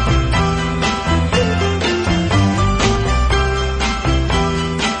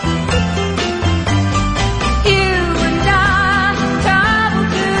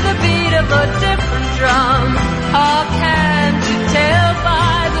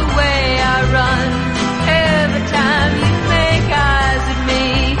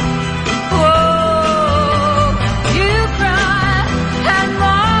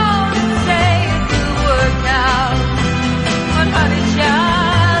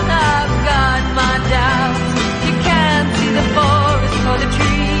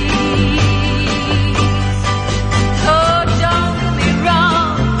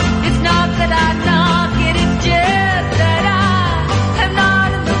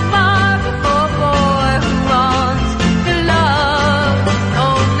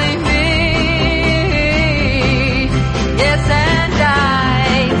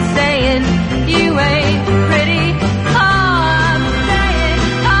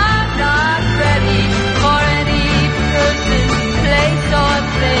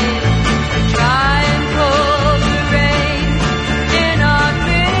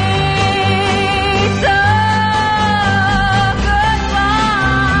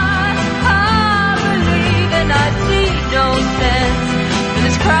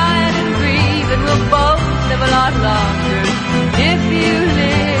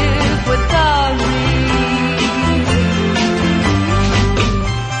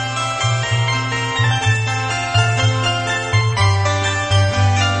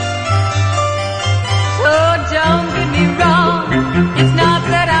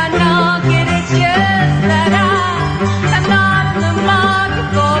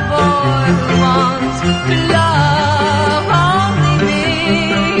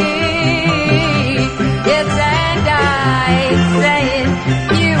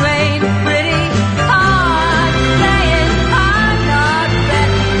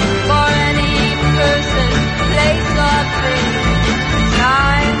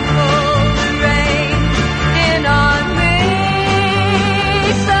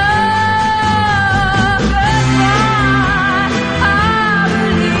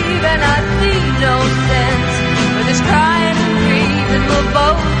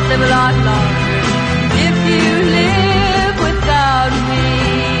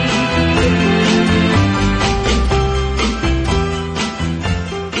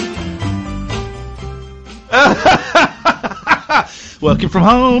 Working from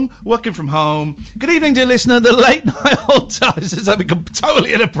home. Good evening, dear listener. The late night old time. This is something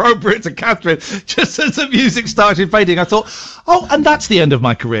totally inappropriate to Catherine. Just as the music started fading, I thought, oh, and that's the end of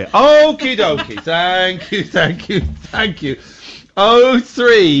my career. Okie dokie. Thank you.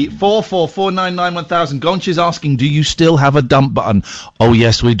 03444991000. Gonch is asking, do you still have a dump button? Oh,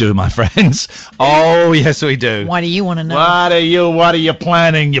 yes, we do, my friends. Oh, yes, we do. Why do you want to know? What are you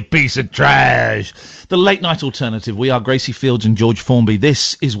planning, you piece of trash? The late night alternative. We are Gracie Fields and George Formby.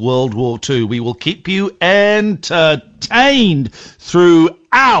 This is World War II. We will keep you entertained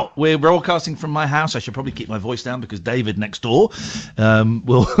throughout. We're broadcasting from my house. I should probably keep my voice down because David next door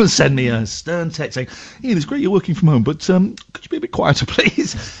will send me a stern text saying, Ian, it's great you're working from home, but could you be a bit quieter,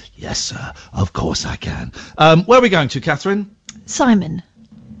 please? Yes, sir. Of course I can. Where are we going to, Catherine? Simon.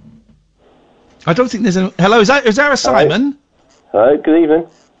 I don't think there's a... Hello, is there a Simon? Hello, good evening.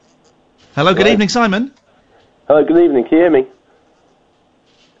 Hello, good evening, Simon. Hello, good evening. Can you hear me?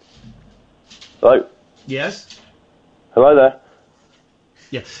 Hello? Yes. Hello there.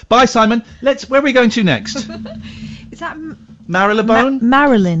 Yeah. Bye, Simon. Where are we going to next? Is that Marylebone?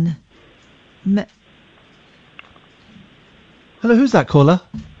 Marilyn. Hello, who's that caller?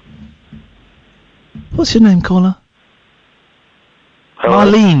 What's your name, caller?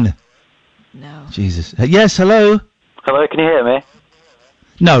 Hello? Marlene. No. Jesus. Yes, hello? Hello, can you hear me?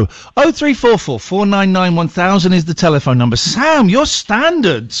 No. 03444991000 is the telephone number. Sam, your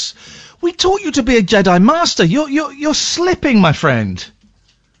standards. We taught you to be a Jedi Master. You're slipping, my friend.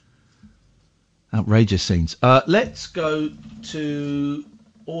 Outrageous scenes. Let's go to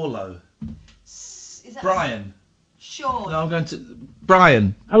Orlo. Brian. Sean. No, I'm going to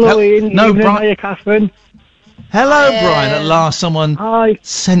Brian. Hello, Ian. No, Evening. Brian. Hiya, Catherine. Hello, Brian. At last, someone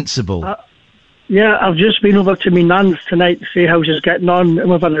sensible. Yeah, I've just been over to my nan's tonight to see how she's getting on, and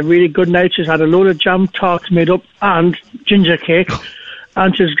we've had a really good night. She's had a load of jam tarts made up and ginger cake,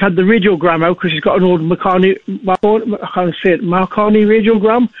 and she's had the radiogram out because she's got an old Marconi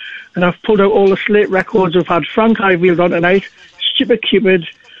radiogram, and I've pulled out all the Slate records. I've had Frank Highfield on tonight, Stupid Cupid.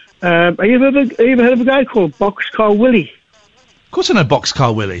 Have you ever heard of a guy called Boxcar Willie? Of course I know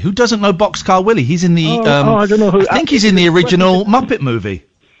Boxcar Willie. Who doesn't know Boxcar Willie? He's in the... I don't know who... I think he's in the original Muppet movie.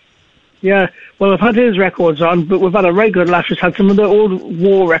 Yeah, well, I've had his records on, but we've had a very good laugh. We've had some of the old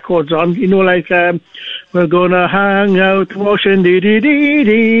war records on, you know, like, we're gonna hang out watching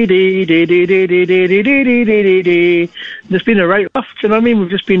dee-dee-dee-dee-dee-dee-dee-dee-dee-dee-dee-dee-dee. There's been a right laugh, do you know what I mean? We've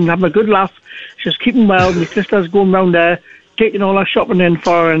just been having a good laugh. She's keeping well. My sister's going round there, taking all our shopping in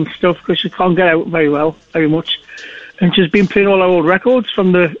for her and stuff, because she can't get out very much. And she's been playing all our old records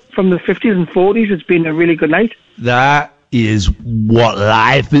from the 50s and 40s. It's been a really good night. That is what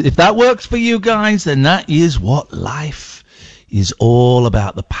life... If that works for you guys, then that is what life is all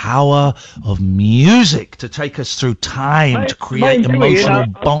about. The power of music to take us through time, to create emotional...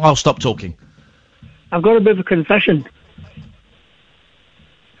 I'll stop talking. I've got a bit of a confession.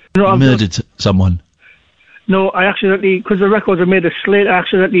 Murdered someone. No, I accidentally, because the records are made of slate, I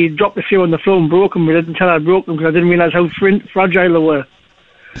accidentally dropped a few on the floor and broke them. I didn't tell I broke them because I didn't realise how fragile they were.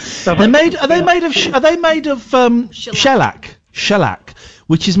 Are they made of shellac,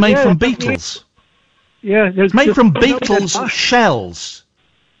 which is made from beetles? Yeah, it's made from beetles' shells.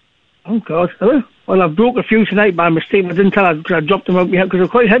 Oh God! Well, I broke a few tonight by mistake. I didn't tell her because I dropped them out because they're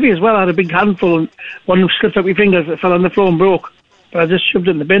quite heavy as well. I had a big handful and one of them slipped out my fingers. It fell on the floor and broke. But I just shoved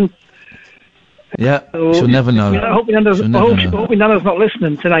it in the bin. Yeah, so, she'll never know. I hope my Nana's not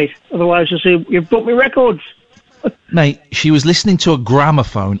listening tonight. Otherwise, she'll say you've broke my records. Mate, she was listening to a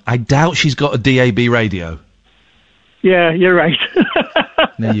gramophone. I doubt she's got a DAB radio. Yeah, you're right.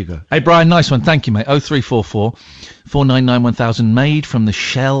 There you go. Hey, Brian, nice one. Thank you, mate. 0344 499 1000, made from the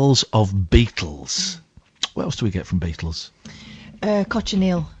shells of beetles. What else do we get from beetles?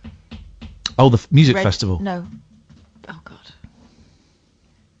 Cochineal. Oh, the music festival. No. Oh, God.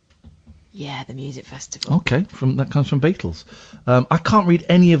 Yeah, the music festival. Okay, that comes from beetles. I can't read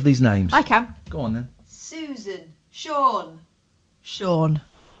any of these names. I can. Go on, then. Susan. Sean.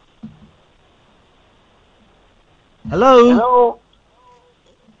 Hello?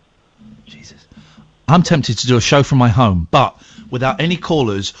 Jesus. I'm tempted to do a show from my home, but without any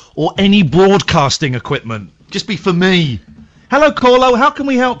callers or any broadcasting equipment. Just be for me. Hello, caller. How can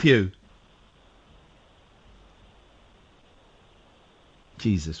we help you?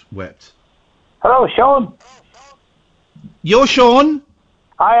 Jesus wept. Hello, Sean. You're Sean?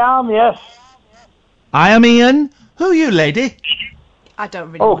 I am, yes. I am Ian. Who are you, lady? I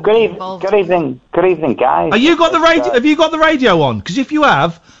don't really. Oh, good evening, guys. Have you got the radio? Have you got the radio on? Because if you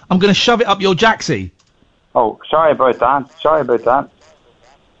have, I'm going to shove it up your jacksie. Oh, sorry about that.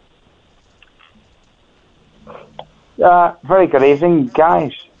 Very good evening,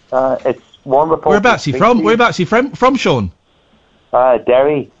 guys. It's wonderful. Whereabouts you from? Whereabouts you from, Sean?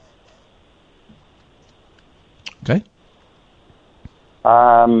 Derry. Okay.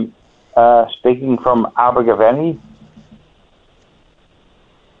 Speaking from Abergavenny.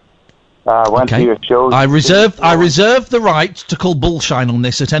 Went to your show. I reserve the right to call bullshine on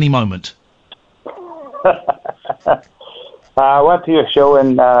this at any moment. I went to your show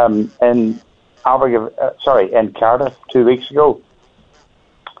in Cardiff 2 weeks ago.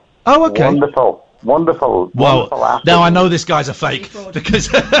 Oh, okay. Wonderful. Well, now I know this guy's a fake because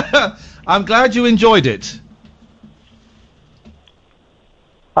I'm glad you enjoyed it.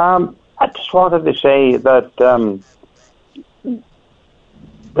 I just wanted to say that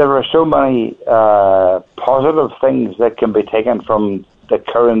there are so many positive things that can be taken from the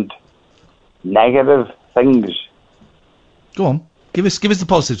current negative things. Go on, give us the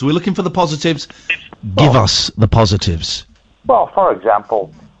positives. We're looking for the positives. Give us the positives. Well, for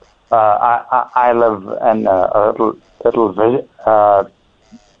example, I live in a little village,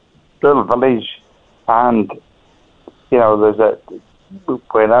 and we now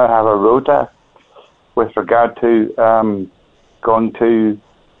have a rota with regard to going to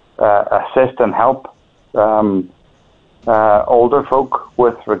assist and help older folk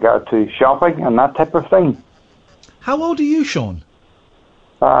with regard to shopping and that type of thing. How old are you, Sean?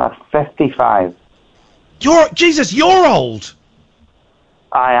 55. You're old.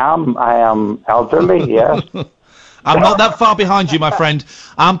 I am elderly, yes. I'm not that far behind you, my friend.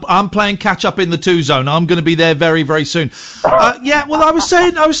 I'm playing catch up in the 2 zone. I'm going to be there very, very soon. Yeah, well, I was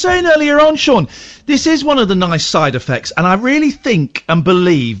saying earlier on, Sean, this is one of the nice side effects, and I really think and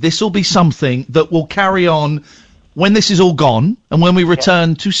believe this will be something that will carry on when this is all gone and when we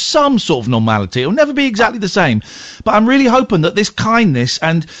return to some sort of normality. It'll never be exactly the same, but I'm really hoping that this kindness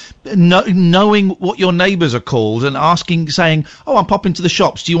and knowing what your neighbours are called and saying, oh, I'm popping to the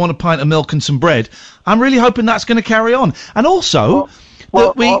shops, do you want a pint of milk and some bread? I'm really hoping that's going to carry on. And also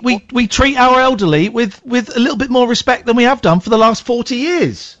that we treat our elderly with a little bit more respect than we have done for the last 40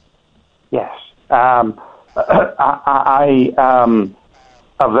 years. Yes. I've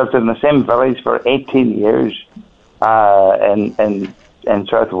lived in the same village for 18 years. In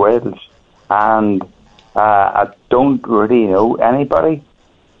South Wales, and I don't really know anybody.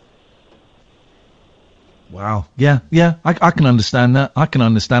 Wow. Yeah, I can understand that.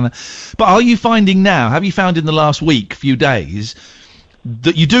 But are you finding now, have you found in the last few days,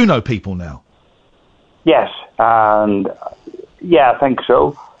 that you do know people now? Yes, and I think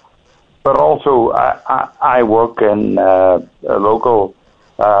so. But also, I work in a local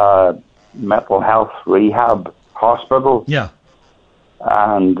mental health rehab hospital. Yeah.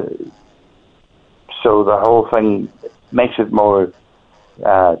 And so the whole thing makes it more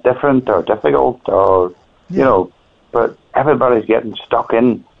different or difficult or, but everybody's getting stuck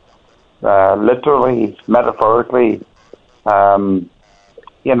in, literally, metaphorically, people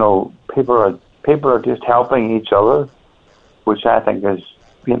are just helping each other, which I think is,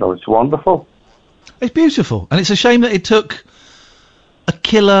 it's wonderful. It's beautiful. And it's a shame that it took a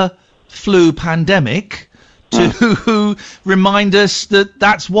killer flu pandemic to remind us that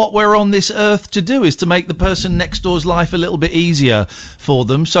that's what we're on this earth to do, is to make the person next door's life a little bit easier for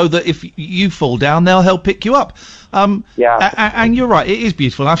them, so that if you fall down, they'll help pick you up. And you're right, it is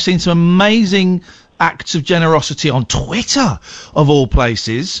beautiful. I've seen some amazing acts of generosity on Twitter, of all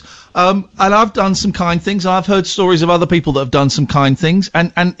places. And I've done some kind things. I've heard stories of other people that have done some kind things.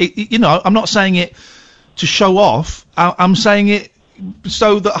 And I'm not saying it to show off. I'm saying it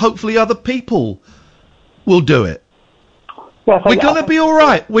so that hopefully other people will do it. Yes, we're going to be all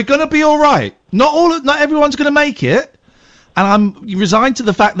right. We're going to be all right. Not everyone's going to make it. And I'm resigned to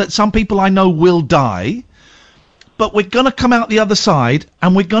the fact that some people I know will die. But we're going to come out the other side,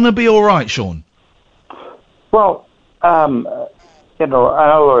 and we're going to be all right, Sean. Well,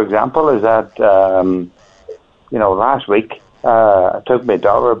 another example is that, last week I took my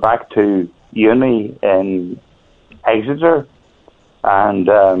daughter back to uni in Exeter, and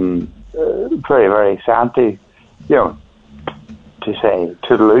very, very sad to say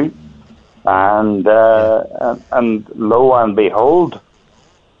toodaloo, and lo and behold,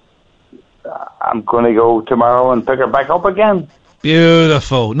 I'm going to go tomorrow and pick her back up again.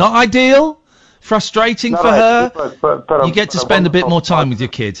 Beautiful. Not ideal. Frustrating for her. But you get to spend a bit more time with your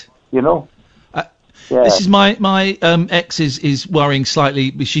kid. This is my ex is worrying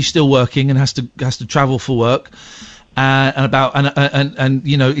slightly. She's still working and has to travel for work. And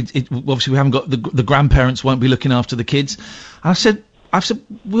obviously we haven't got the grandparents won't be looking after the kids. And I said, I've said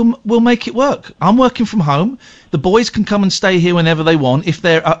we'll make it work. I'm working from home. The boys can come and stay here whenever they want. If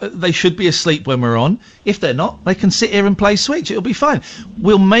they should be asleep when we're on. If they're not, they can sit here and play Switch. It'll be fine.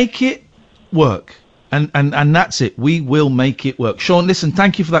 We'll make it work. And that's it. We will make it work. Sean, listen,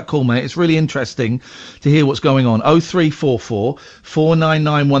 thank you for that call, mate. It's really interesting to hear what's going on. 0344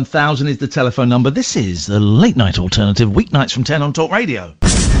 499 1000 is the telephone number. This is the Late Night Alternative, weeknights from 10 on Talk Radio.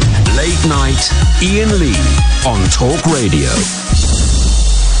 Late Night, Iain Lee on Talk Radio.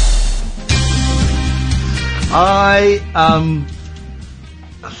 I've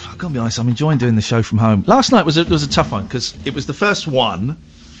got to be honest, I'm enjoying doing the show from home. Last night was a tough one because it was the first one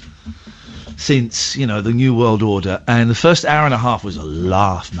since, the New World Order, and the first hour and a half was a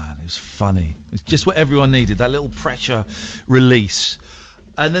laugh, man. It was funny. It's just what everyone needed, that little pressure release.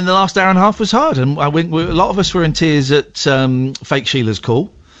 And then the last hour and a half was hard, and a lot of us were in tears at fake Sheila's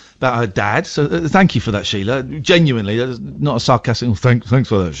call about her dad. So thank you for that, Sheila. Genuinely, that's not a sarcastic. Thanks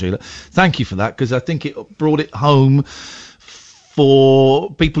for that, Sheila. Thank you for that, because I think it brought it home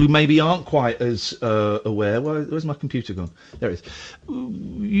for people who maybe aren't quite as aware. Where's my computer gone? There it is.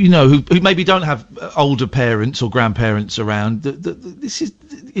 Who maybe don't have older parents or grandparents around. This is,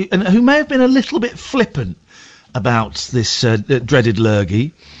 and who may have been a little bit flippant about this dreaded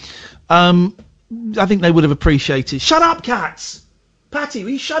lurgy. I think they would have appreciated. Shut up, cats! Patty,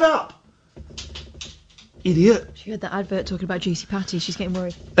 will you shut up? Idiot. She heard that advert talking about juicy patties. She's getting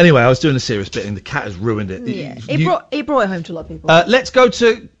worried. Anyway, I was doing a serious bit and the cat has ruined it. Yeah, it brought it home to a lot of people. Let's go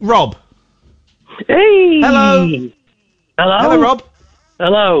to Rob. Hey! Hello. Hello? Hello, Rob.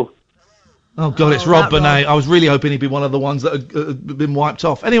 Hello. Oh, God, it's Rob Bonet. I was really hoping he'd be one of the ones that had been wiped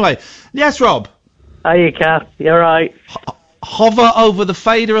off. Anyway, yes, Rob. Hiya, Kath. You all right? Hover over the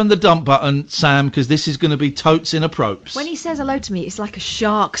fader and the dump button, Sam, because this is going to be totes inappropriate. When he says hello to me, it's like a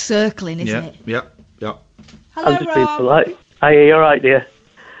shark circling, isn't it? Yep. Hello, I'm just being Rob. polite. Hiya, you all right, dear?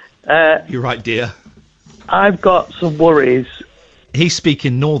 You're right, dear. I've got some worries. He's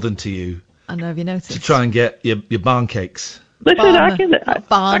speaking northern to you I know, have you noticed? to try and get your barn cakes. Listen, I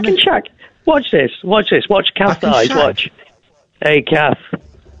can check. Watch this. Watch Kath's eyes. shag. Watch. Hey, Kath.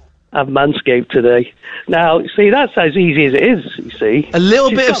 I've manscaped today. Now, see, that's as easy as it is, you see. A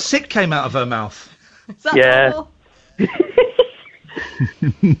little bit of sick came out of her mouth. Is that Yeah. all?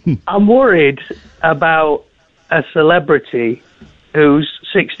 I'm worried about a celebrity who's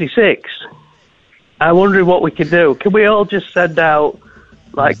 66. I'm wondering what we can do. Can we all just send out,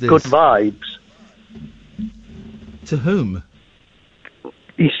 like, good vibes? To whom?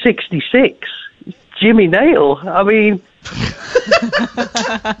 He's 66. Jimmy Nail. I mean...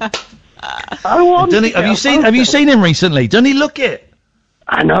 Have you seen him recently? Doesn't he look it?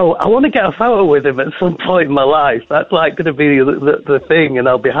 I know. I want to get a photo with him at some point in my life. That's like going to be the thing, and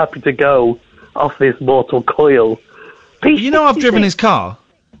I'll be happy to go off this mortal coil. I've driven his car.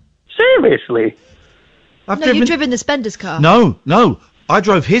 Seriously? You've driven the Spender's car. No. I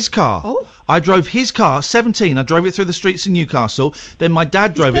drove his car. Oh? I drove his car, 17. I drove it through the streets of Newcastle. Then my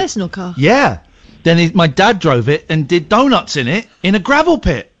dad drove His personal car? Yeah. Then my dad drove it and did donuts in it in a gravel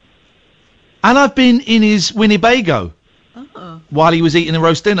pit. And I've been in his Winnebago while he was eating a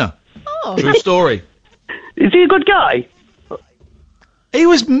roast dinner. Oh. True story. Is he a good guy? He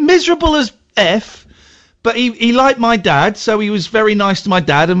was miserable as F, but he liked my dad, so he was very nice to my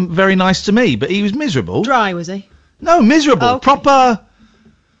dad and very nice to me, but he was miserable. Dry, was he? No, miserable. Oh, okay. Proper...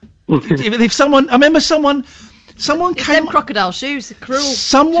 if someone... I remember someone came... Them crocodile shoes are cruel.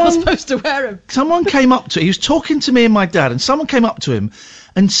 Someone... You're not supposed to wear them. Someone came up to... He was talking to me and my dad, and someone came up to him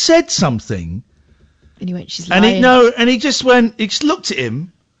and said something... And he went, she's lying. And he just went... He just looked at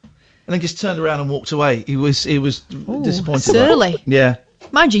him and then just turned around and walked away. He was disappointed. Surly. Yeah.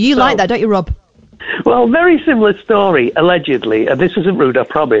 Mind you, like that, don't you, Rob? Well, very similar story, allegedly, and this isn't rude, I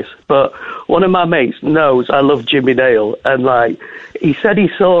promise, but one of my mates knows I love Jimmy Nail, and, like, he said he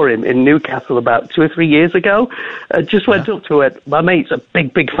saw him in Newcastle about 2 or 3 years ago, and just went up to it. My mate's a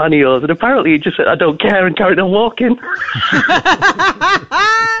big, big fan of yours, and apparently he just said, I don't care, and carried on walking.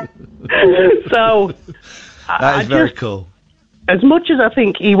 So... That is very cool. As much as I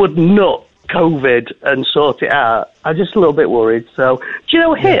think he would nut COVID and sort it out, I'm just a little bit worried. So, do you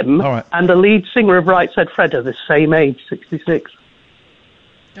know him and the lead singer of Right Said Fred are the same age, 66?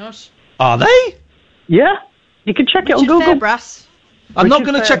 Gosh. Are they? Yeah. You can check it on Google. Fairbrass. I'm not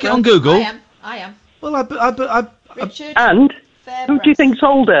going to check it on Google. I am. Well, Richard. And who do you think's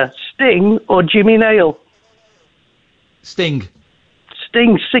older, Sting or Jimmy Nail? Sting.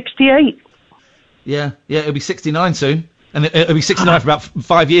 Sting's 68. Yeah, it'll be 69 soon. And it'll be 69 for about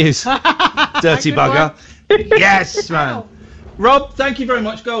 5 years. Dirty bugger. Yes, man. Rob, thank you very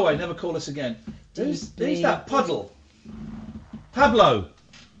much. Go away. Never call us again. Who's that puddle? Pablo.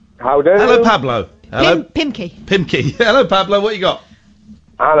 How do? Hello, Pablo. Hello. Pimkey. Pimkey. Hello, Pablo. What you got?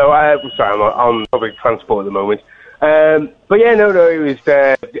 Hello. Sorry, I'm on public transport at the moment. But yeah, no. It was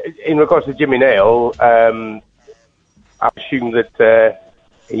in regards to Jimmy Nail. I assume that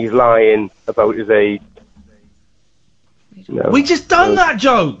he's lying about his age. No. We just done that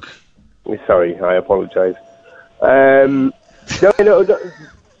joke. Sorry, I apologise. No.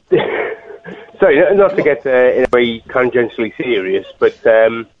 Sorry, not to get in a way tangentially serious, but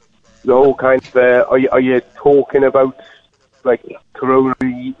the whole kind of are you talking about like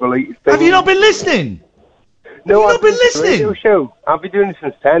corona-related things? Have you not been listening? No, Have you not been listening? Radio show. I've been doing it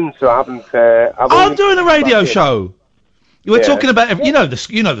since 10, so I haven't. I'm doing a radio show. We're Yeah. talking about you know the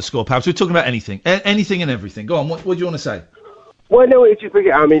score, Pabs. We're talking about anything, anything and everything. Go on. What do you want to say? Well, no, it's just,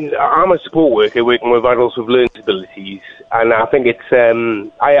 I mean, I'm a support worker working with adults with learning disabilities, and I think it's,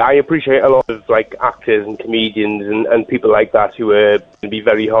 I appreciate a lot of, like, actors and comedians and people like that who are going to be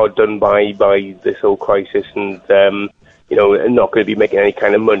very hard done by this whole crisis and, you know, not going to be making any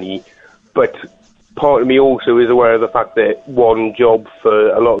kind of money. But part of me also is aware of the fact that one job for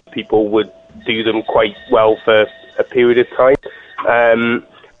a lot of people would do them quite well for a period of time.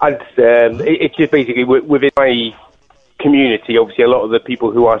 It's just basically within my community, obviously a lot of the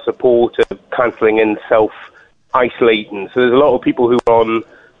people who I support are cancelling and self-isolating. So there's a lot of people who are on,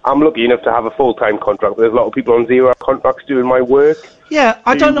 I'm lucky enough to have a full-time contract, but there's a lot of people on zero contracts doing my work. Yeah,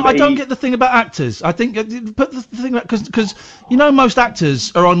 I don't get the thing about actors. I think, put the thing about, because, you know, most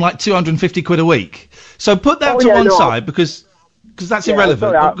actors are on like 250 quid a week. So put that to one side because that's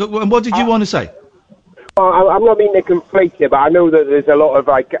irrelevant. Sorry, and what did you want to say? Well, I'm not meaning to conflate it, but I know that there's a lot of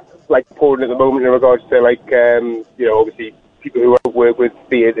like pouring at the moment in regards to you know, obviously people who work with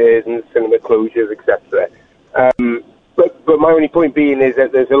theatres and cinema closures, etc. But my only point being is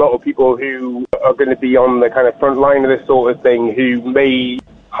that there's a lot of people who are going to be on the kind of front line of this sort of thing who may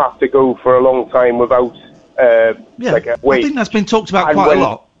have to go for a long time without like a wage. I think that's been talked about quite a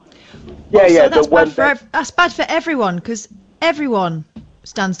lot. Yeah, Also, yeah. that's bad for everyone because everyone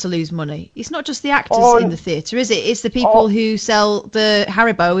stands to lose money. It's not just the actors in the theatre, is it? It's the people who sell the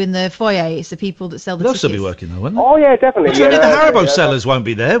Haribo in the foyer. It's the people that sell the They'll tickets. still be working though, won't they? Oh yeah, definitely. The Haribo sellers won't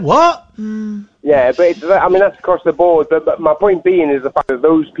be there. What? Yeah, but I mean that's across the board. But my point being is the fact that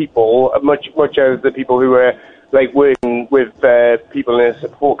those people, much as the people who are like working with people in a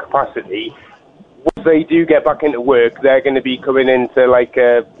support capacity, once they do get back into work, they're going to be coming into like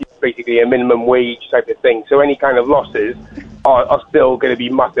basically a minimum wage type of thing. So any kind of losses are still going to be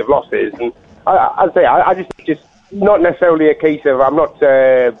massive losses. And I'd say I just not necessarily a case of I'm not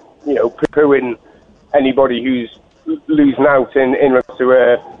you know, poo-pooing anybody who's losing out in regards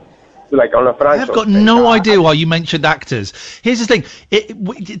to like on a financial. I've got no idea why you mentioned actors. Here's the thing: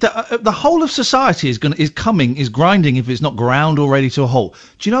 the whole of society is grinding if it's not ground already to a halt.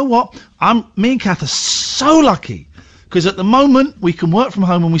 Do you know what? Me and Kath are so lucky. Because at the moment, we can work from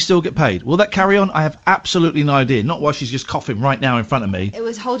home and we still get paid. Will that carry on? I have absolutely no idea. Not while she's just coughing right now in front of me. It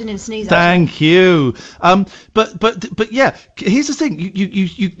was holding in sneeze. Thank you. But yeah, here's the thing.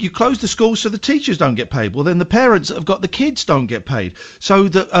 You close the schools so the teachers don't get paid. Well, then the parents that have got the kids don't get paid. So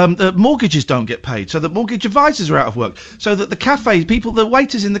that the mortgages don't get paid. So that mortgage advisors are out of work. So that the cafes, the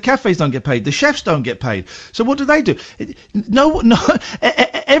waiters in the cafes don't get paid. The chefs don't get paid. So what do? No,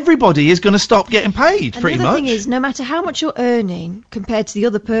 everybody is going to stop getting paid, pretty much. The other thing is, no matter how much you're earning compared to the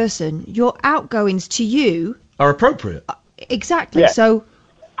other person, your outgoings to you are appropriate. Exactly. Yeah. So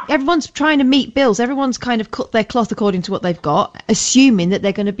everyone's trying to meet bills. Everyone's kind of cut their cloth according to what they've got, assuming that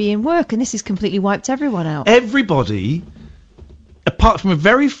they're going to be in work, and this has completely wiped everyone out. Everybody, apart from a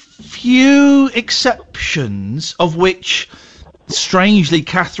very few exceptions, of which, strangely,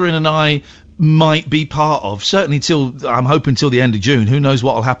 Catherine and I might be part of, certainly I'm hoping till the end of June. Who knows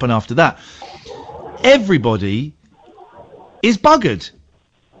what will happen after that? Everybody is buggered.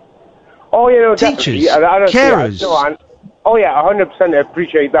 Oh, you know, teachers, definitely. carers. Oh, yeah, 100%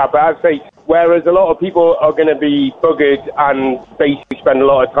 appreciate that. But I'd say, whereas a lot of people are going to be buggered and basically spend a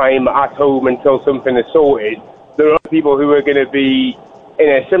lot of time at home until something is sorted, there are people who are going to be in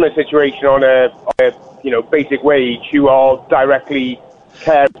a similar situation on a you know, basic wage who are directly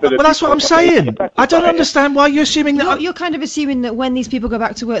cared for. Well, that's what I'm saying. I don't understand why you're assuming that. You're kind of assuming that when these people go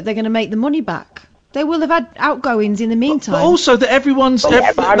back to work, they're going to make the money back. They will have had outgoings in the meantime. But also that everyone's.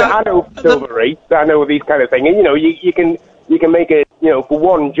 I know silver rates. I know these kind of things. And, you know, you can make it. You know, for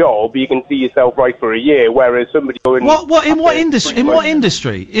one job, you can see yourself right for a year. Whereas somebody going. In what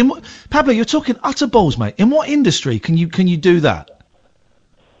industry? Pablo, you're talking utter balls, mate. In what industry can you do that?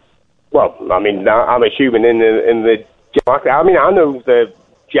 Well, I mean, I'm assuming in the. I mean, I know the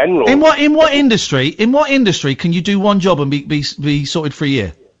general. In what industry? In what industry can you do one job and be sorted for a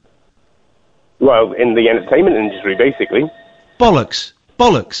year? Well, in the entertainment industry, basically. Bollocks.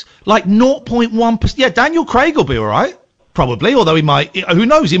 Like 0.1%. Yeah, Daniel Craig will be all right. Probably, although he might, who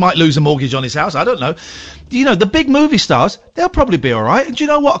knows, he might lose a mortgage on his house, I don't know. You know, the big movie stars, they'll probably be alright. And do you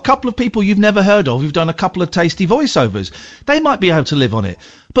know what? A couple of people you've never heard of who've done a couple of tasty voiceovers, they might be able to live on it.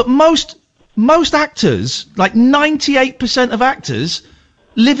 But most actors, like 98% of actors,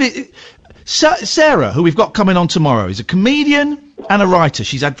 live it. Sarah, who we've got coming on tomorrow, is a comedian and a writer.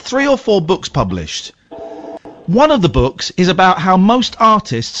 She's had 3 or 4 books published. One of the books is about how most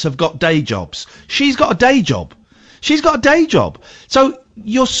artists have got day jobs. She's got a day job. So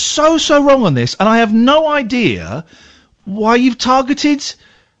you're so wrong on this, and I have no idea why you've targeted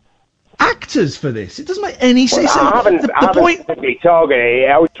actors for this. It doesn't make any sense. I haven't specifically targeted it.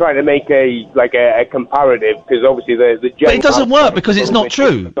 I was trying to make a comparative, because obviously the But it doesn't work because it's not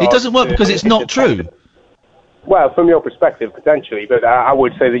true. It doesn't work because it's not true. Well, from your perspective, potentially, but I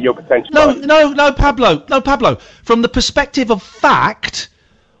would say that your potential... No, Pablo. From the perspective of fact...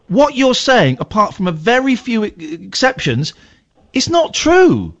 What you're saying, apart from a very few exceptions, it's not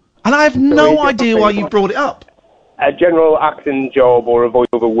true. And I have no idea why you brought it up. A general acting job or a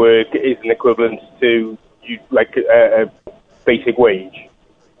voiceover work is an equivalent to a basic wage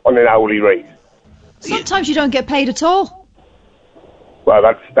on an hourly rate. Sometimes you don't get paid at all. Well,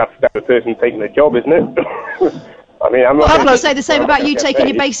 that's the person taking the job, isn't it? I mean, I'm not... Well, I have to say the same about you taking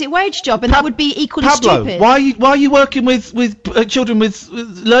your basic wage job, and that would be equally stupid. Why are you working with children with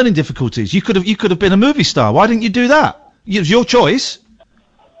learning difficulties? You could have been a movie star. Why didn't you do that? It was your choice.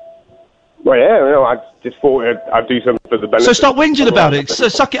 Well, yeah, no, I just thought I'd do something for the benefit. So stop whinging about it. So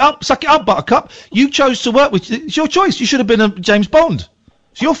suck it up, Buttercup. You chose to work with... It's your choice. You should have been a James Bond.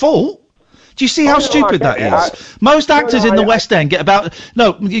 It's your fault. Do you see how stupid that is? Most actors in the West End get about...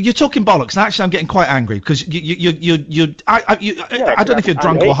 No, you're talking bollocks, and actually I'm getting quite angry, because I don't know if you're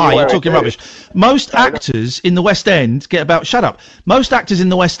drunk or high, you're talking rubbish. Most actors in the West End get about... Shut up. Most actors in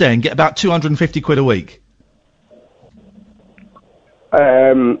the West End get about 250 quid a week.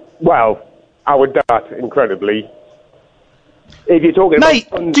 Well, I would doubt incredibly. If you're talking Mate,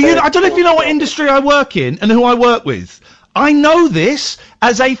 about... I don't know if you know what industry I work in and who I work with. I know this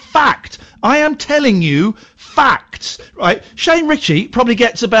as a fact. I am telling you facts, right? Shane Ritchie probably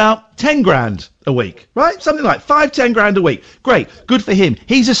gets about 10 grand a week, right? Something like 5-10 grand a week. Great. Good for him.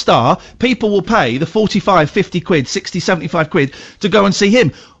 He's a star. People will pay the 45, 50 quid, 60, 75 quid to go and see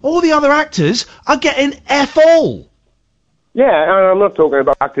him. All the other actors are getting F all. Yeah, and I'm not talking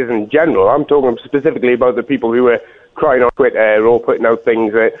about actors in general. I'm talking specifically about the people who are crying on Twitter or putting out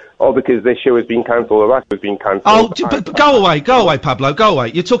things because this show has been cancelled or that has been cancelled. Oh, but go away, Pablo, go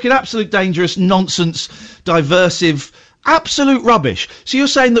away. You're talking absolute dangerous nonsense, diversive, absolute rubbish. So you're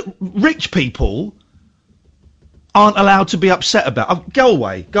saying that rich people aren't allowed to be upset about... Oh, go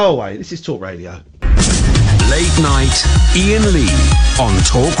away. This is Talk Radio. Late night, Iain Lee on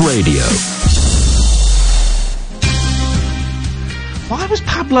Talk Radio. Why was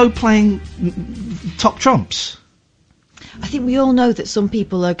Pablo playing top trumps? I think we all know that some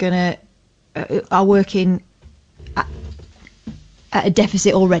people are working at a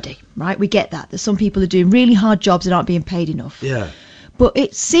deficit already, right? We get that some people are doing really hard jobs and aren't being paid enough. Yeah. But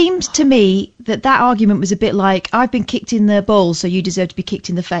it seems to me that argument was a bit like, I've been kicked in the balls, so you deserve to be kicked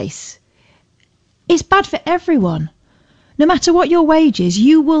in the face. It's bad for everyone. No matter what your wage is,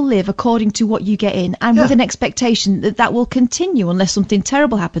 you will live according to what you get in, and with an expectation that will continue unless something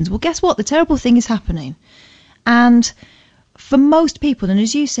terrible happens. Well, guess what? The terrible thing is happening. And for most people, and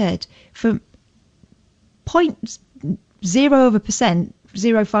as you said, for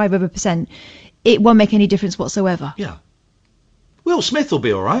 0.05%, it won't make any difference whatsoever. Yeah. Will Smith will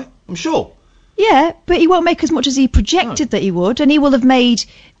be all right, I'm sure. Yeah, but he won't make as much as he projected that he would, and he will have made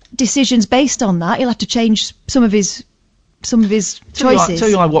decisions based on that. He'll have to change some of his choices. Tell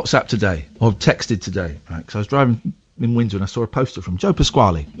you I WhatsApped today, or texted today, right? Because I was driving in Windsor and I saw a poster from Joe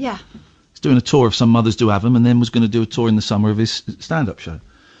Pasquale. Yeah. He's doing a tour of Some Mothers Do Have 'Em, and then was going to do a tour in the summer of his stand-up show.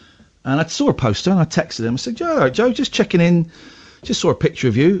 And I saw a poster and I texted him. I said, Joe, just checking in. Just saw a picture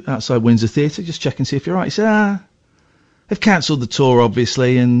of you outside Windsor Theatre. Just checking, see if you're right. He said, they've cancelled the tour,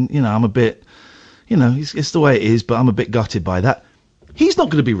 obviously, and, I'm a bit, it's the way it is, but I'm a bit gutted by that. He's not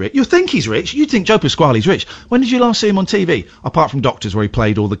going to be rich. You think he's rich. You think Joe Pasquale's rich. When did you last see him on TV? Apart from Doctors, where he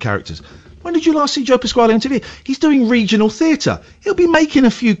played all the characters. When did you last see Joe Pasquale on TV? He's doing regional theatre. He'll be making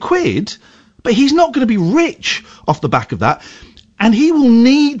a few quid, but he's not going to be rich off the back of that. And he will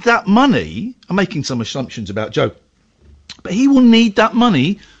need that money. I'm making some assumptions about Joe. But he will need that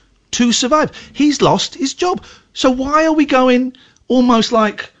money to survive. He's lost his job. So why are we going almost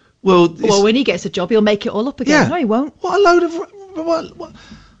like, well, Well, when he gets a job, he'll make it all up again. Yeah. No, he won't. What a load of... What?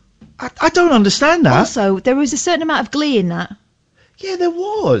 I don't understand that. Also, there was a certain amount of glee in that. Yeah, there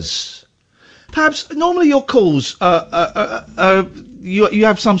was. Perhaps normally your calls, you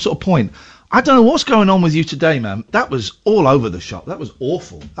have some sort of point. I don't know what's going on with you today, man. That was all over the shop. That was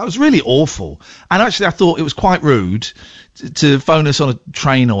awful. That was really awful. And actually, I thought it was quite rude to phone us on a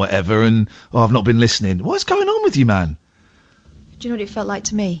train or whatever. And I've not been listening. What's going on with you, man? Do you know what it felt like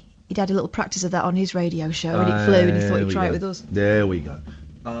to me? He'd had a little practice of that on his radio show, and it flew, and he thought he'd try it with us. There we go.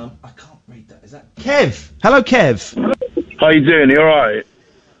 I can't read that. Is that Kev? Hello, Kev. How you doing? You all right?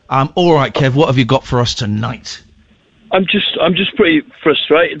 I'm all right, Kev. What have you got for us tonight? I'm just pretty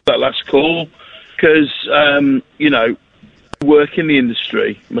frustrated with that last call because you know, I work in the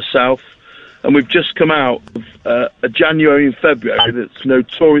industry myself, and we've just come out of a January and February that's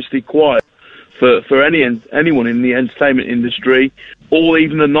notoriously quiet for anyone in the entertainment industry, or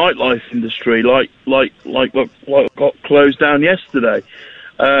even the nightlife industry, like got closed down yesterday.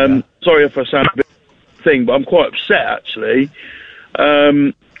 Sorry if I sound a bit thing, but I'm quite upset actually.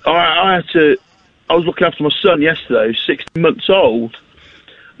 I was looking after my son yesterday, who's 16 months old,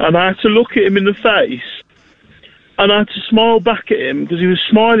 and I had to look at him in the face, and I had to smile back at him because he was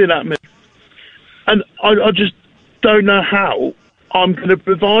smiling at me, and I just don't know how I'm going to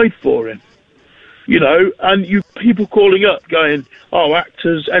provide for him, you know. And you people calling up going, oh,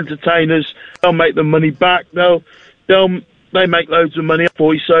 actors, entertainers, they'll make the money back, they make loads of money,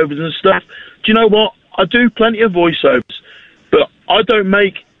 voiceovers and stuff. Do you know what? I do plenty of voiceovers, but I don't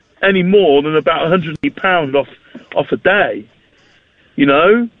make any more than about £100 off a day, you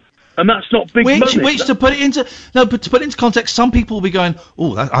know, and that's not big money. Which to put it into context, some people will be going,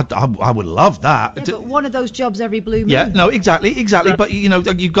 oh, I would love that. Yeah, but one of those jobs every blue moon. Yeah, no, exactly. But you know,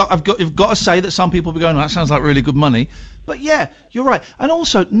 you've got to say that some people will be going, oh, that sounds like really good money. But yeah, you're right. And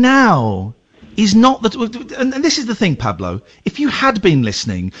also now is not the and this is the thing, Pablo. If you had been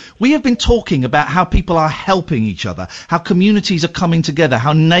listening, we have been talking about how people are helping each other, how communities are coming together,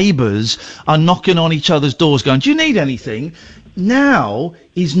 how neighbours are knocking on each other's doors, going, "Do you need anything?" Now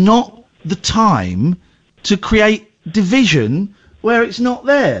is not the time to create division where it's not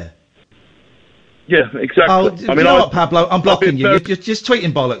there. Yeah, exactly. Oh, I mean, what, Pablo? I'm blocking you. You're just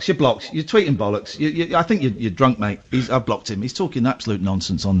tweeting bollocks. You're blocked. You're tweeting bollocks. I think you're drunk, mate. I've blocked him. He's talking absolute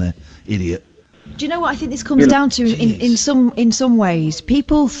nonsense on there, idiot. Do you know what I think this comes down to in some ways?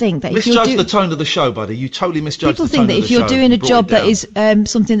 People think that if you're misjudge the tone of the show, buddy. You totally misjudge the tone of the show. People think that if you're doing a job that is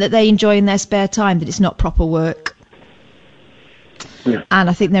something that they enjoy in their spare time, that it's not proper work. Yeah. And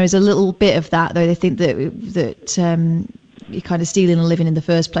I think there is a little bit of that, though. They think that you're kind of stealing a living in the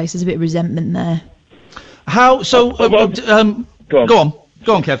first place. There's a bit of resentment there. How? So, go on,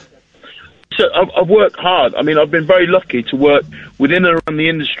 Kev. So I've worked hard. I mean, I've been very lucky to work within and around the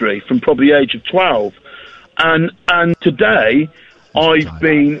industry from probably the age of 12. And today, I've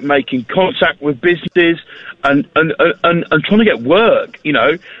been making contact with businesses and trying to get work. You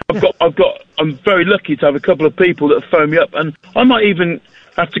know, I'm very lucky to have a couple of people that have phoned me up, and I might even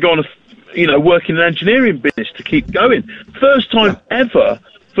have to go on work in an engineering business to keep going. First time ever,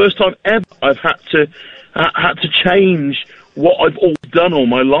 I've had to change what I've always done all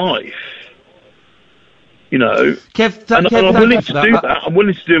my life. You know, Kev, and I'm willing to do that. I'm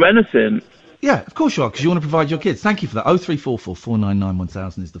willing to do anything. Yeah, of course you are, because you want to provide your kids. Thank you for that. 0344 499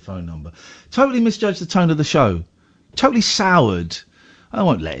 1000 is the phone number. Totally misjudged the tone of the show. Totally soured. I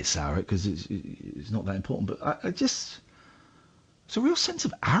won't let it sour it, because it's not that important, but I just... There's a real sense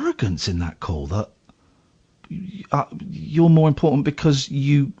of arrogance in that call, that you're more important because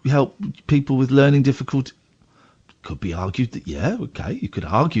you help people with learning difficulty. Could be argued that, yeah, okay, you could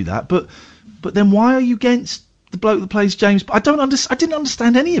argue that, but then why are you against the bloke that plays James? I didn't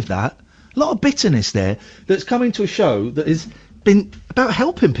understand any of that. A lot of bitterness there that's coming to a show that has been about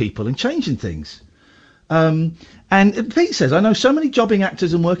helping people and changing things. And Pete says, I know so many jobbing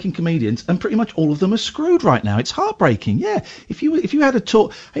actors and working comedians, and pretty much all of them are screwed right now. It's heartbreaking. Yeah, if you had a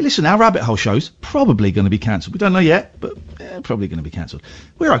talk, hey, listen, our Rabbit Hole show's probably going to be cancelled. We don't know yet, but probably going to be cancelled.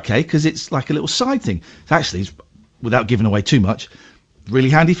 We're okay because it's like a little side thing. It's actually, without giving away too much, really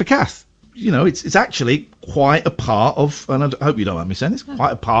handy for Kath. You know, it's actually quite a part of, and I hope you don't mind me saying this,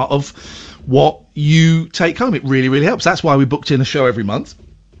 quite a part of what you take home. It really, really helps. That's why we booked in a show every month.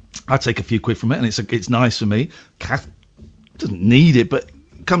 I take a few quid from it, and it's nice for me. Kath doesn't need it, but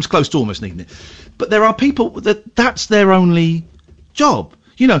comes close to almost needing it. But there are people that's their only job.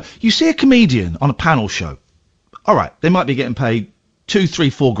 You know, you see a comedian on a panel show. All right, they might be getting paid 2, 3,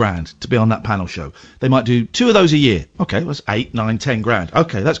 4 grand to be on that panel show. They might do 2 of those a year. Okay, that's 8, 9, 10 grand.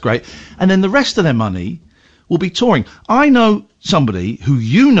 Okay, that's great. And then the rest of their money will be touring. I know somebody who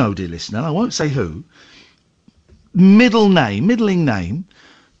you know, dear listener, I won't say who, middling name,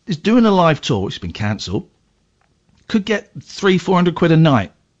 is doing a live tour, which has been cancelled, could get 300-400 quid a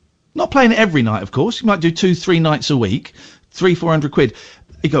night. Not playing it every night, of course. You might do 2-3 nights a week, 300-400 quid.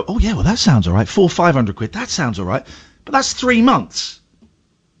 You go, oh yeah, well that sounds all right. 400-500 quid, that sounds all right. But that's 3 months.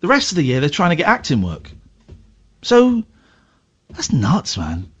 The rest of the year they're trying to get acting work. So that's nuts,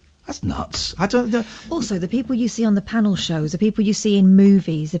 man. That's nuts. I don't. Also, the people you see on the panel shows, the people you see in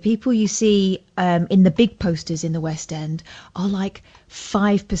movies, the people you see in the big posters in the West End are like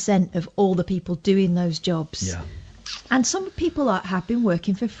 5% of all the people doing those jobs. Yeah. And some people have been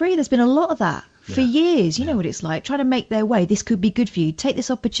working for free. There's been a lot of that for years. You know what it's like, trying to make their way. This could be good for you. Take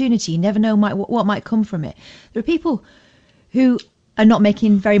this opportunity. You never know what might come from it. There are people who are not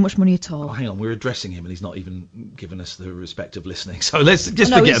making very much money at all. Oh, hang on, we're addressing him and he's not even given us the respect of listening. So let's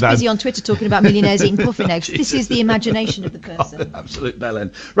just forget about him. He's busy on Twitter talking about millionaires eating puffin eggs. This is the imagination of the person. God, absolute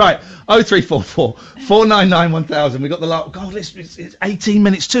bellend. Right, 0344 499 1000. We got the last. God, it's 18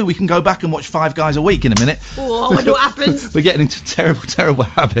 minutes too. We can go back and watch Five Guys a week in a minute. Oh, I wonder what happens. We're getting into terrible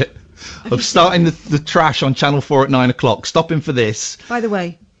habit of starting the trash on Channel 4 at 9 o'clock, stopping for this. By the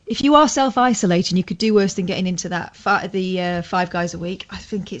way, if you are self-isolating, you could do worse than getting into that. The 5 Guys a week. I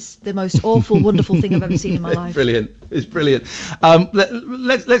think it's the most awful, wonderful thing I've ever seen in my life. Brilliant. It's brilliant.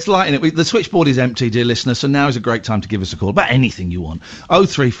 Let's lighten it. The switchboard is empty, dear listener, so now is a great time to give us a call about anything you want.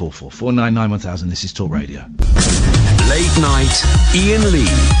 0344 499 1000. This is Talk Radio. Late night, Iain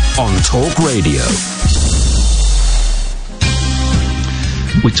Lee on Talk Radio.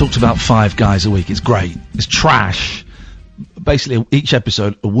 We talked about 5 Guys a week. It's great. It's trash. Basically, each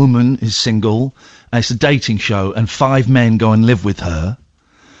episode, a woman is single, and it's a dating show, and 5 men go and live with her,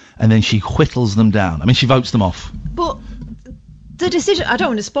 and then she whittles them down. I mean, she votes them off. But the decision, I don't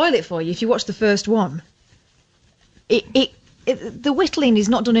want to spoil it for you if you watch the first one. The whittling is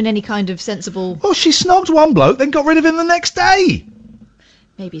not done in any kind of sensible... Well, she snogged one bloke, then got rid of him the next day.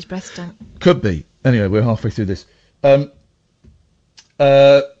 Maybe his breath stank. Could be. Anyway, we're halfway through this. And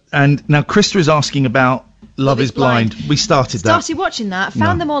now Krista is asking about Love is Blind. We started watching that,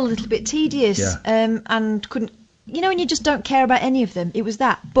 found them all a little bit tedious, and couldn't... You know when you just don't care about any of them? It was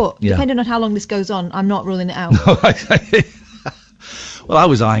that. But depending on how long this goes on, I'm not ruling it out. Well, I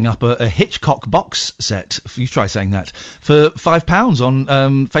was eyeing up a Hitchcock box set, if you try saying that, for £5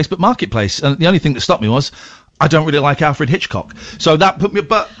 on Facebook Marketplace. And the only thing that stopped me was, I don't really like Alfred Hitchcock. So that put me...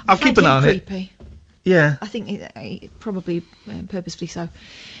 But I'll keep an eye on it. Creepy. Yeah. I think it probably purposefully so.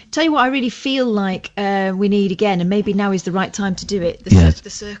 Tell you what I really feel like we need again, and maybe now is the right time to do it. The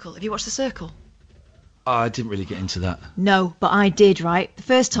Circle. Have you watched The Circle? I didn't really get into that. No, but I did, right? The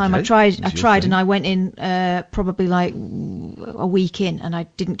first time I tried and I went in probably like a week in, and I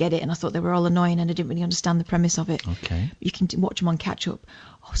didn't get it, and I thought they were all annoying, and I didn't really understand the premise of it. Okay. You can watch them on catch up.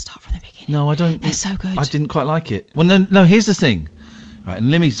 Oh, start from the beginning. No, I don't. They're so good. I didn't quite like it. Well, no, here's the thing. Right,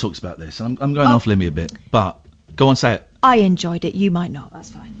 and Limmy talks about this. I'm going off Limmy a bit, but go on, say it. I enjoyed it. You might not. That's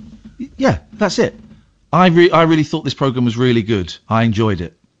fine. Yeah, that's it. I really thought this programme was really good. I enjoyed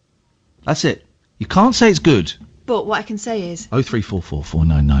it. That's it. You can't say it's good. But what I can say is... 0344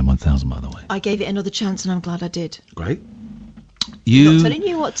 499 1000, by the way. I gave it another chance, and I'm glad I did. Great. I'm not telling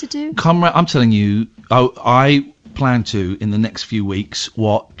you what to do. Comrade, I'm telling you, I plan to, in the next few weeks,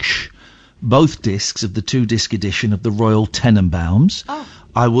 watch both discs of the 2-disc edition of the Royal Tenenbaums.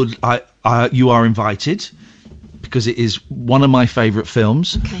 Oh. You are invited, because it is one of my favourite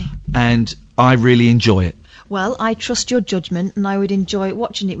films. Okay. And I really enjoy it. Well, I trust your judgment, and I would enjoy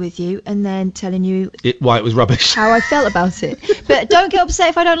watching it with you and then telling you why it was rubbish. How I felt about it. But don't get upset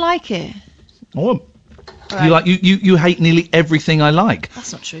if I don't like it. I won't. Right. You hate nearly everything I like.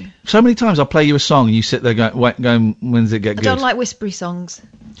 That's not true. So many times I'll play you a song and you sit there going, when does it get good? I don't like whispery songs.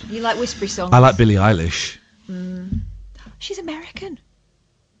 You like whispery songs? I like Billie Eilish. She's American.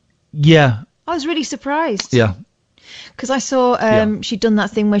 Yeah. I was really surprised. Yeah. Because I saw she'd done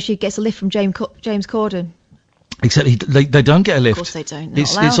that thing where she gets a lift from James Corden. Except they don't get a lift. Of course they don't.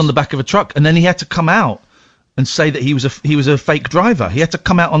 It's on the back of a truck, and then he had to come out and say that he was a fake driver. He had to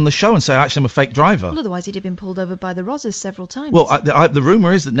come out on the show and say, actually, I'm a fake driver. Well, otherwise he'd have been pulled over by the Rozzers several times. Well, the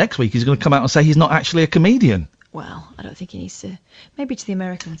rumour is that next week he's going to come out and say he's not actually a comedian. Well, I don't think he needs to. Maybe to the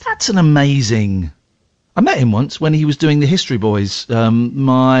Americans. That's an amazing... I met him once when he was doing the History Boys.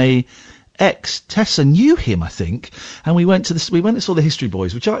 My ex, Tessa, knew him, I think, and we went and saw the History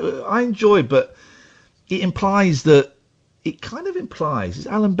Boys, which I enjoyed, but... It kind of implies, it's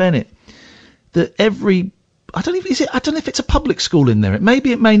Alan Bennett, that I don't know if it's a public school in there. It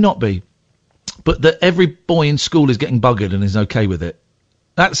may not be, but that every boy in school is getting buggered and is okay with it.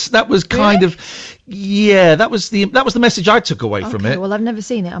 That was kind of, yeah. That was the message I took away from it. Well, I've never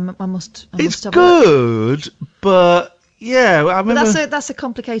seen it. I must It's have a look. good, but yeah, I remember. But that's a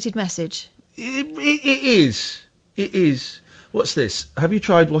complicated message. It is. It is. What's this? Have you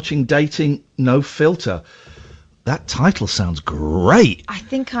tried watching Dating No Filter? That title sounds great. I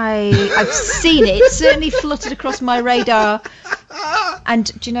think I've seen it. It certainly fluttered across my radar. And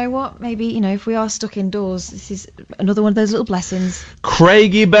do you know what? Maybe, if we are stuck indoors, this is another one of those little blessings.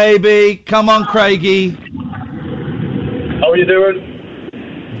 Craigie, baby. Come on, Craigie. How are you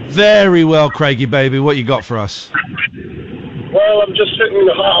doing? Very well, Craigie, baby. What you got for us? Well, I'm just sitting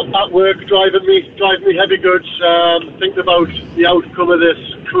at work driving me heavy goods, thinking about the outcome of this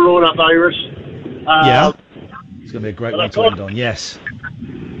coronavirus. Yeah. It's going to be a great one to end on, yes.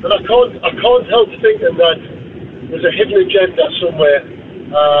 But I can't help thinking that there's a hidden agenda somewhere.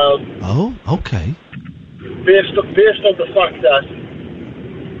 Oh, okay. Based on the fact that,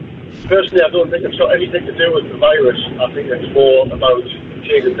 personally, I don't think it's got anything to do with the virus. I think it's more about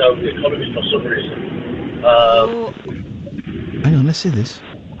taking down the economy for some reason. Hang on, let's see this.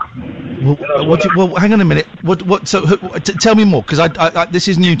 Well, hang on a minute. Tell me more, because I this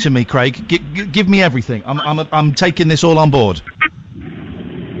is new to me, Craig. Give me everything. I'm taking this all on board.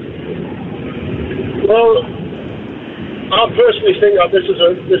 Well, I personally think that this is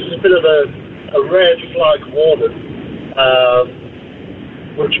a bit of a red flag warning,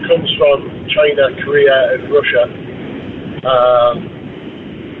 which comes from China, Korea, and Russia.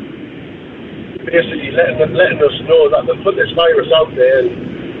 Basically letting us know that they put this virus out there.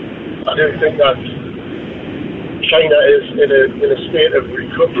 And I do think that China is in a state of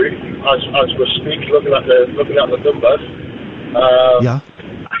recovery as we speak, looking at the numbers. Yeah.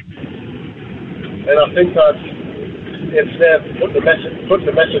 And I think that it's them putting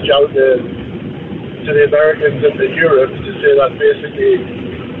the message out there to the Americans and to Europe to say that basically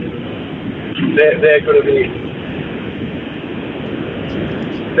they're going to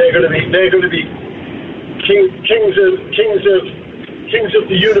be kings of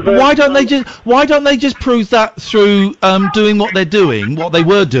the universe. Why don't they just prove that through doing what they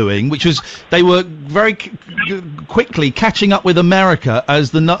were doing, which was they were very quickly catching up with America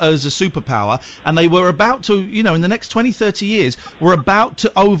as a superpower, and they were about to, in the next 20, 30 years, were about to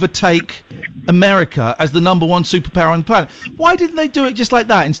overtake America as the #1 superpower on the planet. Why didn't they do it just like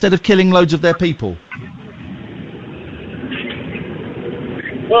that instead of killing loads of their people?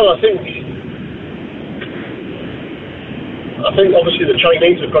 Well, I think obviously the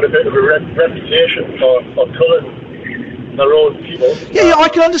Chinese have got a bit of a reputation for killing their own people. Yeah, I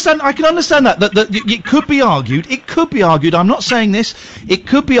can understand that. That it could be argued. I'm not saying this. It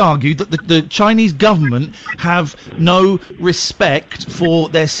could be argued that the Chinese government have no respect for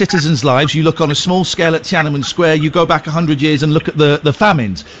their citizens' lives. You look on a small scale at Tiananmen Square. You go back 100 years and look at the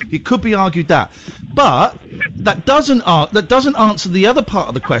famines. It could be argued that, but that doesn't answer the other part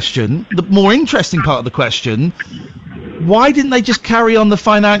of the question, the more interesting part of the question. Why didn't they just carry on the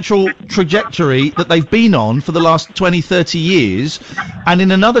financial trajectory that they've been on for the last 20, 30 years, and in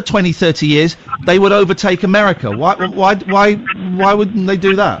another 20, 30 years, they would overtake America? Why wouldn't they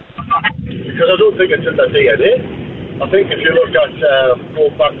do that? Because I don't think it's in their DNA. I think if you look at,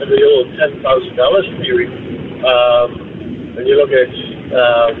 going back to the old $10,000 theory, and you look at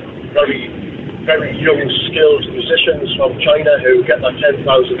very, very young, skilled musicians from China who get that $10,000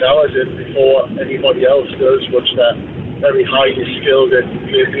 in before anybody else does, which they're very highly skilled in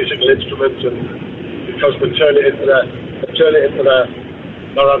playing musical instruments, and because they turn it into their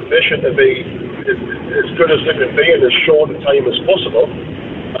ambition to be as good as they can be in as short a time as possible.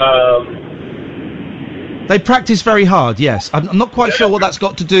 They practice very hard, yes. I'm not quite sure what that's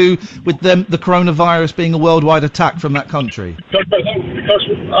got to do with the coronavirus being a worldwide attack from that country. Because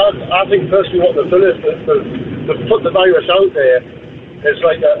I think personally what they've done is they've put the virus out there as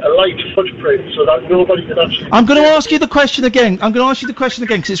like a light footprint so that nobody can actually... I'm going to ask you the question again.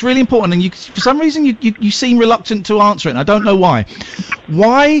 Because it's really important, and for some reason you seem reluctant to answer it, and I don't know why.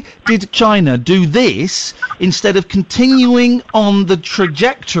 Why did China do this instead of continuing on the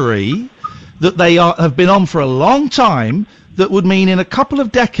trajectory that they have been on for a long time, that would mean in a couple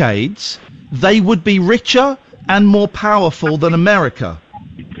of decades they would be richer and more powerful than America?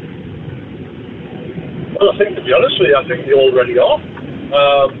 Well, I think, to be honest with you, I think they already are.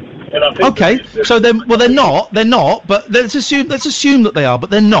 And I think okay, so then, well, they're not, but let's assume that they are, but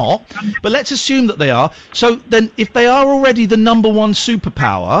they're not. But let's assume that they are. So then, if they are already the #1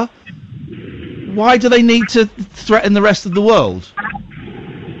 superpower, why do they need to threaten the rest of the world?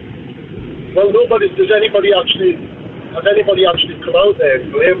 Well, has anybody actually come out there and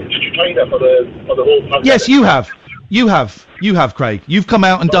blamed China for the whole pandemic? Yes, you have. You have, Craig. You've come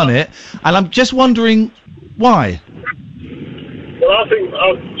out and done it, and I'm just wondering why. Well, I think,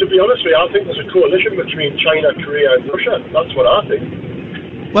 to be honest with you, I think there's a coalition between China, Korea, and Russia. That's what I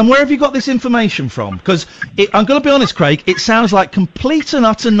think. Well, where have you got this information from? Because I'm going to be honest, Craig, it sounds like complete and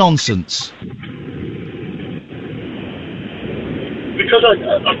utter nonsense. Because I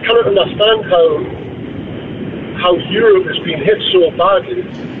cannot understand how Europe has been hit so badly.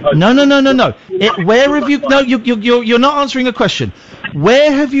 No. Where have you? No, you're not answering a question.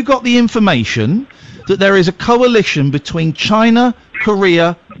 Where have you got the information that there is a coalition between China,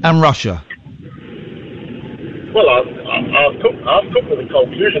 Korea, and Russia? Well, I've come to the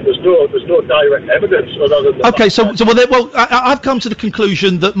conclusion there's no direct evidence other than. Okay, I've come to the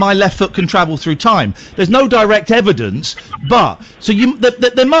conclusion that my left foot can travel through time. There's no direct evidence, but so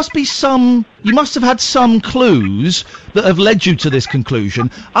there must be some. You must have had some clues that have led you to this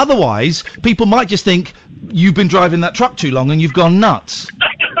conclusion. Otherwise, people might just think you've been driving that truck too long and you've gone nuts.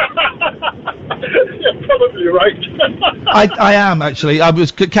 You're probably right. I am actually. I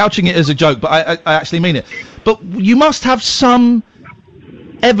was couching it as a joke, but I actually mean it. But you must have some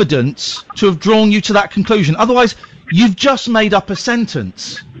evidence to have drawn you to that conclusion. Otherwise, you've just made up a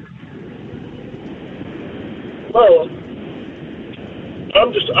sentence. Well,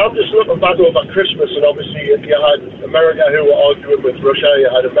 I'm just looking back over Christmas, and obviously you had America who were arguing with Russia, you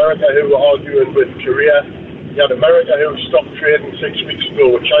had America who were arguing with Korea, you had America who stopped trading 6 weeks ago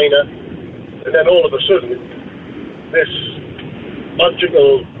with China, and then all of a sudden, this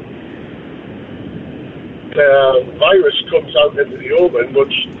magical virus comes out into the open,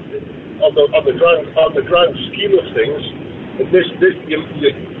 which on the grand scheme of things, and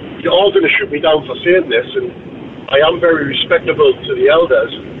you're all going to shoot me down for saying this, and I am very respectable to the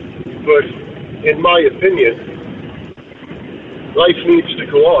elders, but in my opinion, life needs to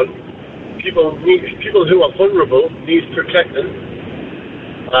go on. People who are vulnerable need protecting.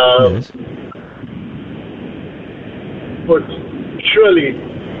 Yes. But surely,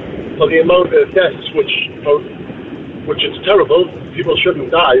 for the amount of deaths, which is terrible, people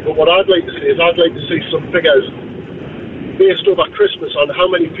shouldn't die. But what I'd like to see is see some figures based over Christmas on how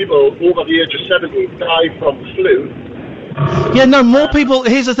many people over the age of 70 die from flu. Yeah, no, more people.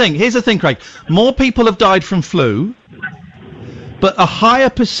 Here's the thing, Craig. More people have died from flu, but a higher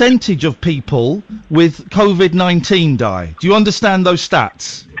percentage of people with COVID-19 die. Do you understand those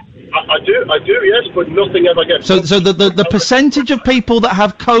stats? I do, yes, but nothing ever gets. So the percentage of people that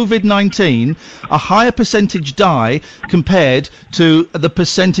have COVID-19, a higher percentage die compared to the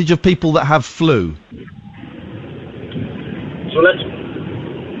percentage of people that have flu. So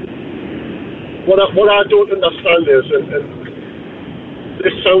what I don't understand is, and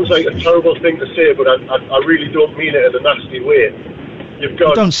this sounds like a terrible thing to say, but I really don't mean it in a nasty way. You've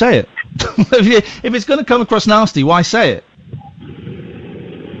got. Don't say it. If it's going to come across nasty, why say it?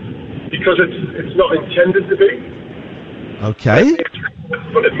 Because it's not intended to be. Okay.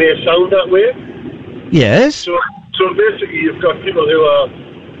 But it may sound that way. Yes. So basically, you've got people who are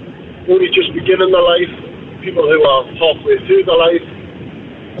only just beginning their life, people who are halfway through their life,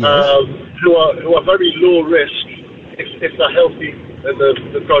 who are very low risk if they're healthy and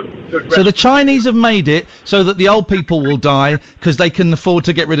they've got good rest. So the Chinese have made it so that the old people will die because they can afford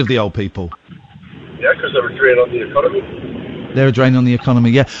to get rid of the old people. Yeah, because they're a drain on the economy. They're a drain on the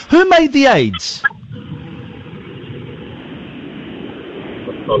economy, yeah. Who made the AIDS?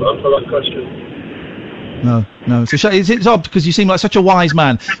 I'll answer that question. No. It's odd because you seem like such a wise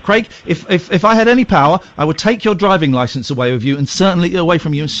man. Craig, if I had any power, I would take your driving licence away from you and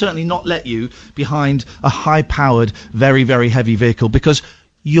certainly not let you behind a high-powered, very, very heavy vehicle because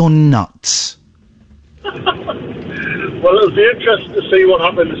you're nuts. Well, it'll be interesting to see what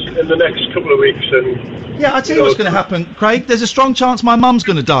happens in the next couple of weeks. And yeah, I'll tell you what's going to happen, Craig. There's a strong chance my mum's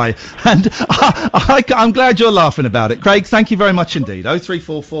going to die. And I'm glad you're laughing about it. Craig, thank you very much indeed.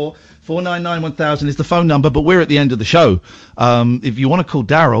 0344 499 1000 is the phone number, but we're at the end of the show. If you want to call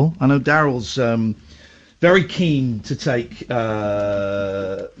Daryl, I know Daryl's very keen to take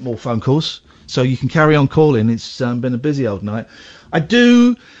more phone calls, so you can carry on calling. It's been a busy old night. I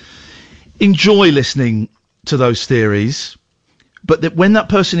do enjoy listening to those theories, but that when that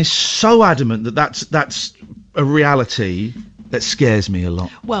person is so adamant that that's a reality, that scares me a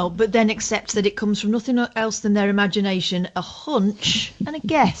lot. Well, but then accept that it comes from nothing else than their imagination, a hunch and a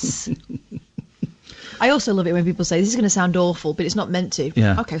guess. I also love it when people say this is going to sound awful, but it's not meant to.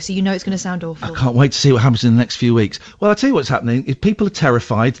 Yeah. Okay, so you know it's going to sound awful. I can't wait to see what happens in the next few weeks. Well, I'll tell you what's happening. If people are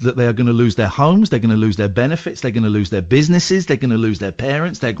terrified that they are going to lose their homes, they're going to lose their benefits, they're going to lose their businesses, they're going to lose their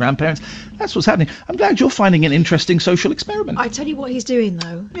parents, their grandparents. That's what's happening. I'm glad you're finding an interesting social experiment. I tell you what he's doing,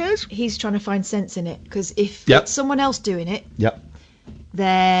 though. Yes. He's trying to find sense in it, because if Yep. it's someone else doing it, Yep.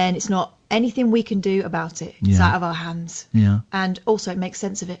 then it's not anything we can do about it. It's Yeah. out of our hands. Yeah. And also, it makes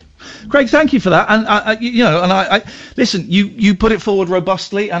sense of it. Craig, thank you for that. And I listen. You put it forward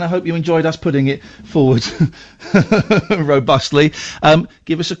robustly, and I hope you enjoyed us putting it forward robustly.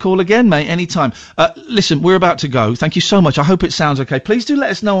 Give us a call again, mate, anytime. Listen, we're about to go. Thank you so much. I hope it sounds okay. Please do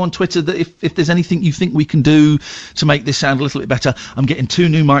let us know on Twitter that if there's anything you think we can do to make this sound a little bit better. I'm getting 2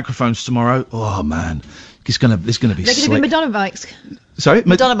 new microphones tomorrow. Oh man, it's gonna be They're going to be slick. Madonna mics. Sorry,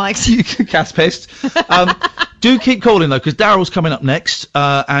 Madonna mics. Cat's pissed. Do keep calling though, because Daryl's coming up next,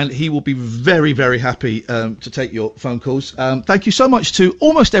 and he will be very, very happy to take your phone calls. Thank you so much to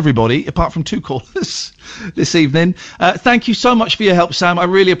almost everybody, apart from 2 callers this evening. Thank you so much for your help, Sam. I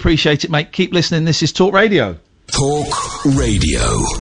really appreciate it, mate. Keep listening. This is Talk Radio. Talk Radio.